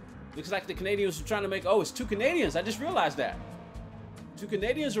 Looks like the Canadians are trying to make. Oh, it's 2 Canadians. I just realized that. 2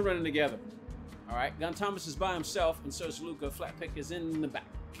 Canadians are running together. All right, Gun Thomas is by himself, and so is Luca. Flat Pick is in the back.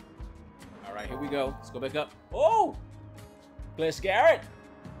 All right, here we go. Let's go back up. Oh! Gr.3. I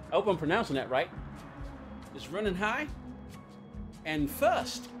hope I'm pronouncing that right. It's running high and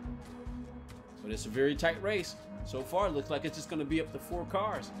first. But it's a very tight race. So far, it looks like it's just going to be up to 4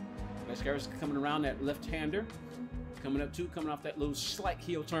 cars. Gr.3 is coming around that left-hander. Coming up 2, coming off that little slight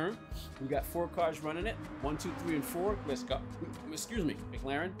heel turn. We got 4 cars running it. 1, 2, 3, and 4. Let's go. Excuse me.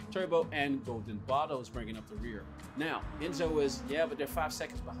 McLaren, Turbo, and Golden Bato is bringing up the rear. Now, Enzo is, yeah, but they're 5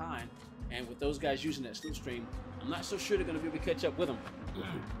 seconds behind. And with those guys using that slipstream, I'm not so sure they're going to be able to catch up with them. What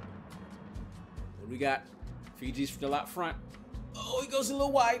do we got? Fiji's still out front. Oh, he goes a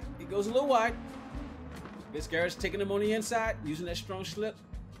little wide. He goes a little wide. Gr.3 is taking him on the inside, using that strong slip.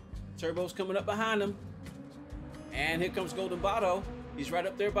 Turbo's coming up behind him. And here comes Golden Bato. He's right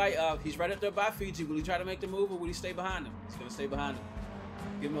up there by Fiji. Will he try to make the move or will he stay behind him? He's gonna stay behind him.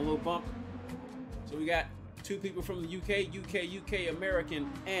 Give him a little bump. So we got 2 people from the UK,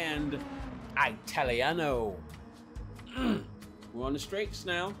 American, and Italiano. We're on the straights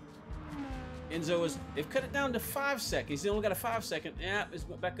now. Enzo they've cut it down to 5 seconds. He only got a 5 second. Yeah, it's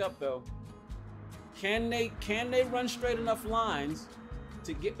back up though. Can they run straight enough lines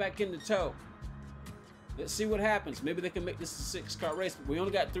to get back into tow? Let's see what happens. Maybe they can make this a 6-car race, but we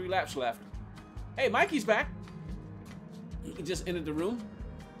only got 3 laps left. Hey, Mikey's back. He just entered the room.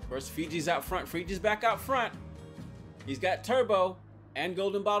 First, Fiji's out front. Fiji's back out front. He's got Turbo and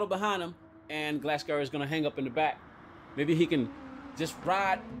Golden Bato behind him, and Gr.3 is going to hang up in the back. Maybe he can just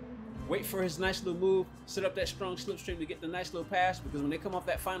ride, wait for his nice little move, set up that strong slipstream to get the nice little pass, because when they come off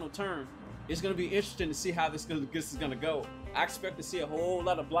that final turn, it's going to be interesting to see how this is going to go. I expect to see a whole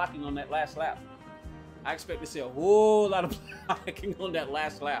lot of blocking on that last lap. I expect to see a whole lot of blocking on that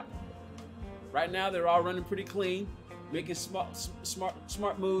last lap. Right now, they're all running pretty clean, making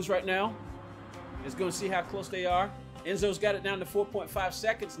smart moves right now. It's going to see how close they are. Enzo's got it down to 4.5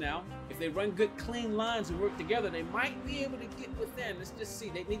 seconds now. If they run good, clean lines and work together, they might be able to get within. Let's just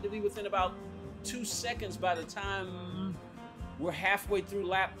see. They need to be within about 2 seconds by the time we're halfway through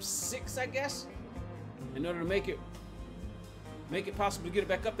lap 6, I guess, in order to make it possible to get it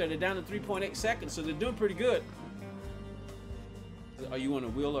back up there. They're down to 3.8 seconds, so they're doing pretty good. Are you on a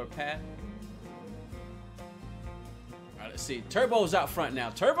wheel or a pad? All right, let's see. Turbo's out front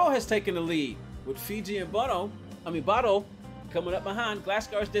now. Turbo has taken the lead with Fiji and Battle coming up behind.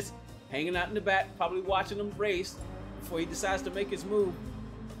 Glasgar's just hanging out in the back, probably watching them race before he decides to make his move.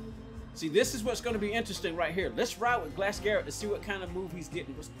 See, this is what's going to be interesting right here. Let's ride with Glasgar to see what kind of move he's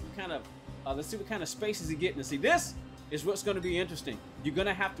getting. Let's see what kind of space is he getting. And see, this is what's going to be interesting. You're going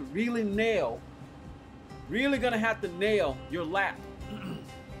to have to really nail your lap.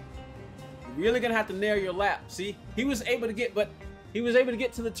 You're really going to have to nail your lap. See, he was able to get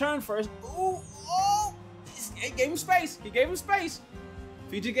to the turn first. Ooh, oh, he gave him space.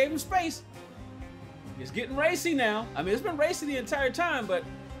 Fiji gave him space. It's getting racy now. I mean, it's been racy the entire time, but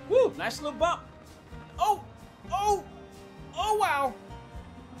woo, nice little bump. Oh, wow.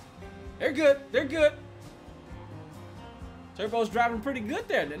 They're good. Turbo's driving pretty good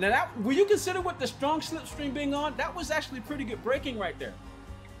there. Now, will you consider with the strong slipstream being on, that was actually pretty good braking right there.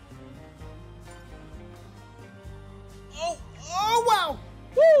 Oh, wow.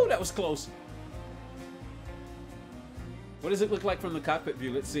 Woo, that was close. What does it look like from the cockpit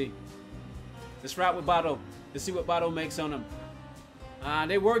view? Let's see. Let's ride with Battle. Let's see what Battle makes on them.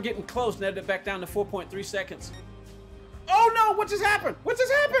 They were getting close. Now they're back down to 4.3 seconds. Oh, no. What just happened?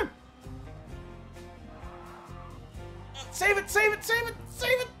 Save it.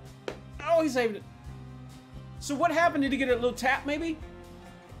 Oh, he saved it. So what happened? Did he get a little tap maybe?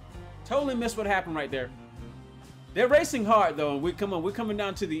 Totally missed what happened right there. They're racing hard though, and we're coming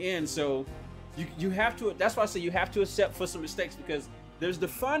down to the end, so you have to, that's why I say you have to accept for some mistakes, because there's the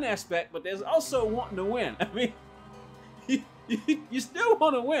fun aspect, but there's also wanting to win. I mean, you still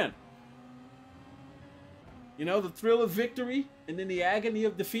want to win. You know, the thrill of victory and then the agony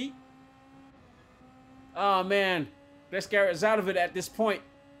of defeat. Oh man, Gr.3 is out of it at this point,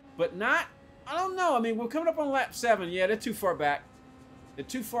 but not, I don't know. I mean, we're coming up on lap 7. Yeah, they're too far back.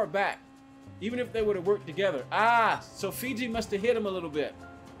 Even if they would have worked together. So Fiji must have hit him a little bit.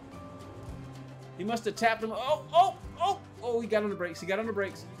 He must have tapped him. Oh, he got on the brakes.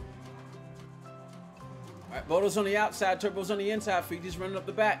 All right, Bodo's on the outside, Turbo's on the inside, Fiji's running up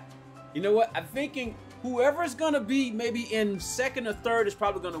the back. You know what? I'm thinking whoever's going to be maybe in second or third is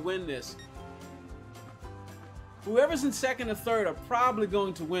probably going to win this. Whoever's in second or third are probably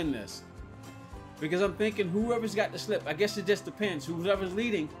going to win this. Because I'm thinking whoever's got the slip, I guess it just depends. Whoever's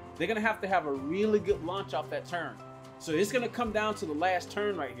leading, they're going to have a really good launch off that turn. So it's going to come down to the last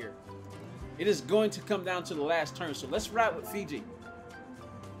turn right here. It is going to come down to the last turn. So let's ride with Fiji.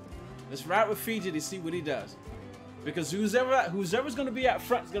 Let's ride with Fiji to see what he does. Because whoever's going to be out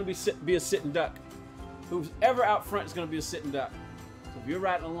front is going to be a sitting duck. Whoever out front is going to be a sitting duck. So if you're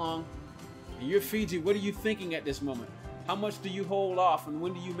riding along and you're Fiji, what are you thinking at this moment? How much do you hold off and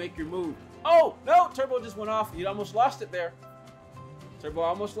when do you make your move? Oh, no, Turbo just went off. You almost lost it there. Turbo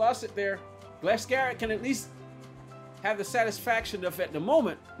almost lost it there. Gr.3 can at least have the satisfaction of, at the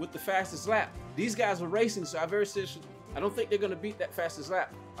moment, with the fastest lap. These guys are racing, so I don't think they're going to beat that fastest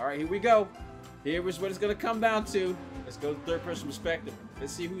lap. All right, here we go. Here is what it's going to come down to. Let's go to third-person perspective.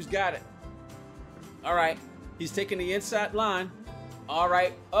 Let's see who's got it. All right, he's taking the inside line. All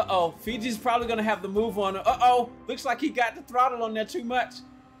right, Fiji's probably going to have the move on him. Looks like he got the throttle on there too much.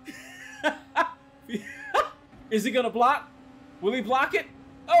 Is he going to block? Will he block it?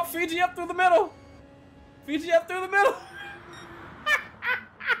 Oh, Fiji up through the middle.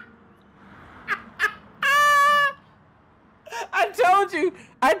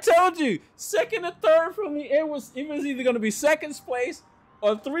 I told you. Second or third from me, it was either going to be second place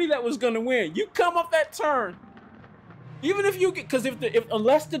or 3 that was going to win. You come up that turn. Even if you get, because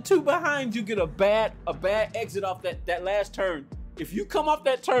unless the 2 behind you get a bad exit off that last turn, if you come off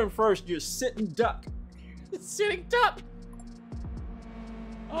that turn first, you're sitting duck. Sitting duck.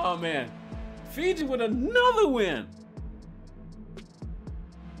 Oh man, Fiji with another win.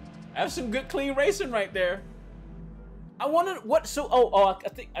 That's some good clean racing right there. I wonder what. So I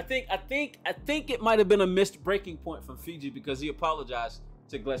think it might have been a missed breaking point from Fiji because he apologized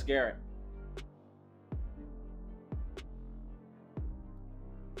to Gr.3.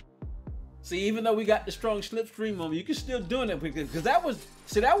 See, even though we got the strong slipstream on, you can still do it because that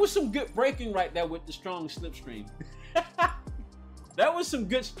was some good braking right there with the strong slipstream. That was some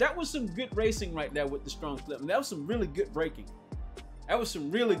good racing right there with the strong slip. That was some really good braking. How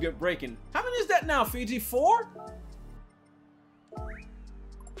many is that now, Fiji? 4?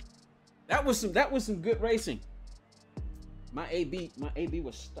 That was some good racing. My AB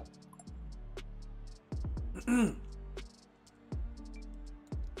was stuck.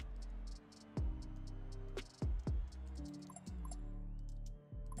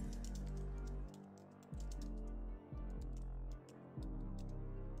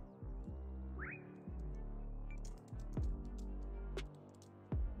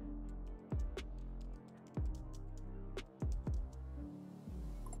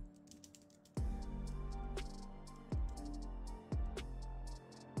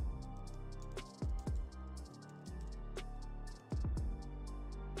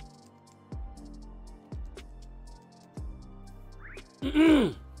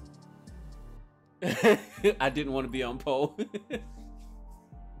 I didn't want to be on pole.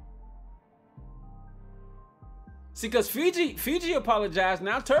 See, because Fiji apologized.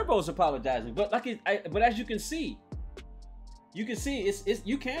 Now Turbo's apologizing. But but as you can see it's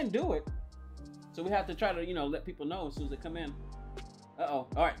you can do it. So we have to try to let people know as soon as they come in. All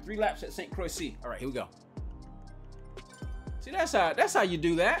right, 3 laps at St. Croix. All right, here we go. See, that's how you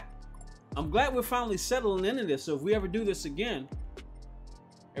do that. I'm glad we're finally settling into this. So if we ever do this again,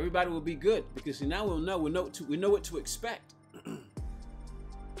 everybody will be good, because see, now we know what to expect.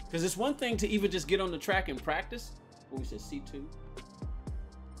 Because it's one thing to even just get on the track and practice. What we said, C2?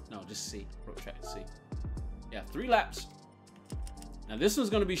 No, just C. Road track C. Yeah, 3 laps. Now this one's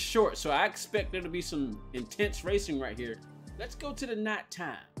gonna be short, so I expect there to be some intense racing right here. Let's go to the night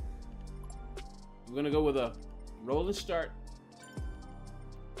time. We're gonna go with a rolling start.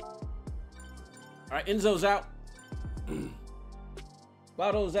 All right, Enzo's out.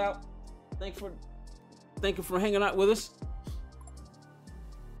 Bado's out. Thank you for hanging out with us.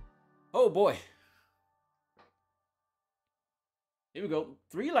 Oh boy. Here we go.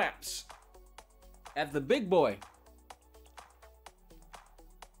 3 laps at the big boy.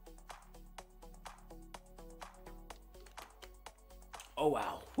 Oh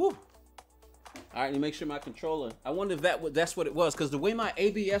wow. Whew. All right, you make sure my controller. I wonder if that's what it was, because the way my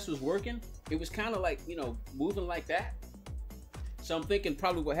ABS was working, it was kind of like, moving like that. So I'm thinking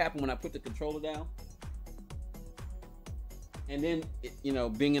probably what happened when I put the controller down. And then,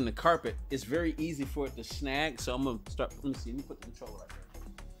 being in the carpet, it's very easy for it to snag. So I'm gonna start. Let me see. Let me put the controller right there.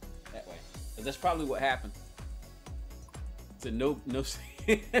 That way. But that's probably what happened. It's a no no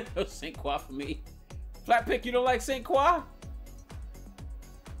Saint Croix for me. Flat pick, you don't like Saint Croix?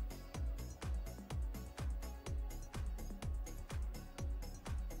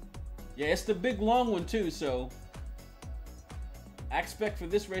 Yeah, it's the big long one too, so I expect for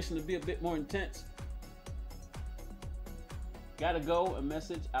this racing to be a bit more intense. Gotta go, a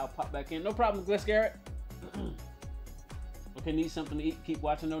message, I'll pop back in. No problem, Gliss Garrett. Okay, need something to eat, keep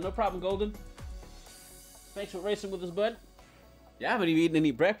watching. No problem, Golden. Thanks for racing with us, bud. Yeah, I haven't even eaten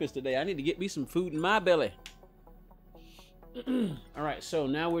any breakfast today. I need to get me some food in my belly. All right, so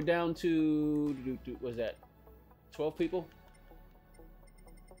now we're down to, what's that, 12 people?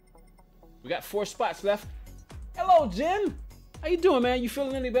 We got 4 spots left. Hello, Jen. How you doing, man? You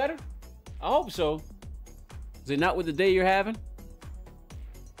feeling any better? I hope so. Is it not with the day you're having?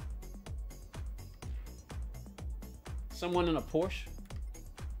 Someone in a Porsche?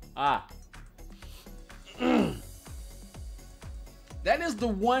 Ah. That is the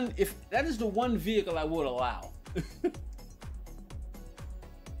one vehicle I would allow.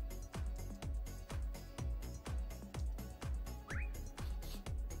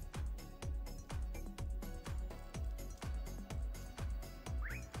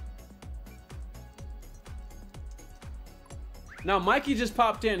 Now, Mikey just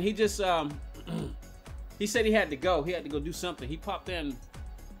popped in. He just, he said he had to go. He had to go do something. He popped in.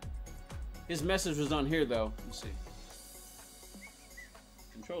 His message was on here, though. Let's see.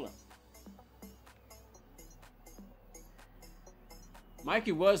 Controller.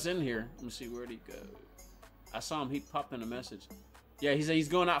 Mikey was in here. Let me see, where'd he go? I saw him. He popped in a message. Yeah, he said he's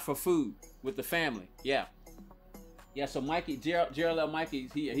going out for food with the family. Yeah. Yeah, so Mikey, JRL Mikey,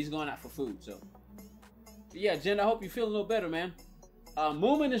 he's going out for food, so. Yeah, Jen, I hope you feel a little better, man.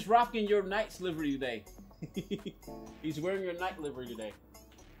 Moomin is rocking your Knight's livery today. He's wearing your Knight livery today.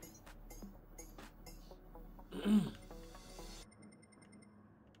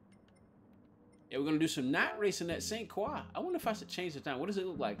 Yeah, we're gonna do some night racing at St. Croix. I wonder if I should change the time. What does it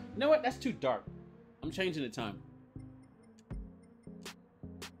look like? You know what? That's too dark. I'm changing the time.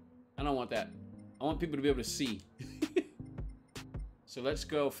 I don't want that. I want people to be able to see. So let's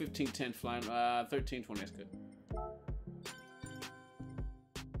go 15:10 flying, 13:20, that's good.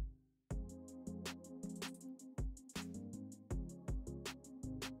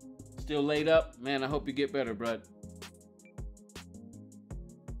 Still laid up? Man, I hope you get better, bud.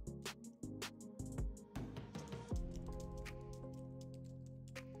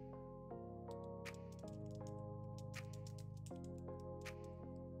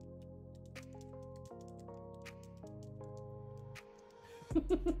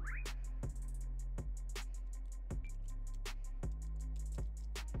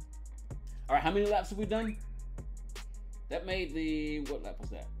 All right, how many laps have we done? That made the, what lap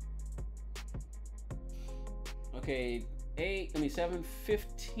was that? Okay, 7,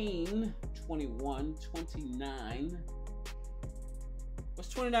 15, 21, 29. What's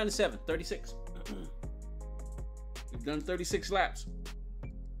 29 to 7? 36. We've done 36 laps.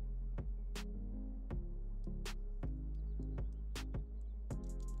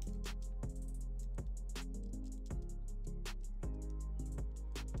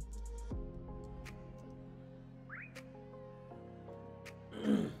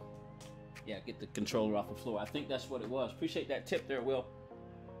 Yeah, get the controller off the floor. I think that's what it was. Appreciate that tip there, Will.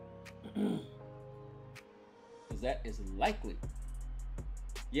 Because that is likely.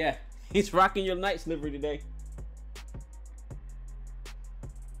 Yeah, he's rocking your Knights livery today.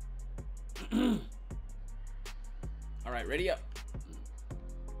 All right, ready up.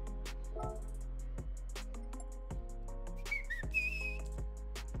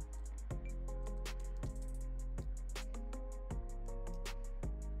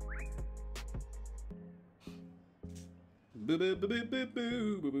 Boo, boo, boo, boo, boo,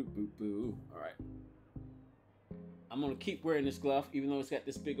 boo, boo, boo, boo, boo. All right. I'm gonna keep wearing this glove, even though it's got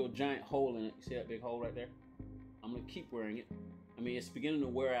this big old giant hole in it. You see that big hole right there? I'm gonna keep wearing it. I mean, it's beginning to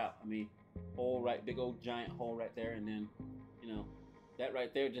wear out. I mean, hole right, big old giant hole right there, and then, you know, that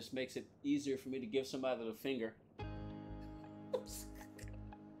right there just makes it easier for me to give somebody the finger. Oops.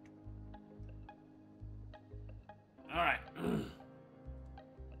 All right.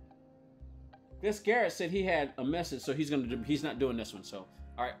 This Garrett said he had a message, so he's not doing this one. So,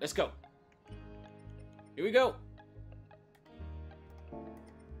 all right, let's go. Here we go.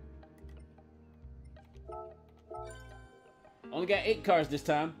 Only got 8 cars this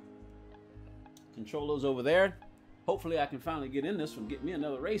time. Control those over there. Hopefully I can finally get in this one, get me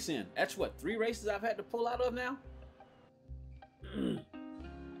another race in. That's what, 3 races I've had to pull out of now?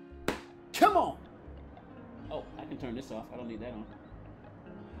 Come on! Oh, I can turn this off. I don't need that on.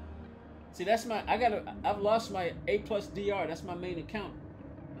 See, that's my, I've lost my A+ DR. That's my main account.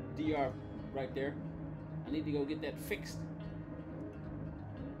 DR right there. I need to go get that fixed.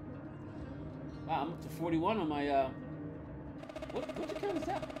 Wow, I'm up to 41 on my, what account is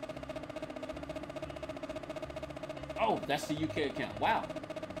that? Oh, that's the UK account. Wow,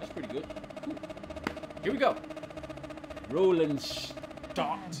 that's pretty good. Cool. Here we go. Rolling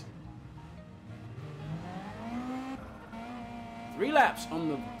start. 3 laps on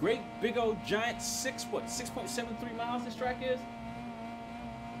the great big old giant 6.73 miles this track is.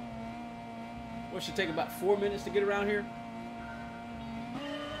 What, should take about 4 minutes to get around here?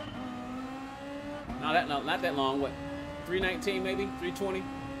 No, not that long. What, 3:19 maybe? 3:20?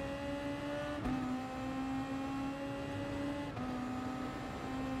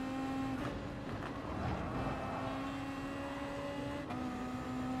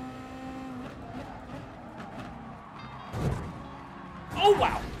 Oh,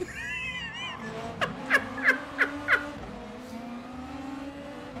 wow!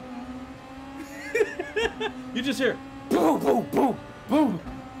 You just hear boom, boom, boom, boom.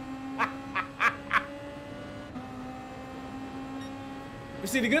 You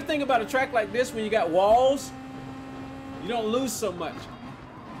see, the good thing about a track like this, when you got walls, you don't lose so much.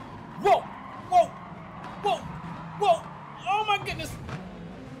 Whoa, whoa, whoa, whoa! Oh my goodness!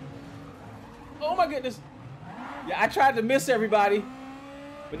 Oh my goodness! Yeah, I tried to miss everybody,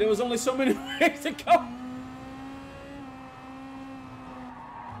 but there was only so many ways to go.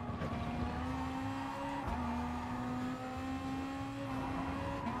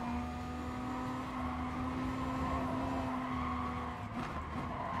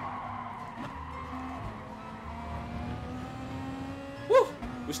 Woo!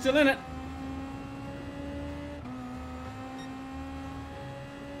 We're still in it.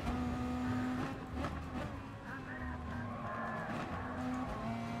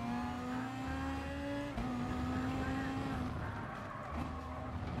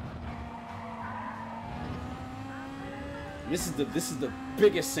 This is the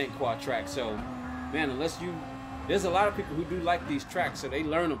biggest St. Croix track, so man, there's a lot of people who do like these tracks, so they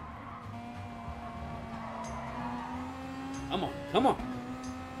learn them. Come on, come on.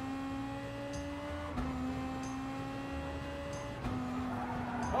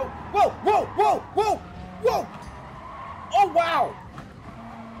 Oh, whoa, whoa, whoa, whoa, whoa! Oh wow!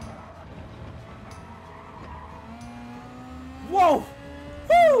 Whoa!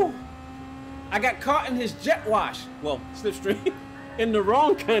 Woo! I got caught in his jet wash, well, slipstream, in the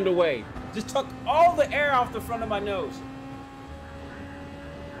wrong kind of way. Just took all the air off the front of my nose.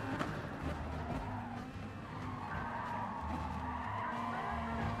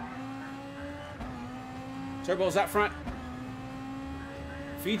 Turbo's out front.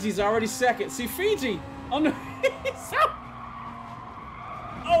 Fiji's already second. See, Fiji on the...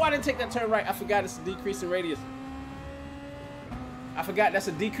 Oh, I didn't take that turn right. I forgot it's a decrease in radius. I forgot that's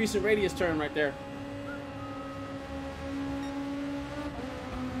a decrease in radius turn right there.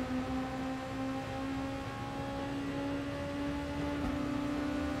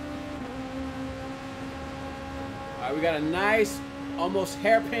 All right, we got a nice, almost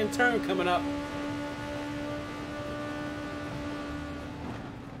hairpin turn coming up.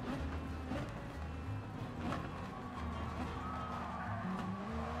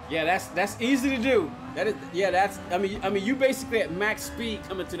 Yeah, that's easy to do. That is, yeah, that's, I mean, you basically at max speed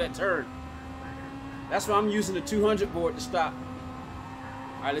coming to that turn. That's why I'm using the 200 board to stop.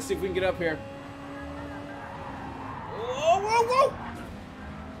 All right, let's see if we can get up here. Whoa, whoa, whoa!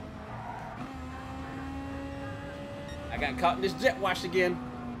 I got caught in this jet wash again.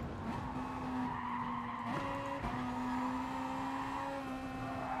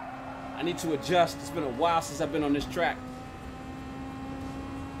 I need to adjust. It's been a while since I've been on this track.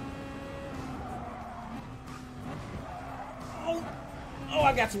 Oh,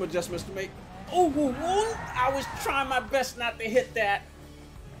 I got some adjustments to make. Oh, whoa, whoa. I was trying my best not to hit that.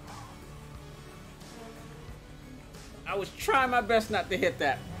 I was trying my best not to hit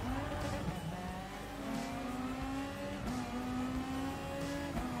that.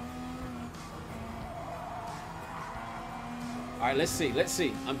 All right, let's see. Let's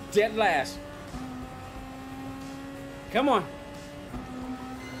see. I'm dead last. Come on.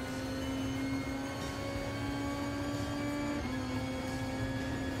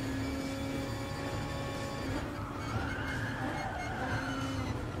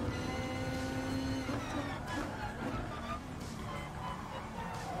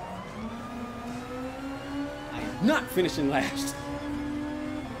 Not finishing last.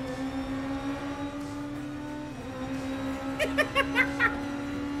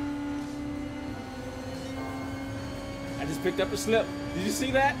 I just picked up a slip. Did you see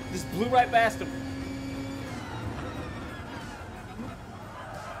that? Just blew right past him.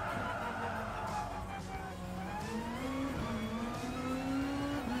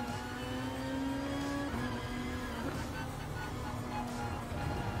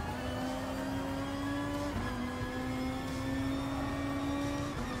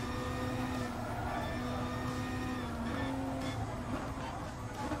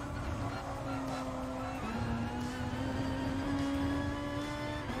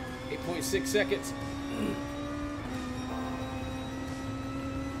 .6 seconds.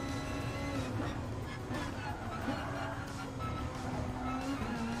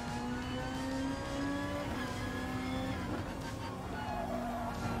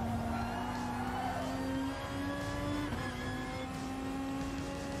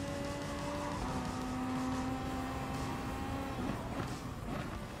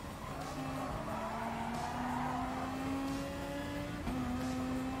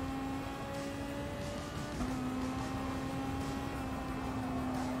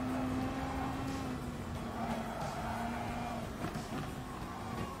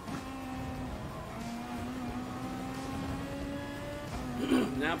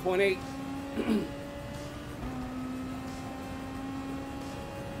 Now 9.8.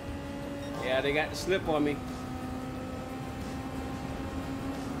 Yeah, they got the slip on me.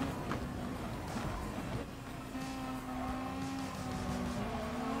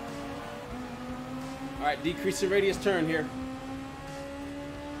 All right, decrease the radius turn here.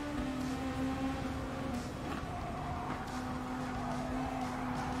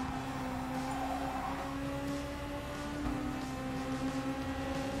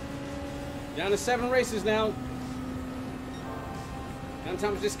 Down to 7 races now.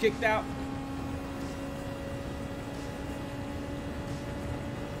 Sometimes just kicked out.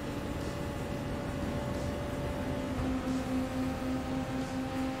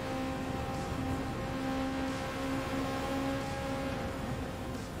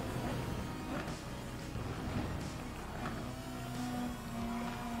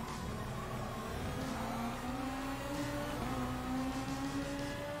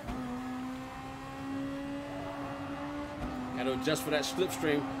 Got to adjust for that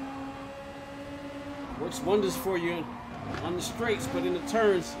slipstream. Works wonders for you on the straights, but in the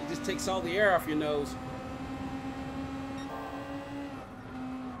turns, it just takes all the air off your nose.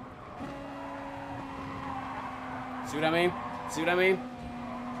 See what I mean? See what I mean?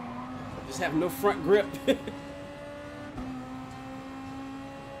 Just have no front grip.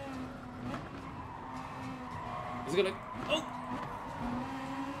 It's gonna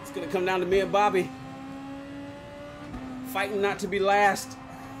come down to me and Bobby. Fighting not to be last.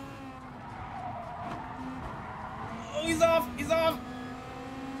 He's off. He's off.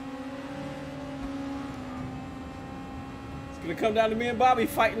 It's gonna come down to me and Bobby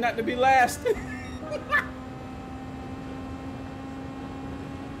fighting not to be last.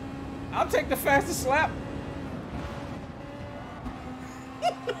 I'll take the fastest lap.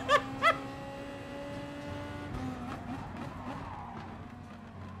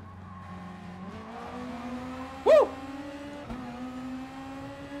 Woo!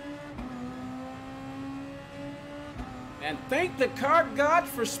 And thank the kart god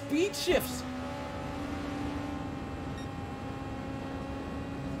for speed shifts.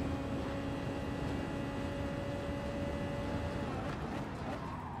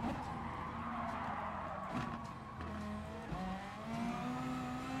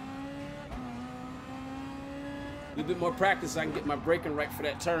 A little bit more practice, I can get my braking right for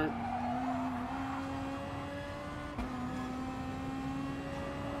that turn.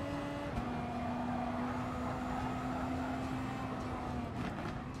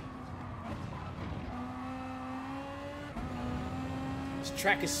 This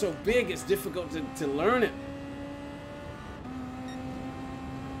track is so big, it's difficult to learn it.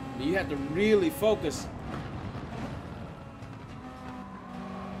 You have to really focus.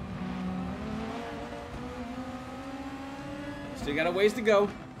 Still got a ways to go.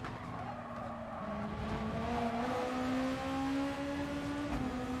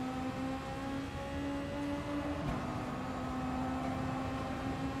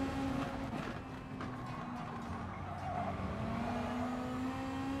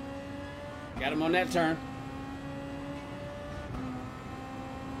 Got him on that turn.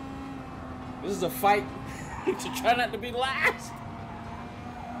 This is a fight to try not to be last.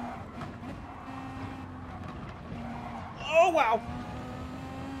 Oh, wow.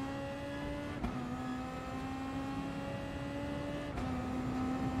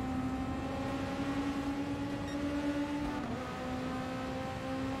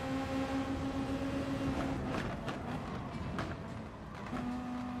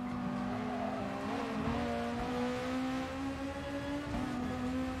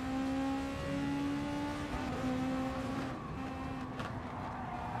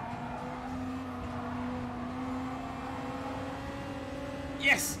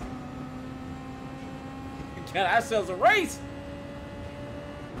 Yes! We got ourselves a race!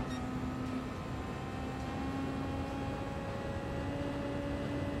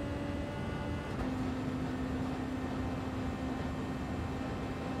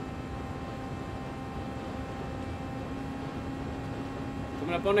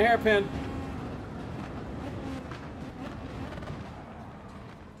 Coming up on the hairpin.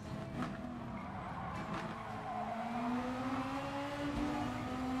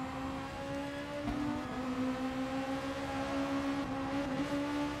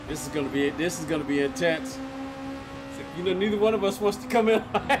 This is gonna be intense. You know, neither one of us wants to come in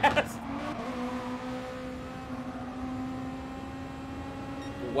last.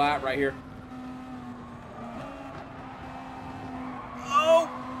 We're wide right here. Oh!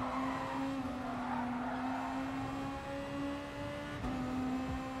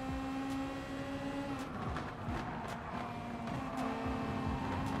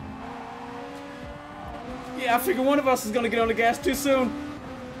 Yeah, I figure one of us is gonna get on the gas too soon.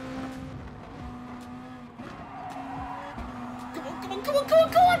 Come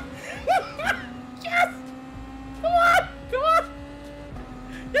on! Yes! Come on! Come on!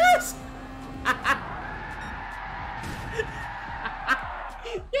 Yes!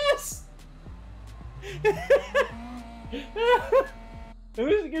 Yes! At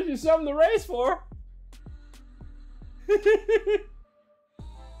least it gives you something to race for.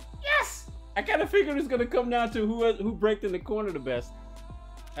 Yes! I kind of figured it's gonna come down to who braked in the corner the best.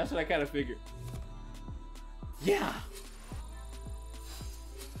 That's what I kind of figured. Yeah.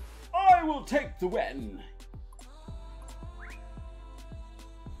 I will take the win.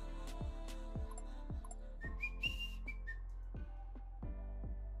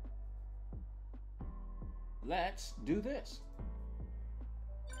 Let's do this.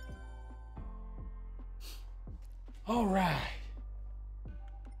 All right.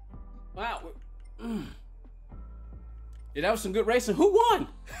 Wow. Yeah, that was some good racing. Who won?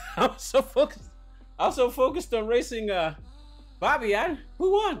 I was so focused on racing Bobby.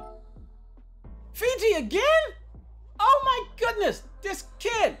 Who won? Fiji again? Oh my goodness, this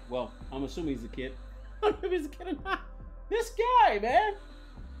kid. Well, I'm assuming he's a kid. I don't know if he's a kid or not. This guy, man.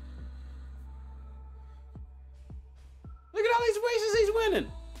 Look at all these races he's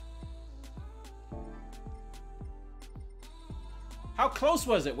winning. How close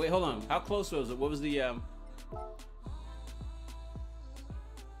was it? Wait, hold on. How close was it? What was the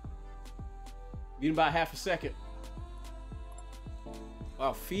Even about half a second.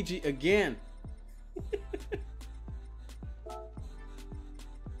 Wow, Fiji again.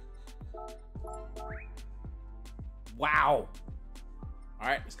 Wow. All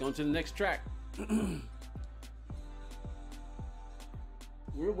right, let's go on to the next track.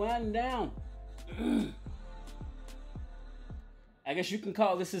 We're winding down. I guess you can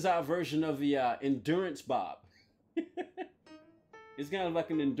call this is our version of the endurance bob. It's kind of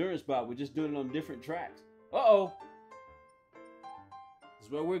like an endurance bob. We're just doing it on different tracks. Uh-oh. This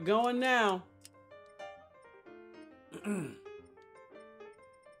is where we're going now.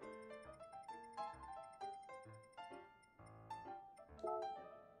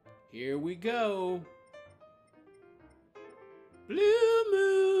 Here we go. Blue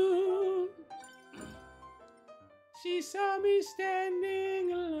moon. She saw me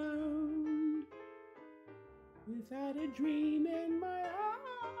standing alone, without a dream in my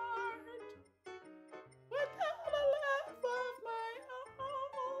heart, without a love of my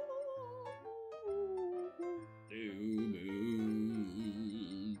own. Blue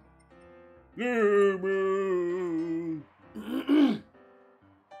moon. Blue moon.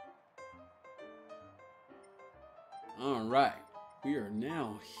 All right, we are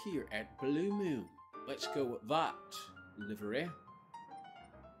now here at Blue Moon. Let's go with that livery.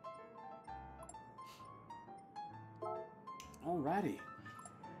 Alrighty.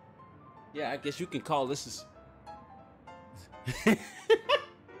 Yeah, I guess you can call this is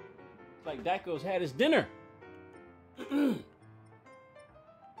like Daiko's had his dinner.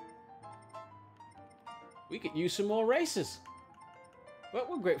 We could use some more races. But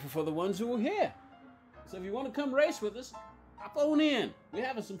we're grateful for the ones who are here. So if you want to come race with us, hop on in. We're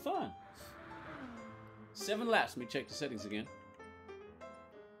having some fun. 7 laps. Let me check the settings again.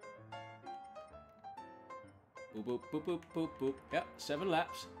 Boop, boop, boop, boop, boop, boop. Yep, 7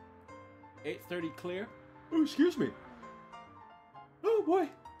 laps. 8:30 clear. Oh, excuse me. Oh, boy.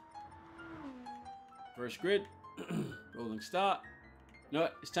 First grid. Rolling start. No,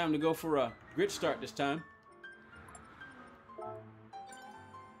 it's time to go for a grid start this time.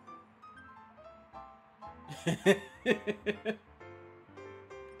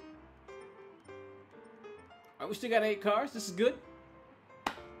 Alright, we still got 8 cars. This is good.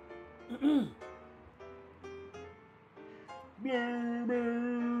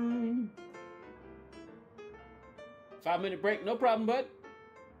 5-minute break, no problem, bud.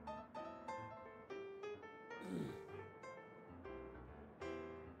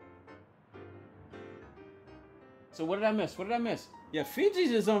 So what did I miss? What did I miss? Yeah,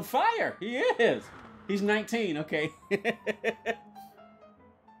 Fiji's is on fire. He is. He's 19, okay.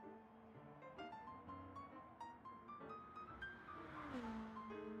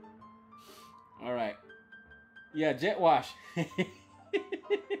 All right. Yeah, jet wash.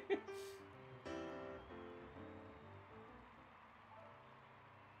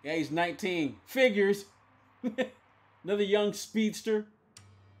 Yeah, he's 19. Figures. Another young speedster.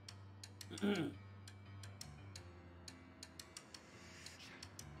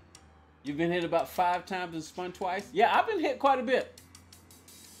 You've been hit about 5 times and spun twice? Yeah, I've been hit quite a bit.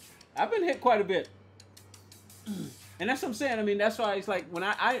 And that's what I'm saying. I mean, that's why it's like when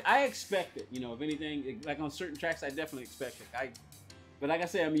I expect it, you know, if anything, like on certain tracks, I definitely expect it. But like I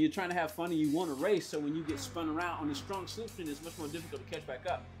said, I mean, you're trying to have fun and you want to race, so when you get spun around on the strong slipstream, it's much more difficult to catch back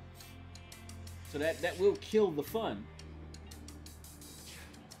up. So that will kill the fun.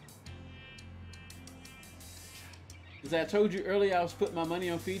 As I told you earlier, I was putting my money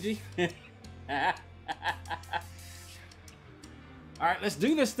on Fiji. All right, let's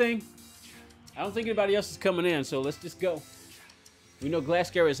do this thing. I don't think anybody else is coming in, so let's just go. We know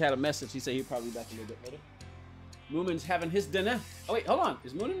Glasscarrier's had a message. He said he'll probably be back a little bit later. Moomin's having his dinner. Oh, wait, hold on.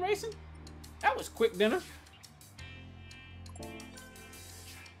 Is Moomin racing? That was quick dinner.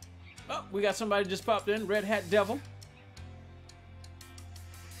 Oh, we got somebody just popped in. Red Hat Devil.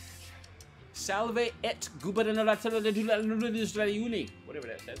 Salve et gubernatoriale de uni. Whatever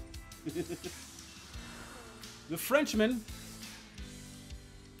that says. The Frenchman.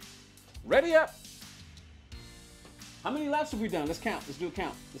 Ready up. How many laps have we done? Let's count. Let's do a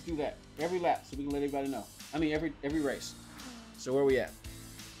count. Let's do that. Every lap so we can let everybody know. I mean, every race. So where are we at?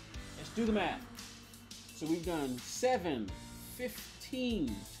 Let's do the math. So we've done 7,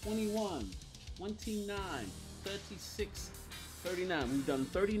 15, 21, 29, 36, 39. We've done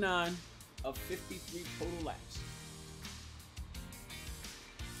 39 of 53 total laps.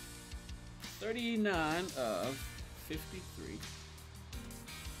 39 of 53.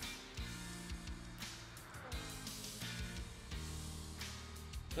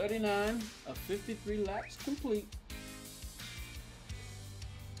 "39 of 53 laps complete."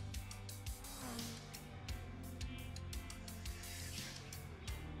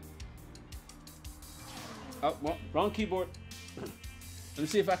 Oh, well, wrong keyboard. Let me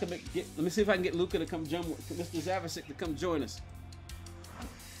see if I can let me see if I can get Luca to come join, Mr. Zavasic to come join us.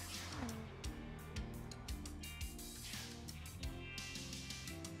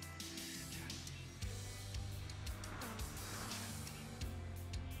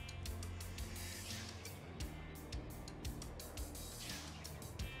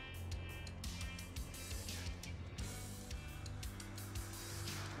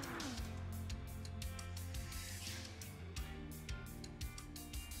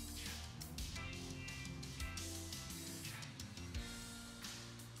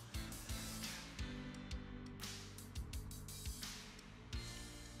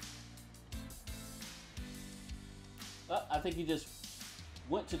 I think he just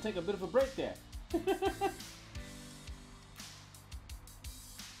went to take a bit of a break there.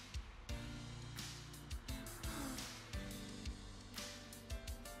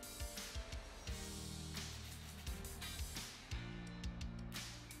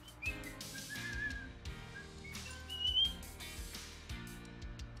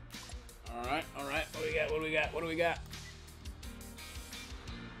 All right. What do we got? What do we got? What do we got?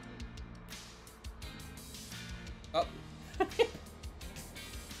 Oh.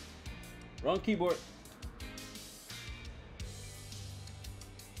 Wrong keyboard.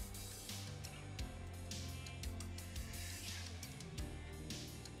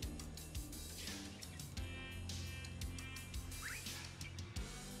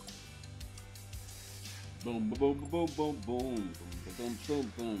 Boom, boom, boom, boom, boom, boom, boom,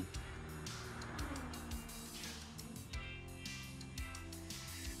 boom, boom.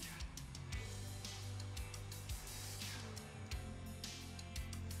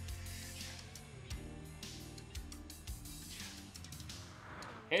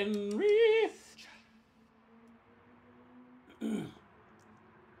 Henry.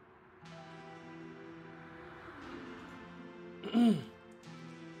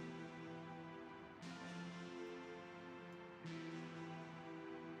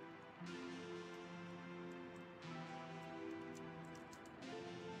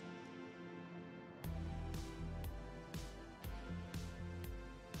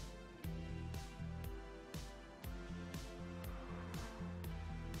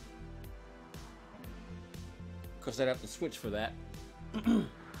 Because I'd have to switch for that.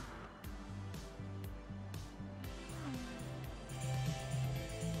 To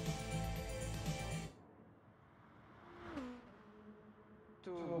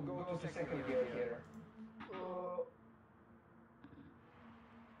go to second gear here.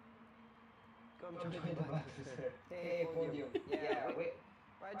 Come to the boxes here. Hey, podium. Yeah,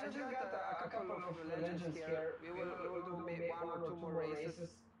 I just got a couple of legends here. We will do maybe 1 or 2 more races.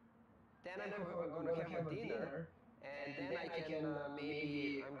 Then I'm gonna have a dinner, and then I can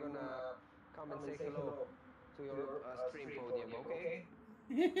maybe I'm gonna come and say hello to your stream podium, okay?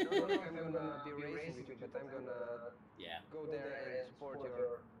 I don't know if I'm gonna be racing with you, but I'm gonna go there and support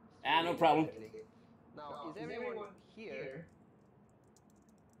your. No problem. Now, is everyone here?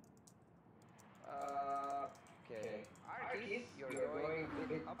 Okay. Artis, you're going a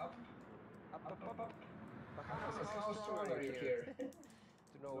bit up. How strong are you here?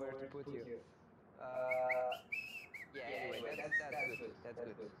 To know where to put you. Yeah, anyway, that's good. That's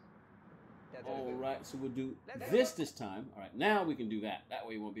good. All right, so we'll do this time. All right, now we can do that. That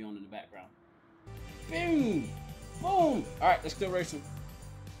way it won't be on in the background. Boom! Boom! All right, let's go racing.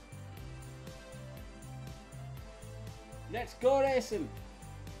 Let's go racing.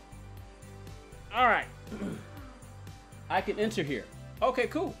 All right. I can enter here. Okay,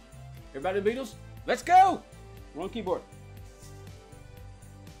 cool. Everybody the Beatles? Let's go! Wrong keyboard.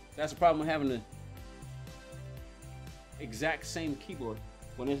 That's the problem with having the exact same keyboard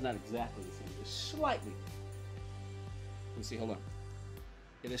when it's not exactly the same. It's slightly different. Let me see, hold on.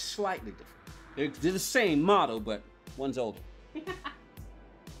 It is slightly different. They're the same model, but one's older. All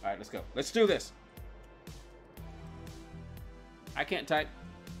right, let's go. Let's do this. I can't type.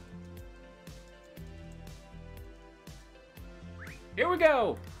 Here we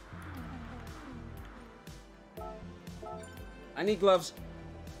go. I need gloves.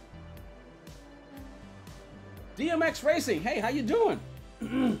 DMX Racing. Hey, how you doing?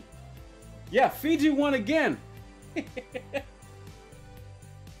 Yeah, Fiji won again.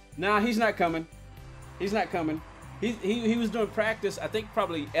 Nah, he's not coming. He's not coming. He was doing practice. I think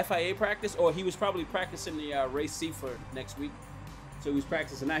probably FIA practice, or he was probably practicing the race C for next week. So he was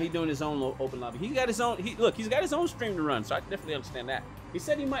practicing. Now he's doing his own open lobby. He got his own. He's got his own stream to run. So I can definitely understand that. He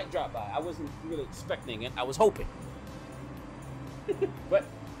said he might drop by. I wasn't really expecting it. I was hoping. But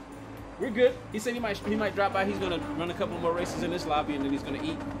we're good. He said he might drop by. He's gonna run a couple more races in this lobby, and then he's gonna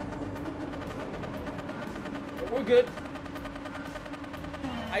eat. We're good.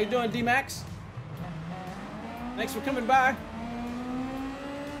 How you doing, D-Max? Thanks for coming by.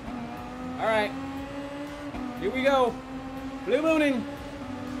 All right. Here we go. Blue mooning.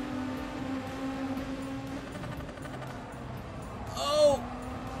 Oh.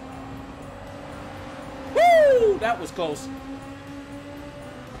 Woo! That was close.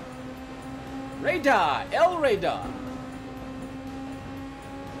 Radar. El Radar.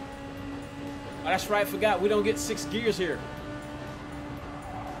 Oh, that's right. I forgot. We don't get 6 gears here.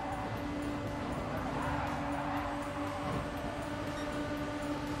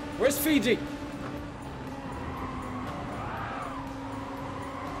 Where's Fiji?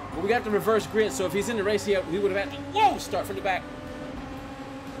 Well, we got the reverse grid, so if he's in the race, we would have had to, whoa, start from the back.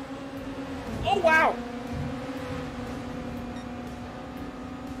 Oh, wow.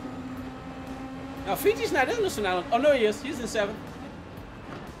 Now, Fiji's not in this one. Oh, no, he is. He's in 7th.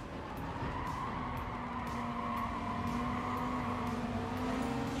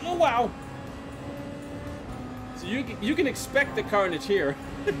 Oh, wow. So you can expect the carnage here.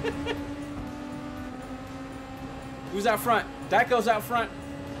 Who's out front? Daiko's out front.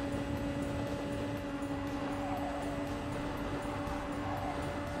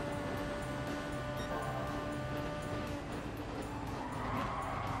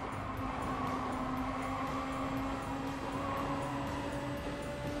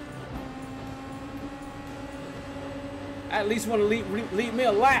 I at least want to lead me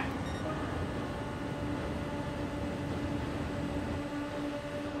a lap.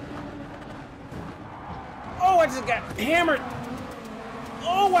 Oh, I just got hammered.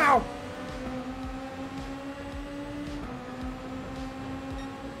 Oh, wow.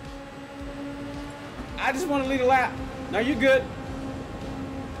 I just want to lead a lap. Now you're good.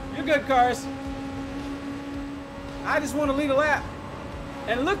 You're good, cars. I just want to lead a lap.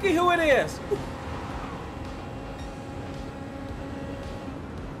 And look at who it is.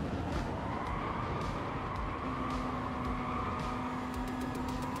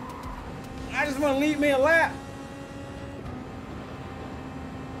 I just want to lead me a lap.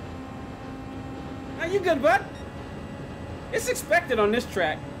 Now you good, bud? It's expected on this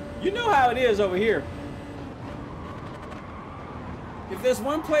track. You know how it is over here. If there's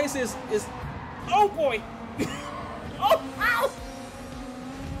one place is oh boy. Oh, ow.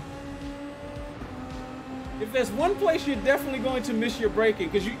 If there's one place you're definitely going to miss your braking,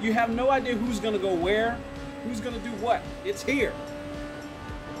 because you have no idea who's gonna go where, who's gonna do what. It's here.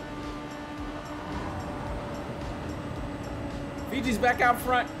 Fiji's back out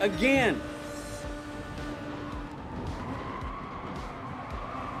front again.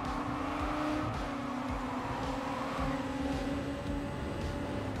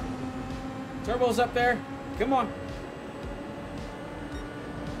 Turbo's up there. Come on.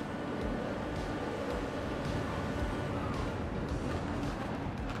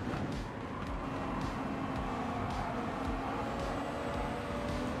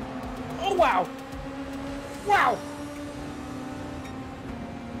 Oh, wow. Wow.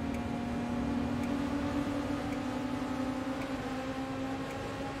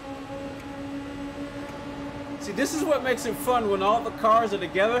 See, this is what makes it fun when all the cars are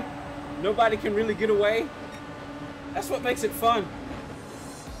together. Nobody can really get away. That's what makes it fun.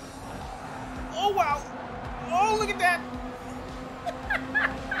 Oh, wow. Oh, look at that.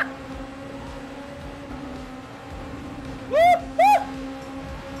 Woo, woo.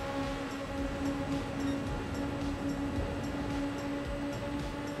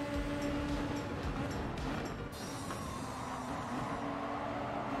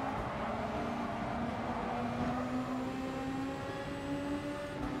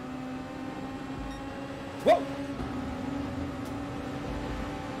 Whoa!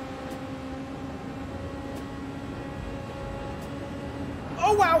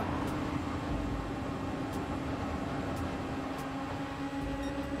 Oh, wow!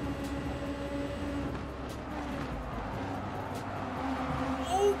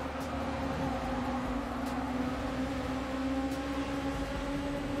 Oh!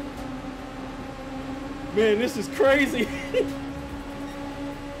 Man, this is crazy.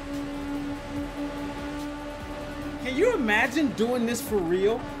 Can you imagine doing this for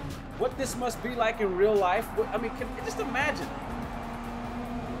real? What this must be like in real life? I mean, just imagine.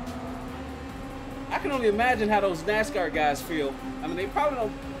 I can only imagine how those NASCAR guys feel. I mean, they probably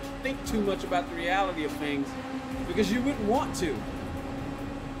don't think too much about the reality of things because you wouldn't want to.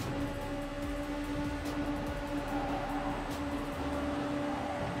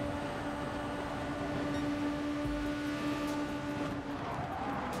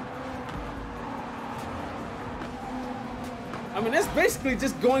 I mean, that's basically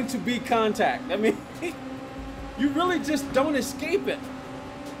just going to be contact. I mean, You really just don't escape it.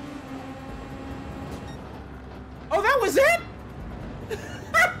 Oh, that was it?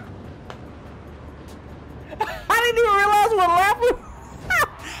 I didn't even realize what lap we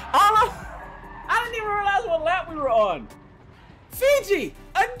I didn't even realize what lap we were on. Fiji,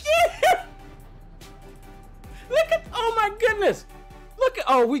 again! Look at, oh my goodness. Look at,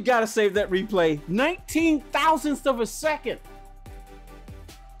 oh, we gotta save that replay. 19 thousandths of a second.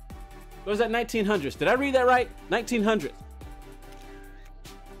 What was that, 1900s? Did I read that right? 1900s.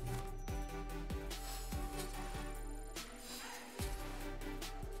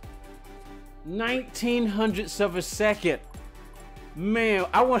 Nineteen hundredths of a second. Man,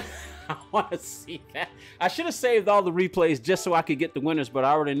 I want to see that. I should have saved all the replays just so I could get the winners, but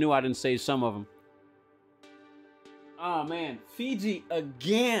I already knew I didn't save some of them. Oh man, Fiji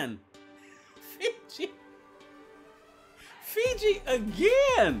again. Fiji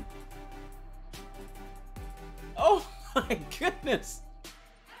again. Oh my goodness.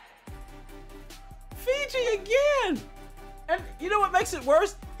 Fiji again. And you know what makes it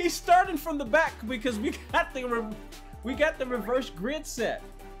worse? He's starting from the back because we got the reverse grid set.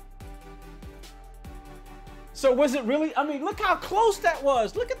 So was it really? I mean, look how close that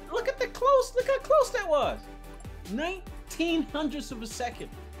was. Look at the close. Look how close that was. 19 hundredths of a second.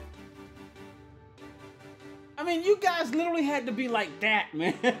 I mean, you guys literally had to be like that,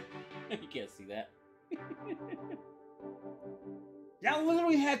 man. You can't see that. Y'all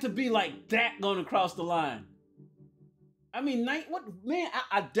literally had to be like that going across the line. I mean, what, man?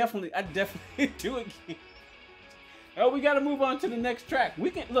 I definitely do it again. Oh, we got to move on to the next track. We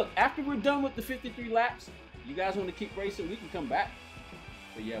can look after we're done with the 53 laps. You guys want to keep racing? We can come back.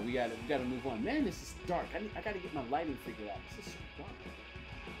 But yeah, we gotta move on. Man, this is dark. I gotta get my lighting figured out. This is so dark.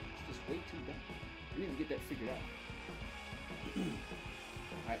 It's just way too dark. I need to get that figured out. All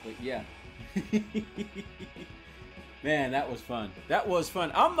right, but yeah. Man, that was fun. That was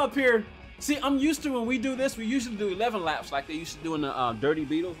fun. I'm up here. See, I'm used to when we do this. We usually do 11 laps like they used to do in the Dirty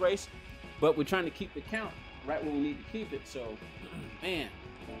Beetles race, but we're trying to keep the count right where we need to keep it. So, man,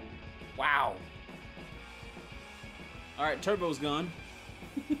 wow. All right, turbo's gone.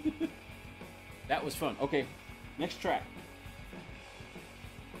 That was fun. Okay, next track.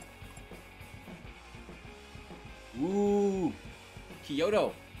 Ooh,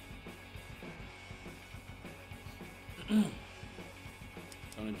 Kyoto. I'm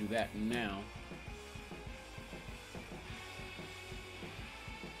gonna do that now.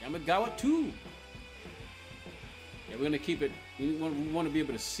 Yamagawa 2. Yeah, we're gonna keep it. We want to be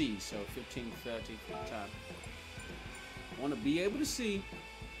able to see. So 15:30 for the time. I want to be able to see.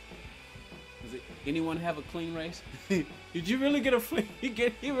 Does anyone have a clean race? Did you really get a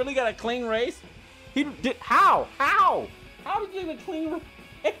he really got a clean race? He did. How? How did you get a clean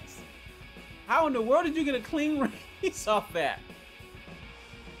race? How in the world did you get a clean race off that?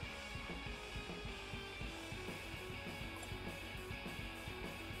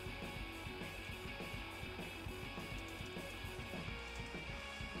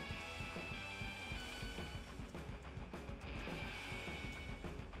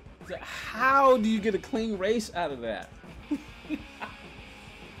 How do you get a clean race out of that?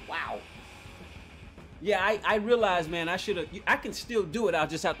 Wow. Yeah, I realized, man, I should have. I can still do it. I'll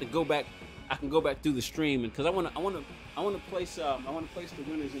just have to go back. I can go back through the stream, and because I want to place the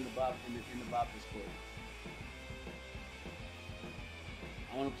winners in the Bob Discord.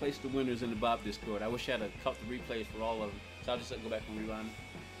 I want to place the winners in the Bob Discord. I wish I had cut the replays for all of them, so I'll just go back and rerun.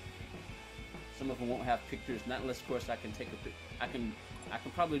 Some of them won't have pictures, not unless, of course, I can take a pic. I can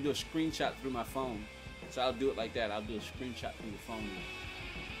probably do a screenshot through my phone. So I'll do it like that. I'll do a screenshot through the phone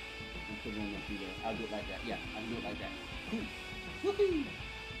and put it on the video. I'll do it like that. Yeah, I'll do it like that. Woohoo!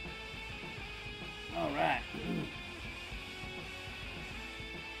 All right.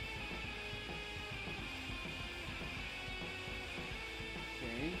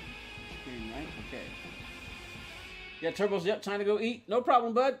 Okay. Screen right. Okay. Yeah, Turbo's, yep, time to go eat. No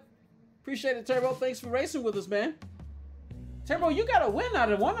problem, bud. Appreciate it, Turbo. Thanks for racing with us, man. Turbo, you got a win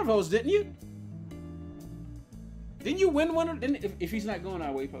out of one of those, didn't you? Didn't you win one? If he's not going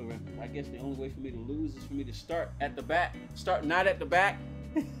our way, probably. I guess the only way for me to lose is for me to start at the back. Start not at the back.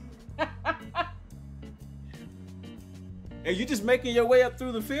 Hey, you just making your way up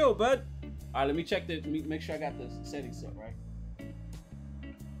through the field, bud. All right, let me make sure I got the settings set right.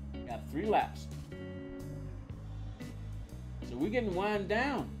 Got 3 laps. So we're getting wind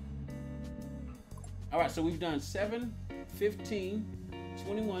down. All right, so we've done 7, 15,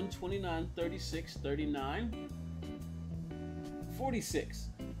 21, 29, 36, 39, 46.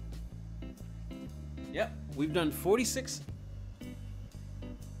 Yep, we've done 46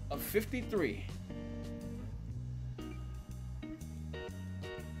 of 53.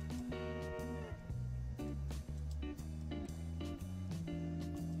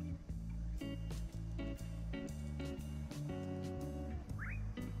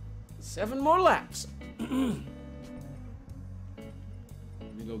 7 more laps. Let me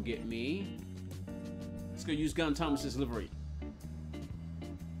go get me. Let's go use Gun Thomas's livery.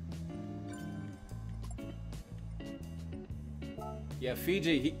 Yeah,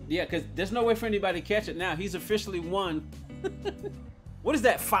 Fiji. Yeah, because there's no way for anybody to catch it now. He's officially won. What is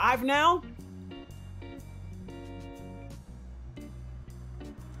that, 5 now?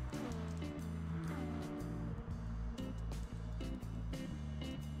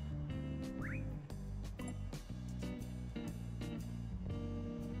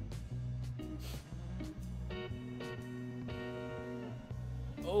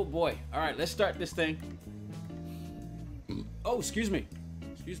 Oh boy. All right, let's start this thing. Oh, excuse me.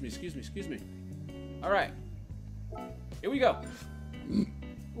 Excuse me. All right. Here we go.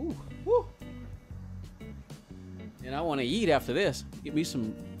 Ooh, woo. And I want to eat after this. Get me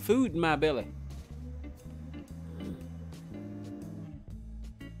some food in my belly.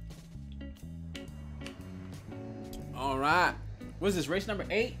 All right. What is this, race number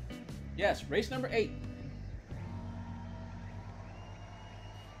 8? Yes, race number 8.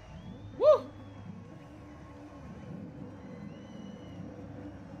 Woo!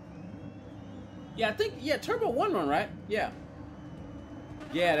 Yeah, I think, yeah, Turbo 1 run, right? Yeah.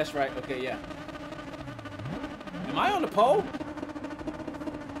 Yeah, that's right. Okay, yeah. Am I on the pole?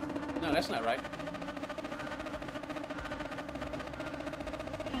 No, that's not right.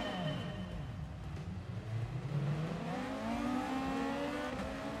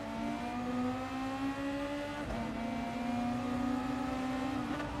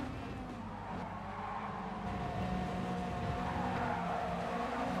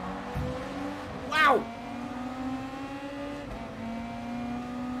 Wow!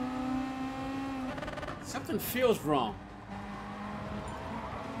 Something feels wrong.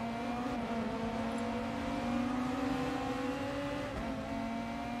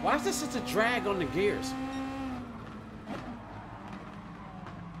 Why is there such a drag on the gears?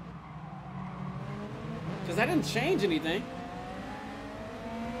 Because I didn't change anything.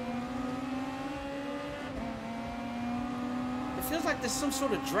 It feels like there's some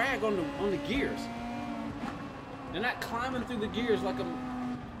sort of drag on the gears. They're not climbing through the gears like a...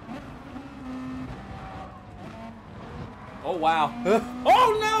 Oh wow.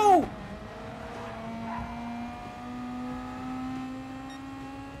 Oh no!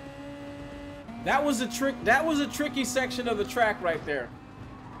 That was a trick. That was a tricky section of the track right there.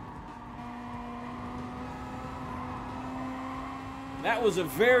 That was a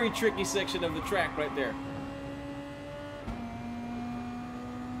very tricky section of the track right there.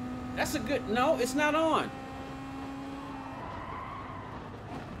 That's a good... No, it's not on.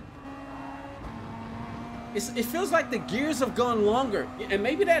 It feels like the gears have gone longer, and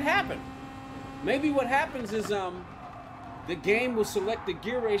maybe that happened. Maybe what happens is the game will select the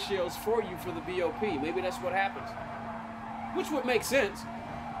gear ratios for you for the BOP. Maybe that's what happens, which would make sense.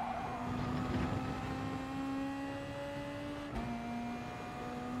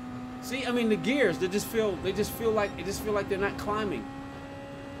 See, I mean, the gears, they just feel like they're not climbing.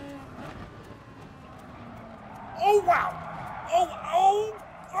 Oh wow! Oh!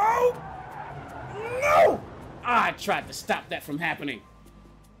 No! I tried to stop that from happening.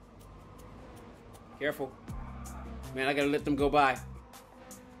 Careful. Man, I gotta let them go by.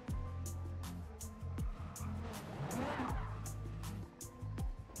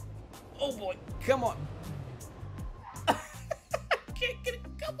 Oh boy, come on. Can't get it,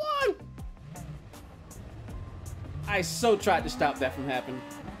 come on. I so tried to stop that from happening.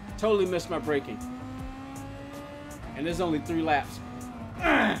 Totally missed my braking. And there's only 3 laps.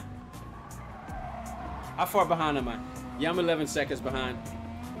 How far behind am I? Yeah, I'm 11 seconds behind.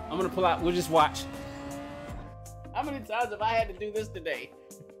 I'm gonna pull out, we'll just watch. How many times have I had to do this today?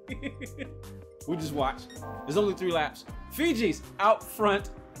 We'll just watch. There's only 3 laps. Fiji's out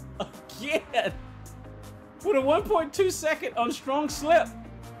front again. With a 1.2 second on strong slip.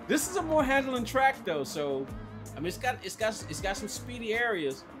 This is a more handling track though, so I mean it's got some speedy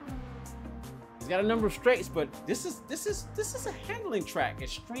areas. It's got a number of straights, but this is a handling track, as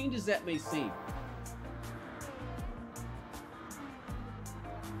strange as that may seem.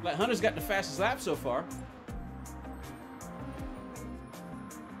 Like Hunter's got the fastest lap so far.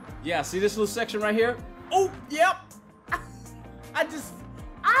 Yeah, see this little section right here? Oh, yep.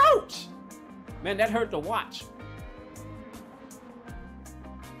 Ouch! Man, that hurt to watch.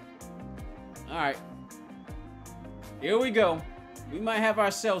 All right. Here we go. We might have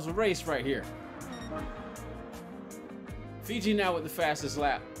ourselves a race right here. Fiji now with the fastest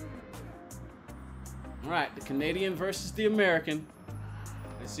lap. All right, the Canadian versus the American.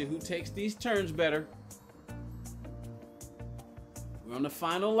 Let's see who takes these turns better. We're on the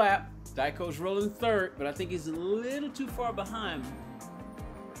final lap. Daiko's rolling third, but I think he's a little too far behind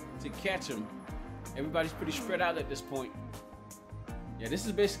to catch him. Everybody's pretty spread out at this point. Yeah, this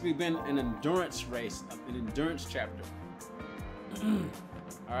has basically been an endurance race, an endurance chapter.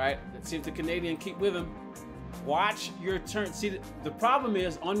 All right, let's see if the Canadian keep with him. Watch your turn. See, the problem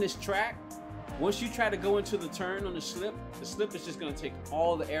is on this track, once you try to go into the turn on the slip is just gonna take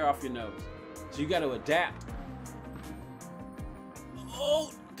all the air off your nose. So you gotta adapt.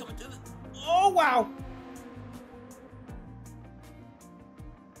 Oh, coming to the, oh wow.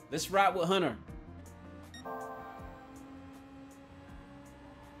 Let's ride with Hunter.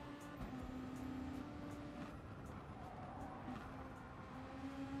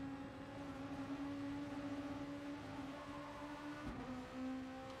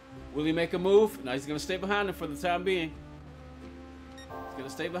 Will he make a move? No, he's gonna stay behind him for the time being. He's gonna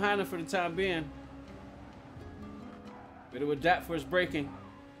stay behind him for the time being. Better adapt for his braking.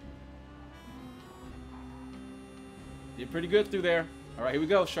 Did pretty good through there. All right, here we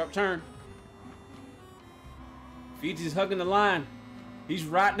go. Sharp turn. Fiji's hugging the line. He's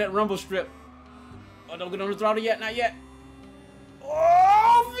riding that rumble strip. Oh, don't get on the throttle yet. Not yet.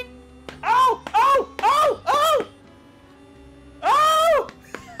 Oh! Oh! Oh! Oh! Oh! Oh!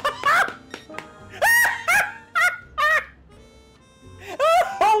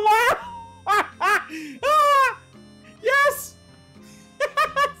 Oh wow! Yes!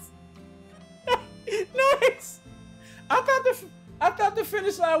 Nice! I thought the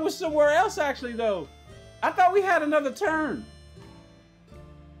finish line was somewhere else actually though. I thought we had another turn.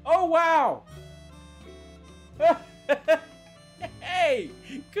 Oh wow! Hey,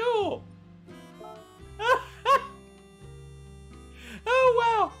 cool! Oh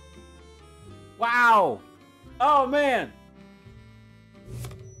wow! Wow! Oh man!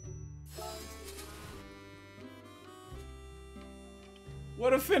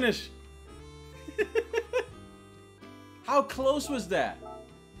 What a finish! How close was that?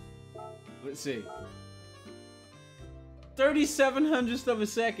 Let's see. 37/100ths of a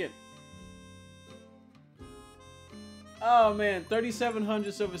second. Oh man,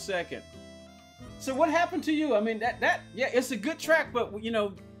 37/100ths of a second. So what happened to you? I mean, yeah, it's a good track, but you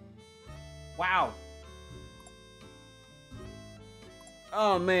know, wow.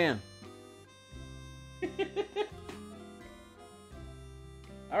 Oh man.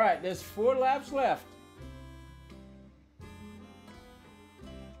 All right, there's 4 laps left.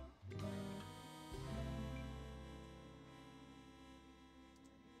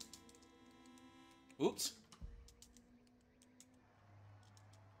 Oops.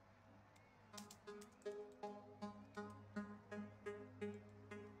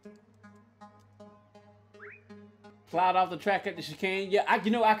 Plowed off the track at the chicane. Yeah, I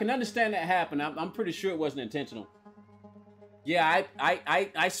can understand that happen. I'm pretty sure it wasn't intentional. Yeah,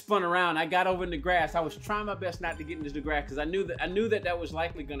 I spun around. I got over in the grass. I was trying my best not to get into the grass because I knew that was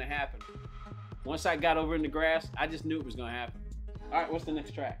likely going to happen. Once I got over in the grass, I just knew it was going to happen. All right, what's the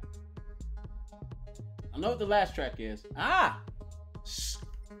next track? I know what the last track is. Ah!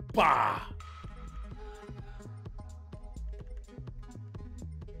 Spa!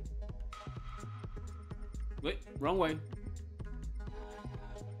 Wait, wrong way.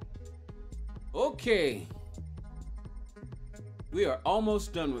 Okay. We are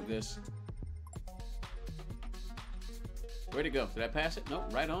almost done with this. Where'd it go? Did I pass it? Nope,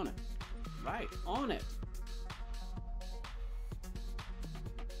 right on it. Right on it.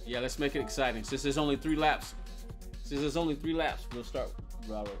 Yeah, let's make it exciting. Since there's only 3 laps. We'll start.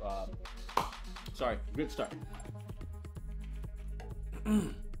 Sorry, grid start.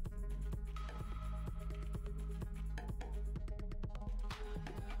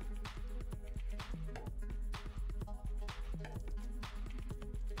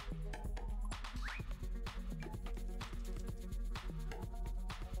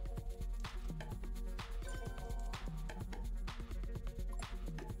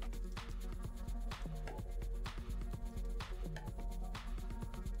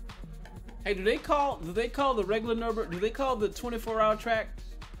 Hey, do they call the regular number? Do they call the 24-hour track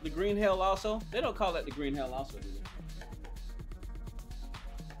the green hell also? They don't call that the green hell also, do they?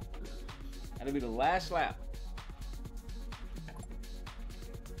 That'll be the last lap.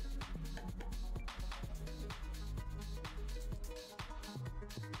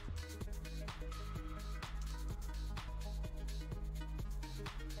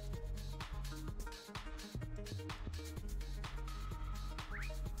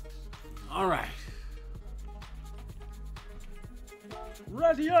 All right.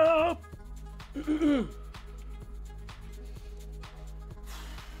 Ready up.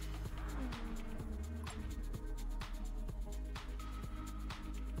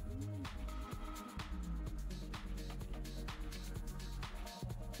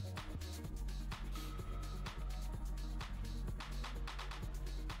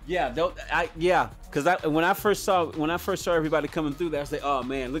 Yeah, because when I first saw everybody coming through that, I was like, oh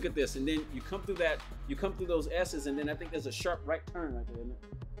man, look at this. And then you come through those S's, and then I think there's a sharp right turn right there, isn't it?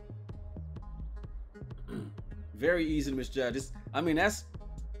 Very easy to misjudge.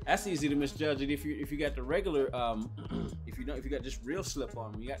 That's easy to misjudge it if you got the regular if you got just real slip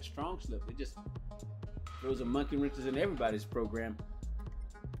on. When you got strong slip, it just throws a monkey wrenches in everybody's program.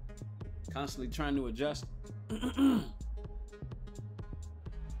 Constantly trying to adjust.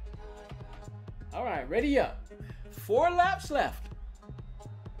 All right, ready up. 4 laps left.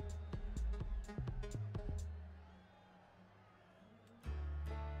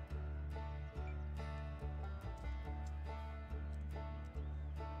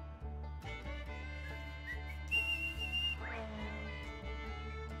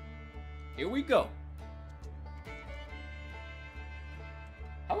 Here we go.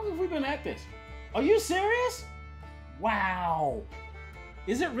 How long have we been at this? Are you serious? Wow.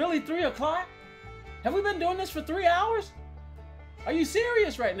 Is it really 3 o'clock? Have we been doing this for 3 hours? Are you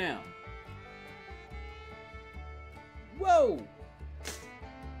serious right now? Whoa.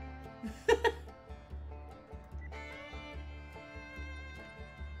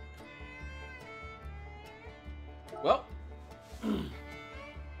 Well,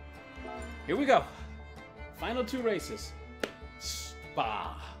 here we go. Final 2 races.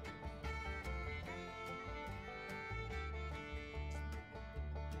 Spa.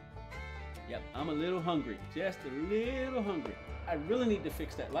 Yep, I'm a little hungry. Just a little hungry. I really need to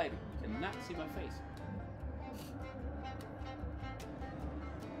fix that lighting. You cannot see my face.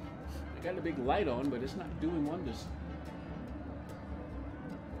 I got a big light on, but it's not doing wonders.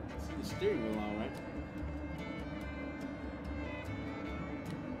 See the steering wheel all right.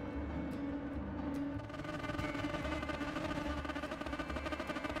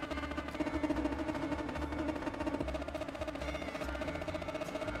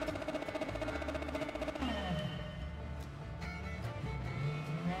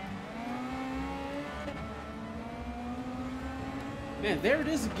 Man, there it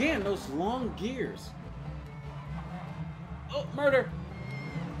is again, those long gears. Oh, murder!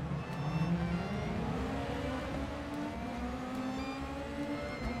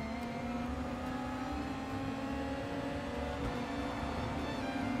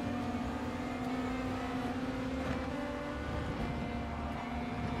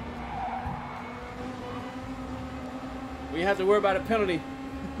 We have to worry about a penalty.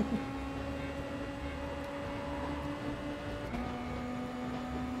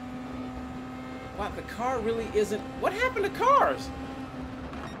 Wow, the car really isn't... What happened to cars?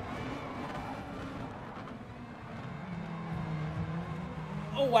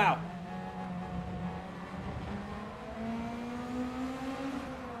 Oh, wow.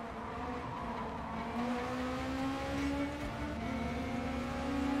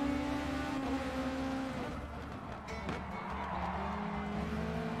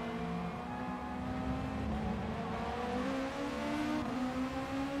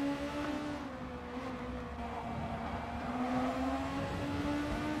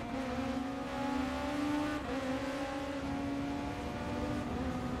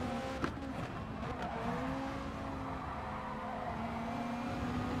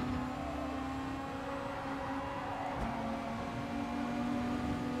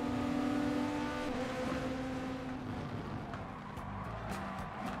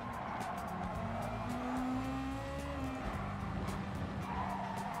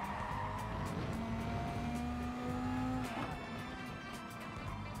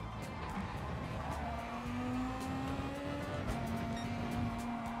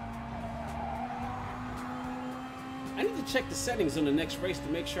 I need to check the settings on the next race to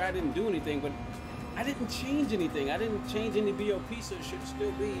make sure I didn't do anything, but I didn't change anything. I didn't change any BOP, so it should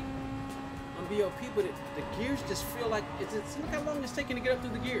still be on BOP, but the gears just feel like, look how long it's taking to get up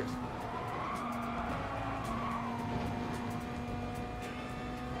through the gears.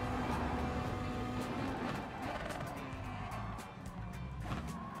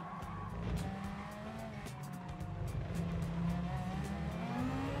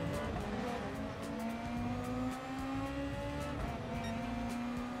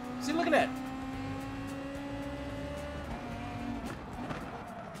 See, look at that.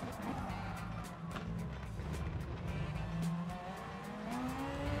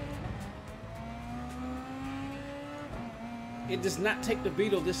 It does not take the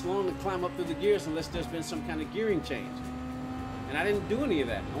Beetle this long to climb up through the gears unless there's been some kind of gearing change. And I didn't do any of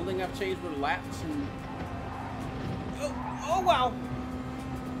that. The only thing I've changed were laps and... Oh wow!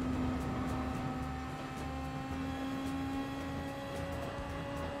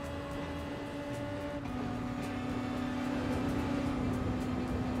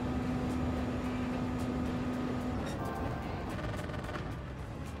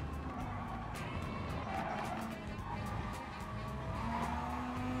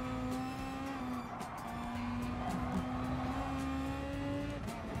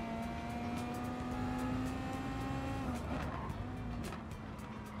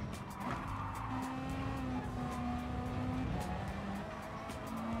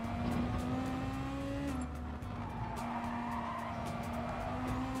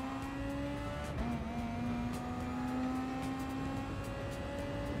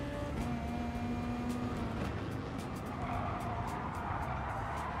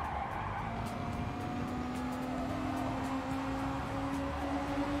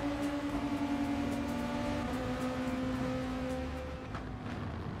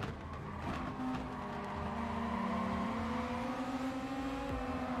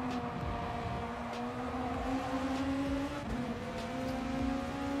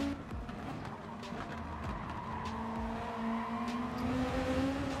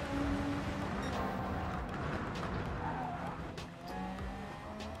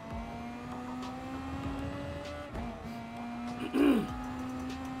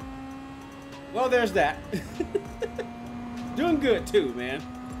 Well, there's that. Doing good too, man.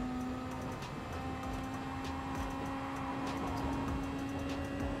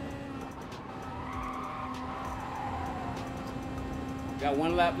 Got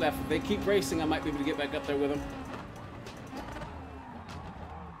one lap left. If they keep racing, I might be able to get back up there with them.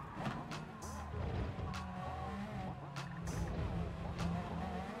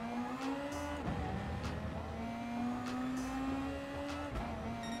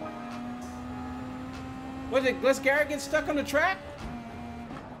 Was it, Les Garrett get stuck on the track?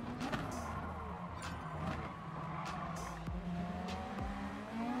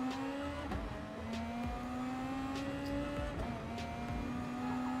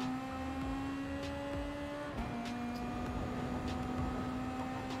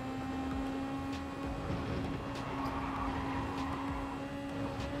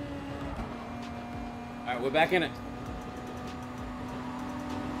 All right, we're back in it.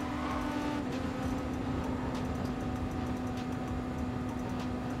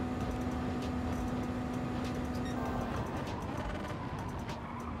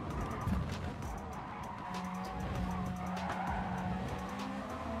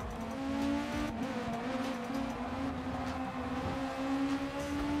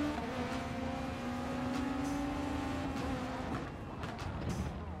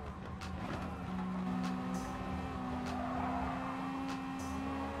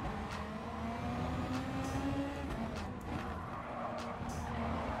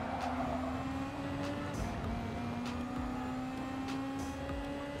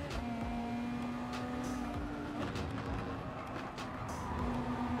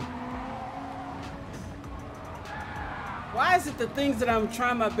 Why is it the things that I'm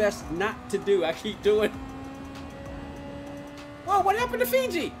trying my best not to do, I keep doing? Whoa, what happened to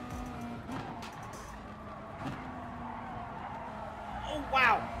Fiji? Oh,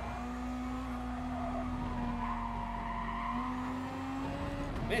 wow.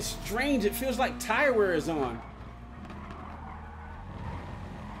 Man, it's strange. It feels like tire wear is on.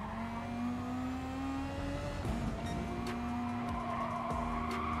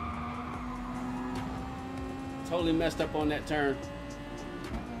 Totally messed up on that turn.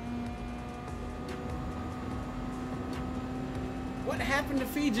 What happened to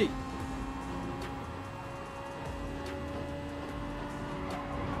Fiji?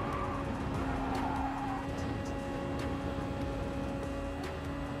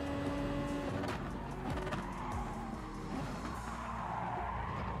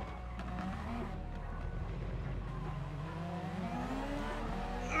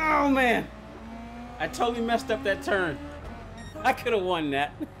 Oh man. I totally messed up that turn. I could have won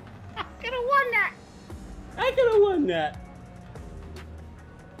that. I could have won that. I could have won that.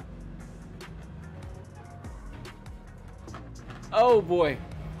 Oh boy.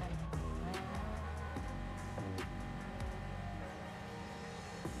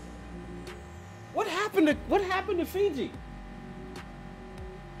 What happened to Fiji?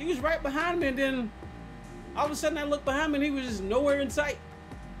 He was right behind me and then all of a sudden I looked behind me and he was just nowhere in sight.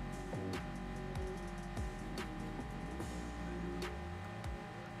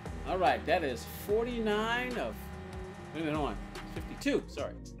 All right, that is 49 of, wait a minute, hold on, 52,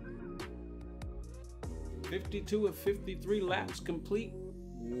 sorry. 52 of 53 laps complete,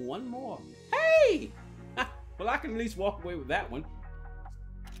 one more. Hey! Well, I can at least walk away with that one.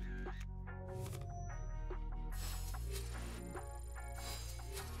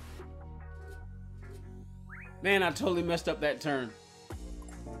 Man, I totally messed up that turn.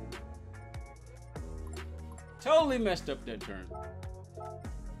 Totally messed up that turn.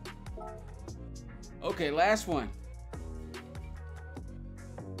 Okay, last one.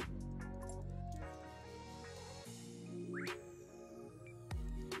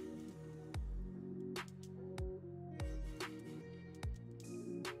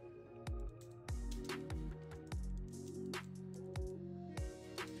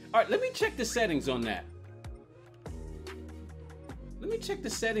 All right, let me check the settings on that. Let me check the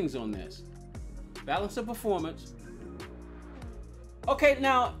settings on this. Balance of performance. Okay,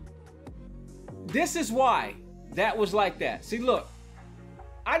 now, this is why that was like that. See, look,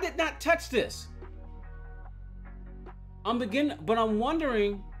 I did not touch this. But I'm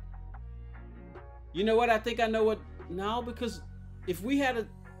wondering, you know what? I think I know what now, because if we had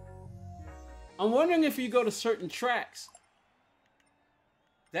I'm wondering if you go to certain tracks,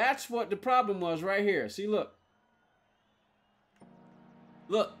 that's what the problem was right here. See, look.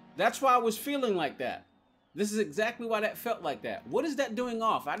 Look, that's why I was feeling like that. This is exactly why that felt like that. What is that doing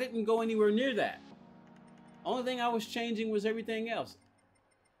off? I didn't go anywhere near that. Only thing I was changing was everything else.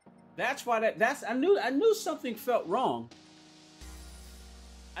 That's why I knew something felt wrong.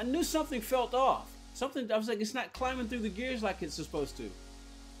 I knew something felt off. Something, I was like, it's not climbing through the gears like it's supposed to.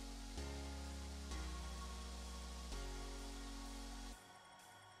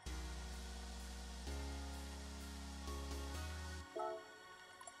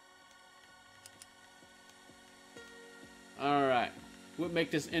 All right, we'll make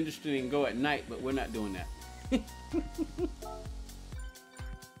this interesting and go at night, but we're not doing that.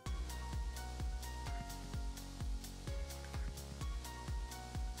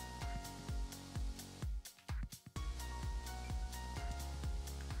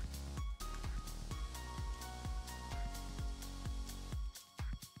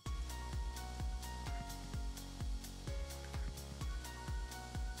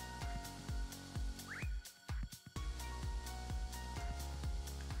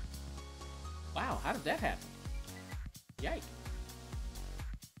 Wow, how did that happen? Yikes.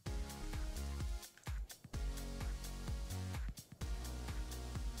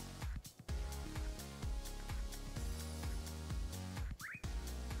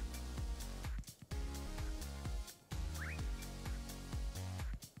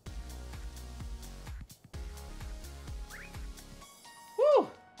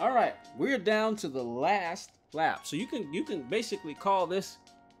 Whew! All right, we're down to the last lap. So you can basically call this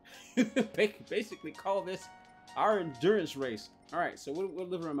basically call this our endurance race. All right, so what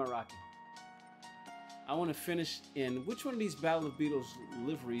liver am I rocking? I want to finish in, which one of these Battle of Beetles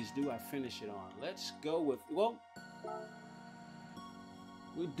liveries do I finish it on? Let's go with, well,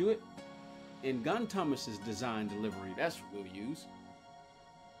 we'll do it in Gun Thomas's design delivery. That's what we'll use.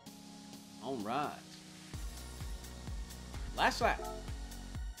 All right. Last lap.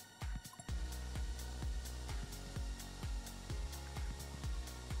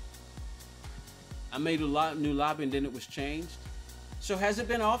 I made a new lobby and then it was changed. So has it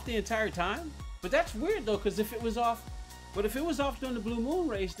been off the entire time? But that's weird though, because if it was off, but if it was off during the Blue Moon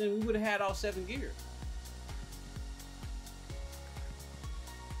race, then we would have had all 7 gears.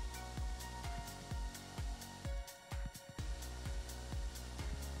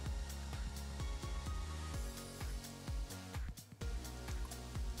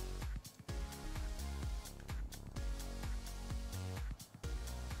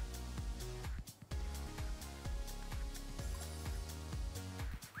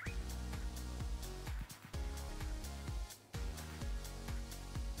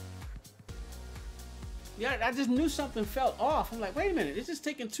 Yeah, I just knew something felt off. I'm like, wait a minute, it's just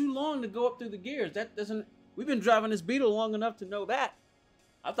taking too long to go up through the gears. That doesn't, we've been driving this Beetle long enough to know that.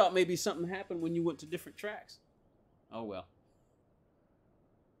 I thought maybe something happened when you went to different tracks. Oh well.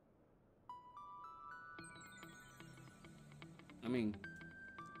 I mean,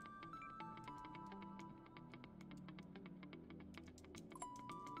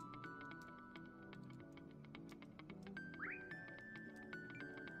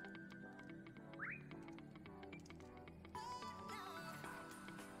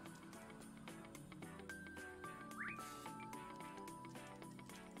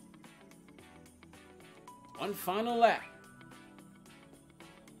 one final lap.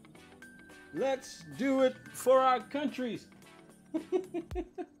 Let's do it for our countries.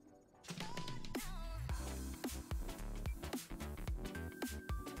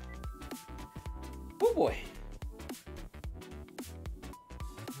 Oh boy.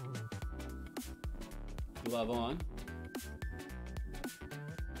 Glove on.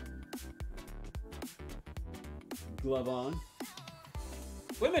 Glove on.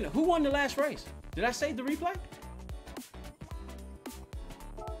 Wait a minute, who won the last race? Did I save the replay?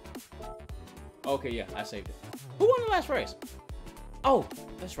 Okay, yeah, I saved it. Who won the last race? Oh,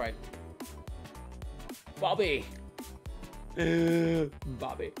 that's right. Bobby.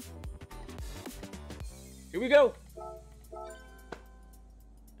 Bobby. Here we go.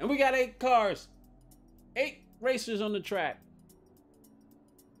 And we got 8 cars. 8 racers on the track.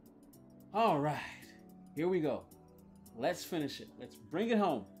 All right. Here we go. Let's finish it. Let's bring it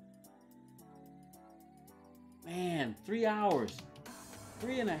home. Man, 3 hours.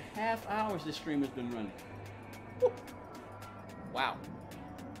 3.5 hours this stream has been running. Woo. Wow.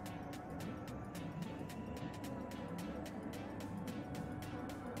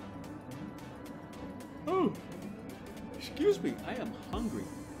 Oh, excuse me, I am hungry.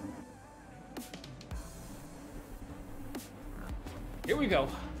 Here we go.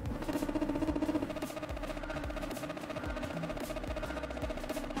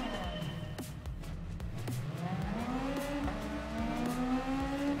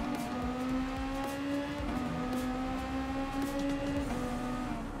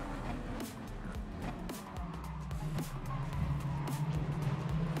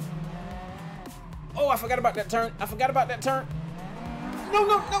 Oh, I forgot about that turn. I forgot about that turn. No,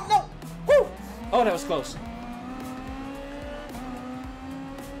 no, no, no! Woo! Oh, that was close.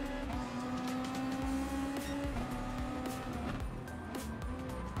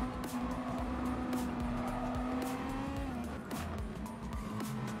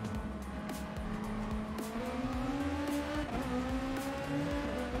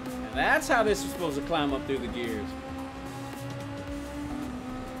 That's how this is supposed to climb up through the gears.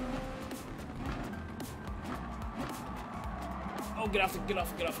 Oh, get off, get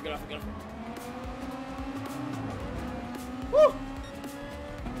off, get off, get off, get off. Woo!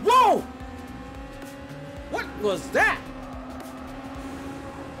 Whoa! What was that?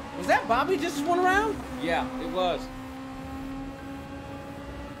 Was that Bobby just went around? Yeah, it was.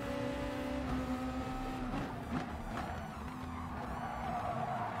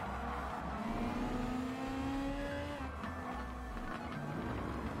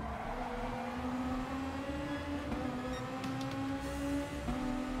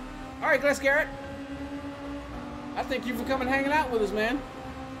 All right, Glass Garrett. I thank you for coming hanging out with us, man.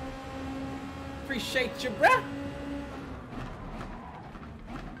 Appreciate you, bruh.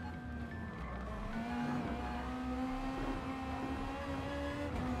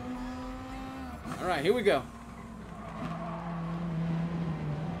 All right, here we go.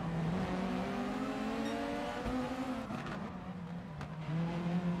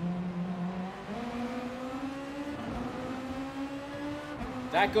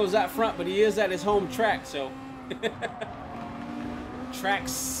 That goes out front, but he is at his home track, so.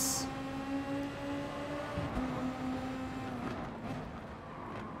 Tracks.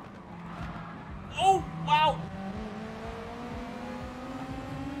 Oh, wow.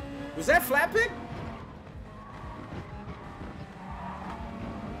 Was that Flat Pig?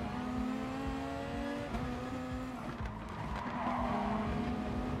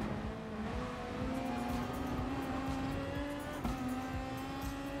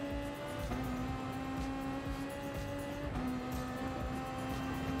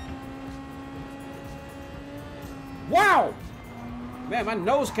 Wow! Man, my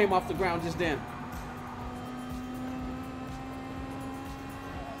nose came off the ground just then.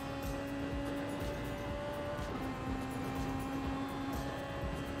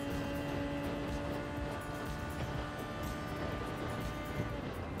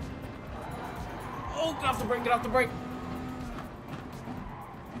 Oh, get off the brake, get off the brake.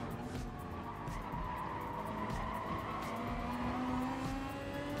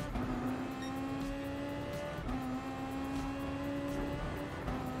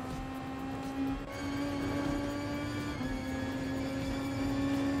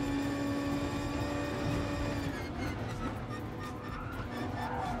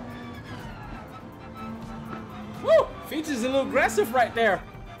 Woo! Feature's a little aggressive right there.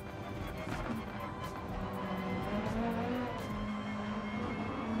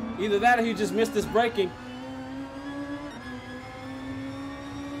 Either that or he just missed his braking.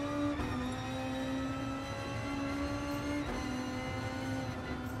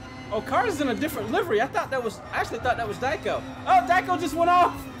 Oh, Carter's in a different livery. I actually thought that was Dyko. Oh, Dyko just went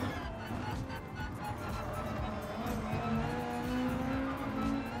off.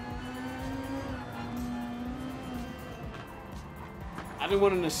 I didn't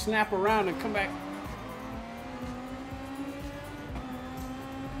want him to snap around and come back.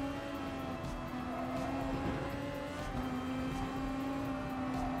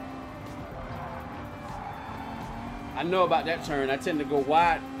 I know about that turn. I tend to go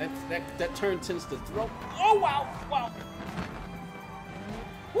wide. That turn tends to throw. Oh, wow, wow.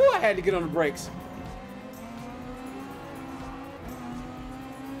 Woo, I had to get on the brakes.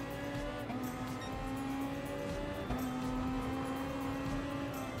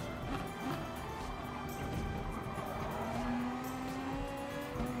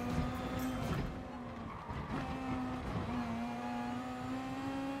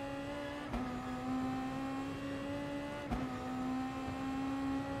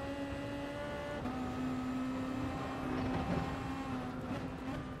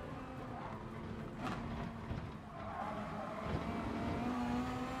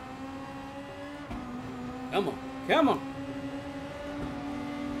 Come on, come on.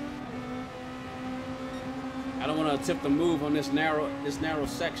 I don't want to attempt to move on this narrow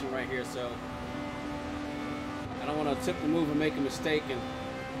section right here, so I don't want to attempt to move and make a mistake and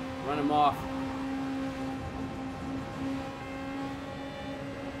run him off.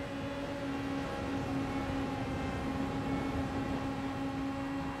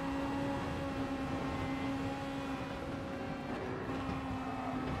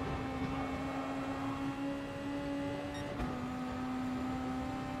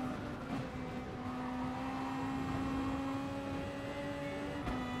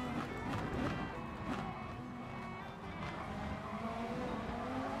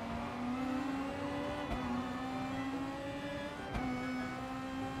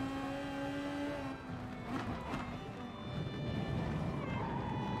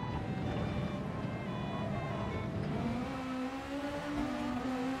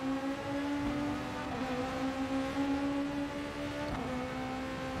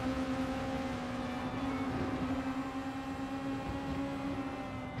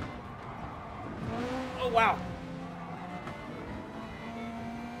 wow.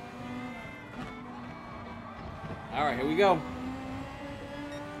 All right, here we go.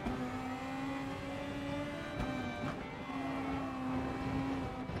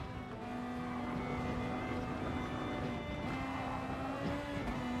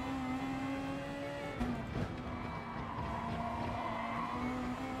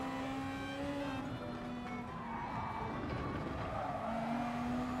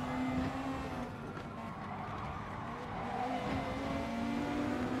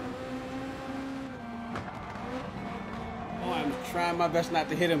 I'm trying my best not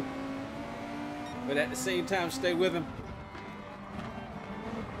to hit him, but at the same time stay with him.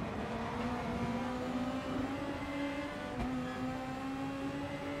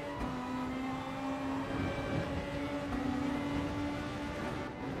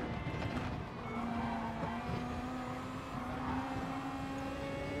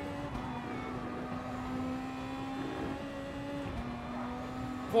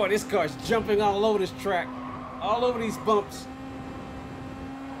 Boy, this car's jumping all over this track, all over these bumps.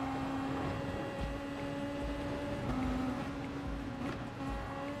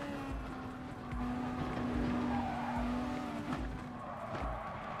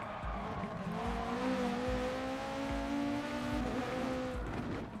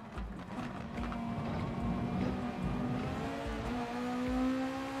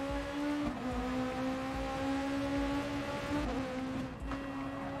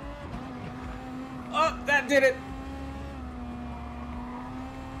 Oh, that did it.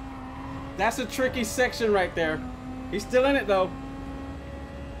 That's a tricky section right there. He's still in it though,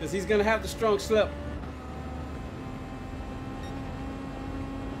 because he's gonna have the strong slip.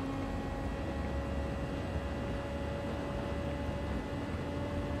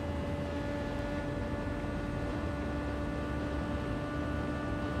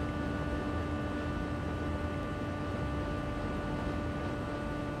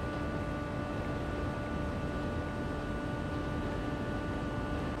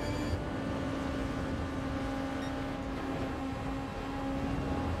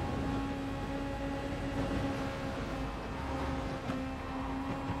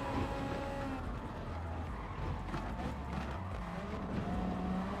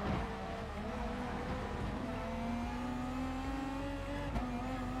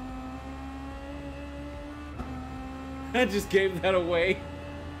 I just gave that away.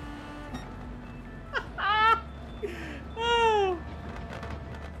 Oh.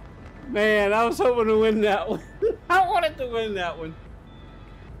 Man, I was hoping to win that one. I wanted to win that one.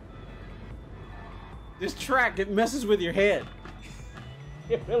 This track, it messes with your head.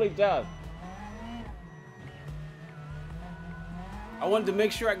 It really does. I wanted to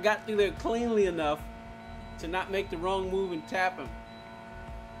make sure I got through there cleanly enough to not make the wrong move and tap him.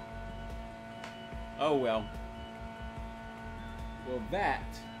 Oh well. Well, that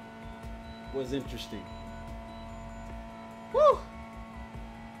was interesting. Woo!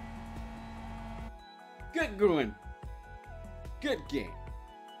 Good going. Good game.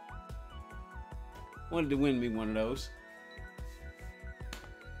 Wanted to win me one of those.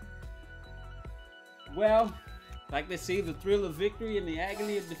 Well, like they say, the thrill of victory and the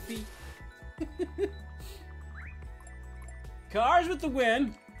agony of defeat. Cars with the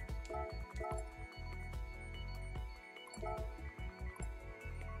win.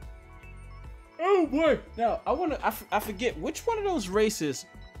 Oh boy! Now I forget which one of those races.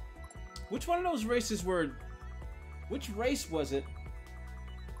 Which one of those races were? Which race was it?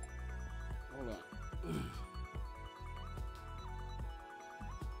 Hold on.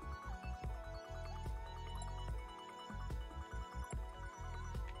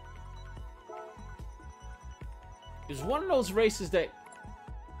 It was one of those races that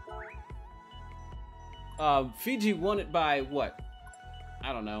Fiji won it by what?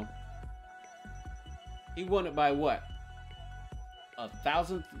 I don't know. He won it by what?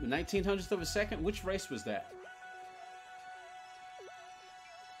 1,000th, 1900th of a second? Which race was that?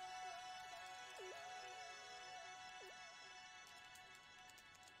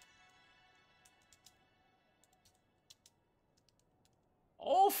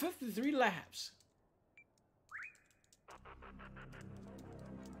 All 53 laps.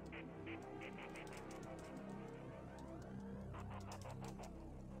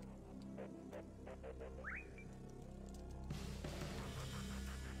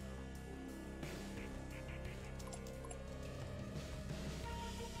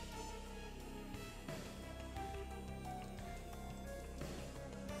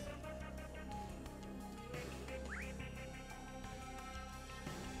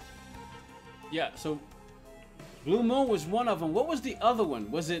 Yeah, so Blue Moon was one of them. What was the other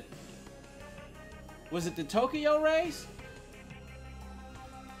one? Was it Was it the Tokyo race?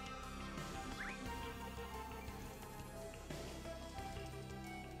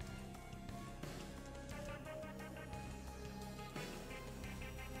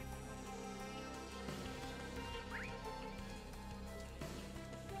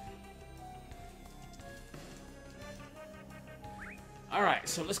 All right,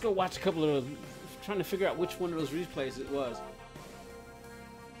 so let's go watch a couple of those. Trying to figure out which one of those replays it was.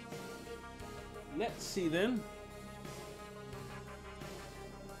 Let's see then.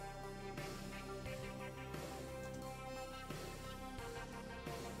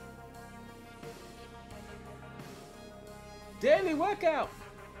 Daily workout.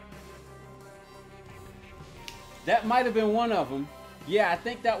 That might have been one of them. Yeah, I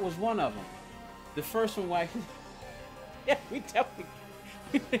think that was one of them. The first one, why? Yeah, we definitely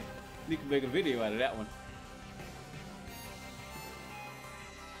need to make a video out of that one.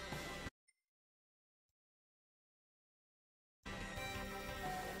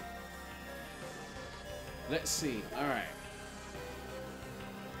 Let's see. All right.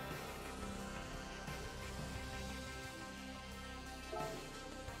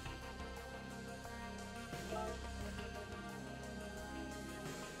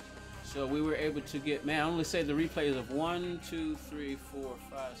 So we were able to get, man, I only saved the replays of 1, 2, 3, 4,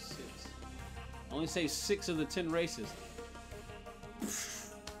 5, 6. I only saved 6 of the 10 races.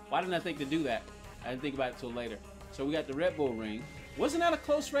 Why didn't I think to do that? I didn't think about it till later. So we got the Red Bull ring. Wasn't that a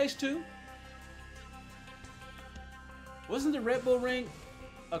close race too? Wasn't the Red Bull ring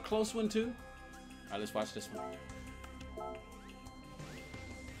a close one too? All right, let's watch this one.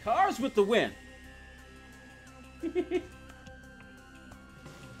 Cars with the win.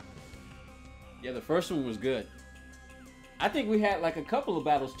 Yeah, the first one was good. I think we had like a couple of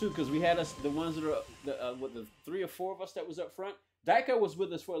battles too, because we had us the ones that are with the 3 or 4 of us that was up front. Daika was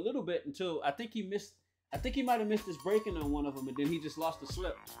with us for a little bit until I think he missed. I think he might have missed his braking on one of them, and then he just lost the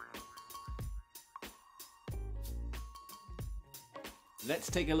slip. Let's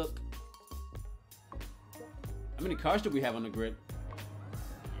take a look. How many cars do we have on the grid?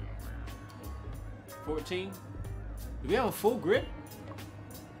 14. Do we have a full grid?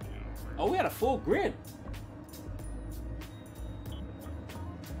 Oh, we had a full grid.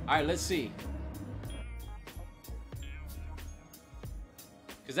 All right, let's see.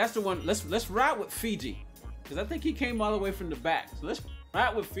 Cause that's the one. Let's ride with Fiji. Cause I think he came all the way from the back. So let's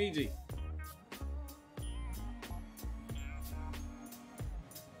ride with Fiji.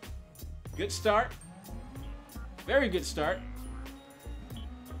 Good start. Very good start.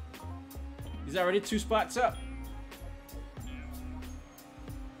 He's already 2 spots up.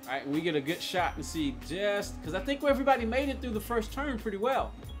 All right, we get a good shot and see just because I think everybody made it through the first turn pretty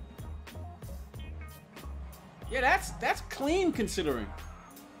well. Yeah, that's clean considering,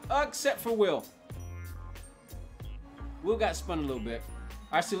 except for Will. Will got spun a little bit.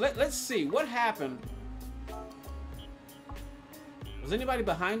 All right, so let's see what happened. Was anybody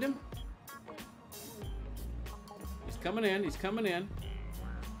behind him? He's coming in. He's coming in.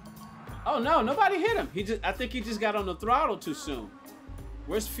 Oh no, nobody hit him. I think he just got on the throttle too soon.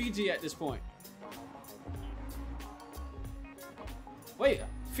 Where's Fiji at this point? Wait,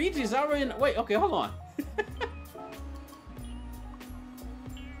 Fiji's already in. Wait, okay, hold on.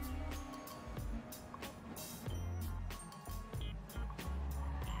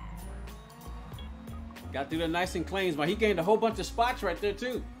 Got through the nice and clean, but he gained a whole bunch of spots right there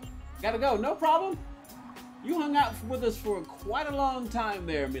too. Gotta go, no problem. You hung out with us for quite a long time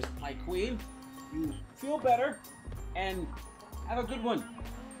there, Miss My Queen. You feel better and have a good one.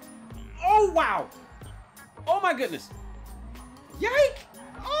 Oh, wow. Oh, my goodness. Yike.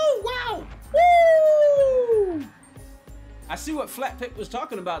 Oh, wow. Woo. I see what Flat Pick was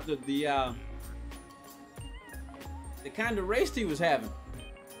talking about, the kind of race he was having.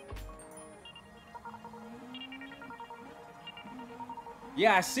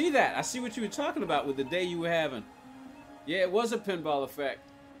 Yeah, I see that. I see what you were talking about with the day you were having. Yeah, it was a pinball effect.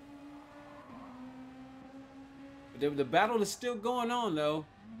 But the battle is still going on, though.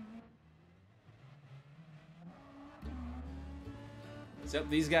 Except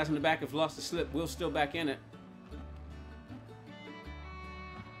these guys in the back have lost the slip. Will's still back in it.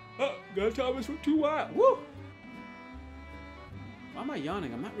 Oh, God, Thomas went too wide. Woo! Why am I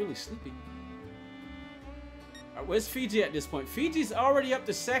yawning? I'm not really sleepy. All right, where's Fiji at this point? Fiji's already up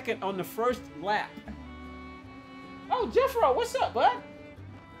to second on the first lap. Oh, Jeffro, what's up, bud?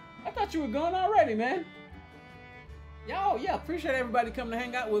 I thought you were gone already, man. Yo, yeah, appreciate everybody coming to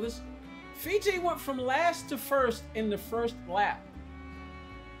hang out with us. Fiji went from last to first in the first lap.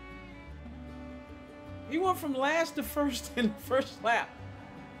 He went from last to first in the first lap.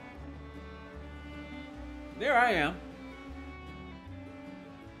 There I am.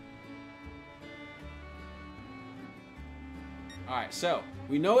 All right, so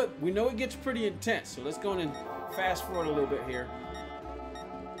we know it gets pretty intense. So let's go and fast forward a little bit here.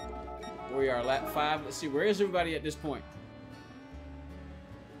 We are lap 5. Let's see, where is everybody at this point?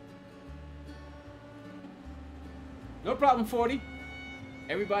 No problem, 40.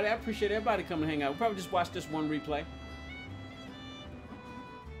 Everybody, I appreciate everybody coming to hang out. We'll probably just watch this one replay.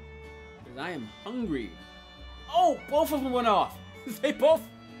 Because I am hungry. Oh, both of them went off. They both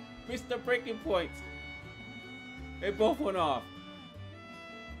missed their breaking points. They both went off.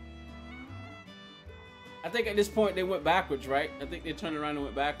 I think at this point they went backwards, right? I think they turned around and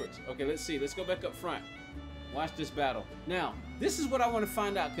went backwards. Okay, let's see. Let's go back up front. Watch this battle. Now, this is what I want to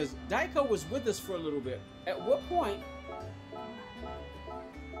find out, because Daiko was with us for a little bit. At what point...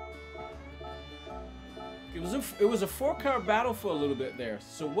 It was a 4-car battle for a little bit there.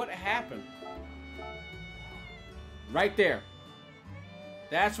 So what happened? Right there.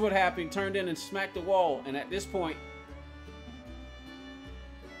 That's what happened. He turned in and smacked the wall. And at this point...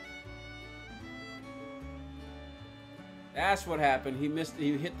 That's what happened. He missed.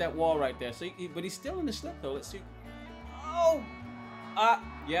 He hit that wall right there. So, but he's still in the slip though. Let's see. Oh,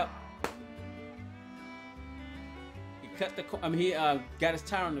 yep. He cut the. I mean, he got his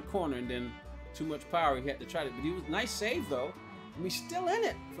tire in the corner, and then too much power. He had to try to. But he was nice save though. I mean, he's still in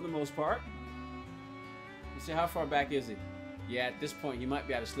it for the most part. Let's see how far back is he. Yeah, at this point he might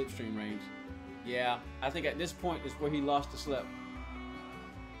be out of slipstream range. Yeah, I think at this point is where he lost the slip.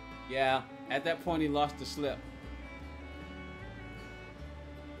 Yeah, at that point he lost the slip.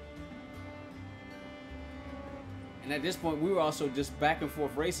 And at this point, we were also just back and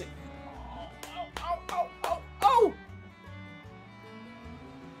forth racing. Oh! All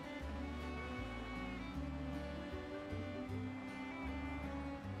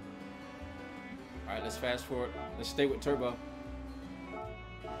right, let's fast forward. Let's stay with Turbo.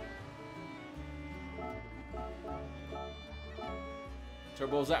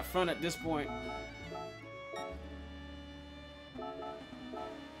 Turbo's out front at this point.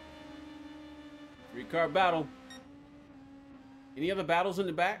 Three-car battle. Any other battles in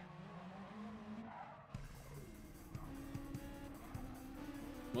the back?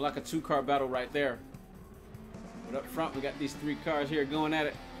 More like a 2-car battle right there. But up front, we got these 3 cars here going at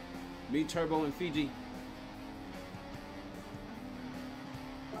it. Me, Turbo, and Fiji.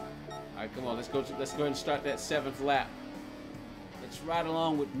 All right, come on. Let's go ahead and start that 7th lap. Let's ride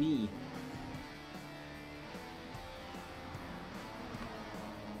along with me.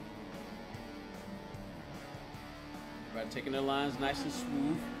 Right, taking the lines nice and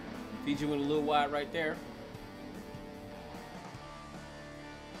smooth. Fiji went a little wide right there.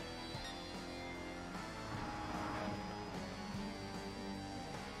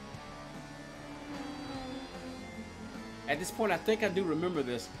 At this point, I think I do remember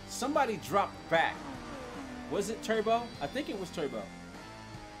this. Somebody dropped back. Was it Turbo? I think it was Turbo.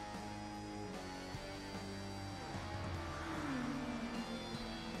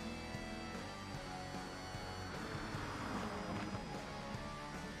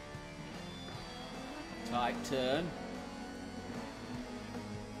 Tight turn.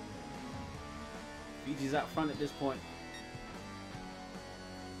 Fiji's out front at this point.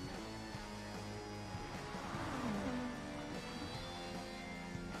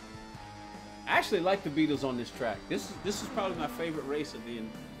 I actually like the Beetles on this track. This is probably my favorite race of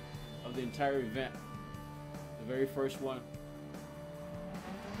the entire event. The very first one.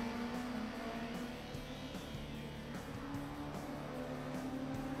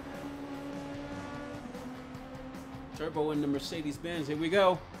 Turbo in the Mercedes-Benz. Here we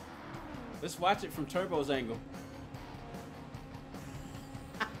go. Let's watch it from Turbo's angle.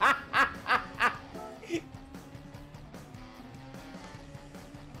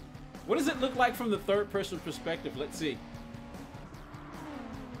 What does it look like from the third-person perspective? Let's see.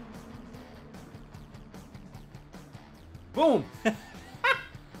 Boom!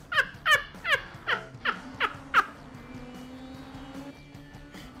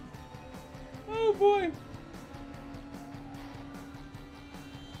 Oh boy!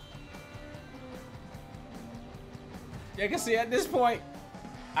 Yeah, I can see at this point,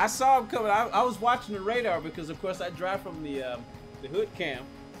 I saw him coming. I was watching the radar because, of course, I drive from the hood cam.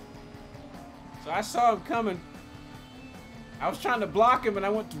 So I saw him coming. I was trying to block him, and I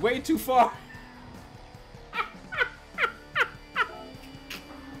went way too far.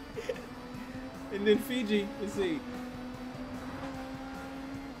 And then Fiji, let's see.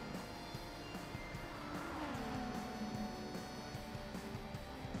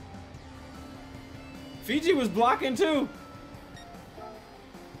 Fiji was blocking too.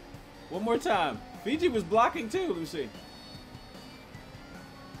 One more time. Fiji was blocking too. Let me see.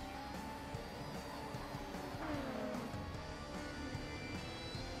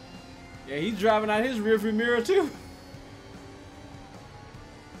 Yeah, he's driving out his rearview mirror too.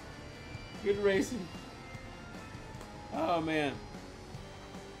 Good racing. Oh man.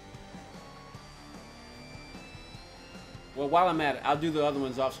 Well, while I'm at it, I'll do the other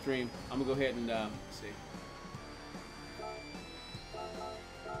ones off stream. I'm gonna go ahead and see.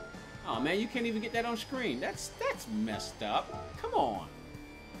 Oh man, you can't even get that on screen. That's messed up. Come on.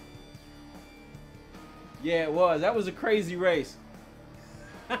 Yeah, it was. That was a crazy race.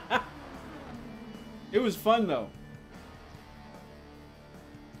 It was fun though.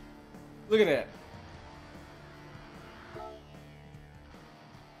 Look at that.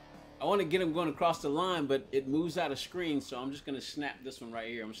 I want to get him going across the line, but it moves out of screen, so I'm just gonna snap this one right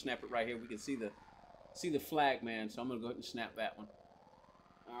here. I'm gonna snap it right here. We can see the flag, man. So I'm gonna go ahead and snap that one.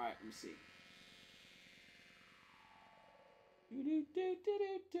 All right, let me see.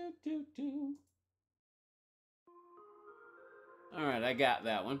 All right, I got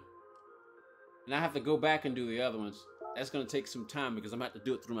that one. And I have to go back and do the other ones. That's gonna take some time because I'm gonna have to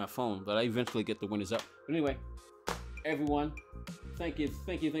do it through my phone, but I eventually get the winners up. But anyway, everyone, thank you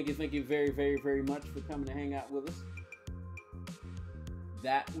very, very, very much for coming to hang out with us.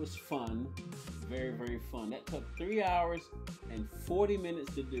 That was fun. Very, very fun. That took 3 hours and 40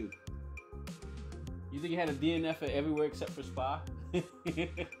 minutes to do. You think you had a DNF everywhere except for Spa?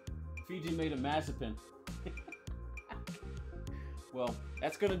 Fiji made a Mazepin. Well,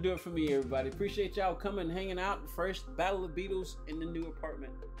 that's going to do it for me, everybody. Appreciate y'all coming and hanging out. First Battle of Beetles in the new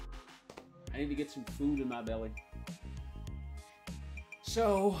apartment. I need to get some food in my belly.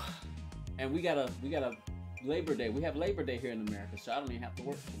 So, and we got a Labor Day. We have Labor Day here in America, so I don't even have to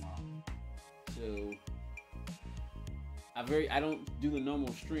work tomorrow. So, I don't do the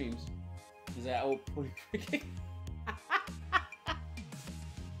normal streams because I owe Puerto Rican.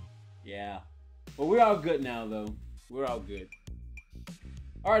 Yeah. Well, we're all good now, though. We're all good.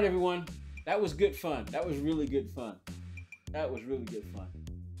 All right, everyone. That was good fun. That was really good fun. That was really good fun.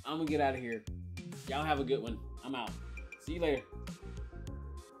 I'm going to get out of here. Y'all have a good one. I'm out. See you later.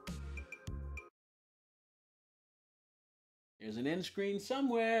 There's an end screen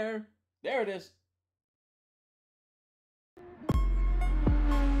somewhere. There it is.